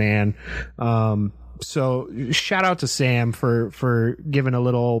Sam's a man. So shout out to Sam for giving a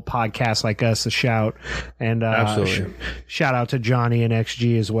little podcast like us a shout, and absolutely shout out to Johnny and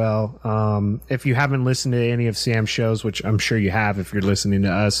XG as well. If you haven't listened to any of Sam's shows, which I'm sure you have if you're listening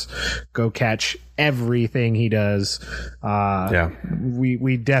to us, go catch everything he does.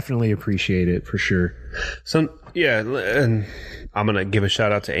 We definitely appreciate it for sure. And I'm gonna give a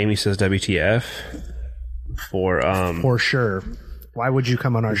shout out to Amy Says WTF for sure. Why would you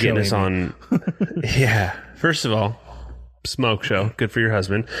come on our show? Getting us on. Yeah. First of all, smoke show. Good for your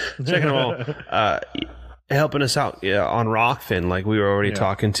husband. Second of all, helping us out on Rockfin. Like, we were already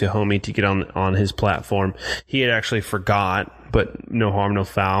talking to Homie to get on his platform. He had actually forgot, but no harm, no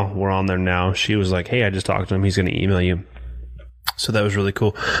foul. We're on there now. She was like, hey, I just talked to him. He's going to email you. So that was really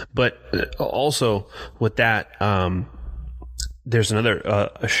cool. But also with that, there's another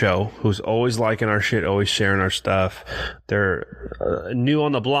a show who's always liking our shit, always sharing our stuff. They're new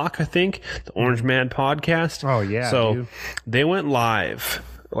on the block, I think, the Orange Man podcast. Oh yeah. So they went live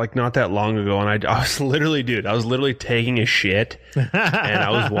like not that long ago, and I was literally taking a shit, and I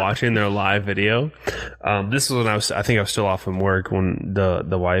was watching their live video. This was when I think I was still off from work when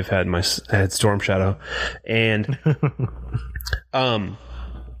the wife had Storm Shadow, and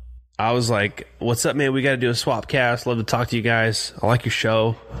I was like, "What's up, man? We got to do a swap cast. Love to talk to you guys. I like your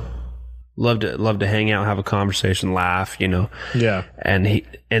show. Love to hang out, have a conversation, laugh, you know." Yeah. And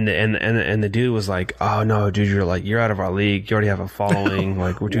the dude was like, "Oh no, dude, you're out of our league. You already have a following.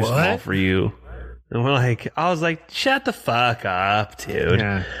 Like, we're too small for you." And I was like, "Shut the fuck up, dude.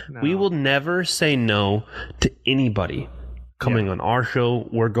 Yeah, no. We will never say no to anybody coming on our show.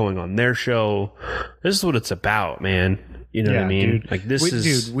 We're going on their show. This is what it's about, man. You know what I mean? Dude. Like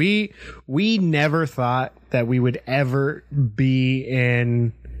dude, we never thought that we would ever be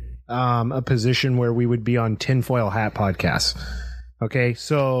in a position where we would be on Tinfoil Hat podcasts. Okay,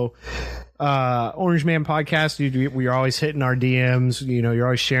 so Orange Man podcast, dude, we are always hitting our DMs. You know, you're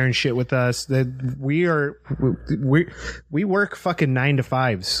always sharing shit with us. That we work fucking 9 to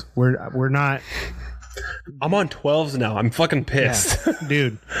 5s. We're not. I'm on 12s now. I'm fucking pissed. Yeah.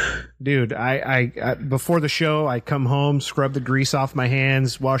 Dude, I before the show, I come home, scrub the grease off my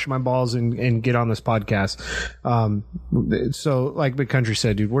hands, wash my balls, and get on this podcast. So like Big Country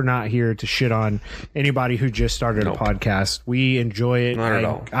said, dude, we're not here to shit on anybody who just started a podcast. We enjoy it. Not at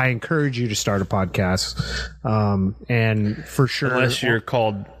all. I encourage you to start a podcast. And for sure, unless you're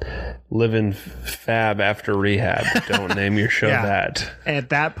called Living Fab After Rehab, don't name your show that. At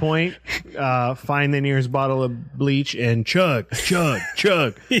that point, find the nearest bottle of bleach and chug.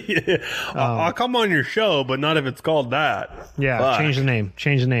 I'll come on your show, but not if it's called that. Yeah, Fuck. change the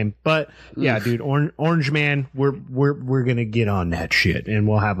name. But yeah, dude, Orange Man, we're gonna get on that shit, and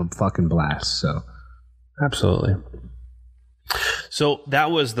we'll have a fucking blast. So absolutely. So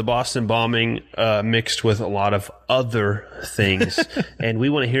that was the Boston bombing mixed with a lot of other things, and we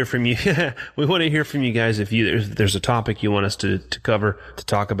want to hear from you. We want to hear from you guys. If there's a topic you want us to cover, to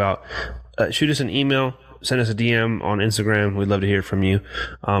talk about, shoot us an email. Send us a DM on Instagram. We'd love to hear from you.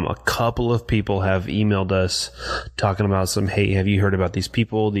 A couple of people have emailed us talking about hey, have you heard about these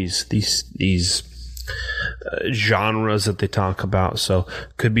people, these genres that they talk about? So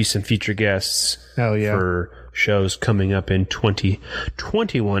could be some future guests for shows coming up in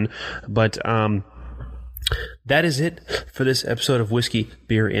 2021. But that is it for this episode of Whiskey,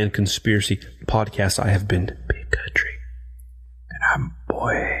 Beer, and Conspiracy Podcast. I have been Big Country. And I'm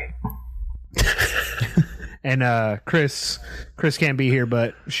Boy. And Chris can't be here,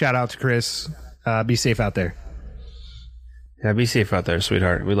 but shout out to Chris. Be safe out there. Yeah, be safe out there,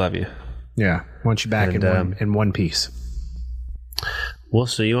 sweetheart. We love you. Yeah, want you back in one piece. We'll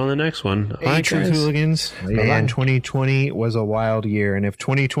see you on the next one. Hey, Truth Hooligans. Man, 2020 was a wild year. And if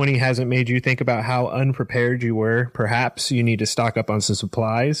 2020 hasn't made you think about how unprepared you were, perhaps you need to stock up on some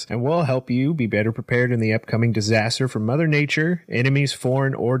supplies. And we'll help you be better prepared in the upcoming disaster from Mother Nature, enemies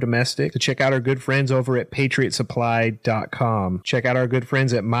foreign or domestic. So check out our good friends over at PatriotSupply.com. Check out our good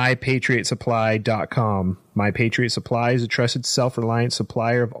friends at MyPatriotSupply.com. My Patriot Supply is a trusted, self-reliant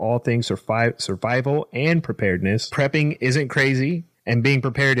supplier of all things survival and preparedness. Prepping isn't crazy, and being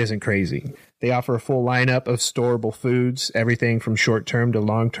prepared isn't crazy. They offer a full lineup of storable foods, everything from short-term to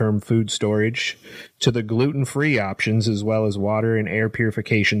long-term food storage, to the gluten-free options, as well as water and air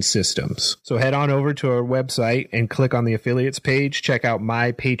purification systems. So head on over to our website and click on the affiliates page. Check out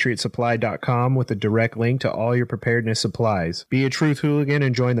mypatriotsupply.com with a direct link to all your preparedness supplies. Be a truth hooligan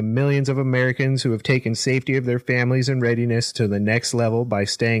and join the millions of Americans who have taken safety of their families and readiness to the next level by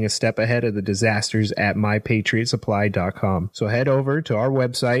staying a step ahead of the disasters at mypatriotsupply.com. So head over to our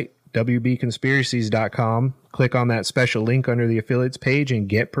website, WBconspiracies.com. Click on that special link under the affiliates page and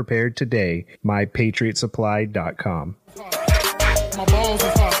get prepared today. MyPatriotSupply.com.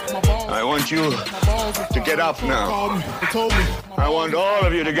 I want you to get up now. I want all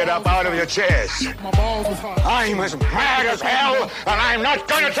of you to get up out of your chairs. I'm as mad as hell, and I'm not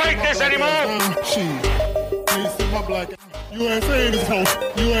going to take this anymore. You ain't saying this house.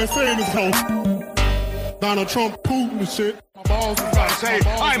 You ain't saying this house. Donald Trump, Putin and shit. I say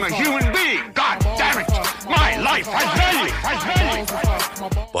I'm a human being. God damn it. My life has value.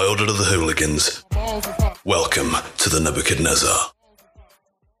 By order of the hooligans, welcome to the Nebuchadnezzar.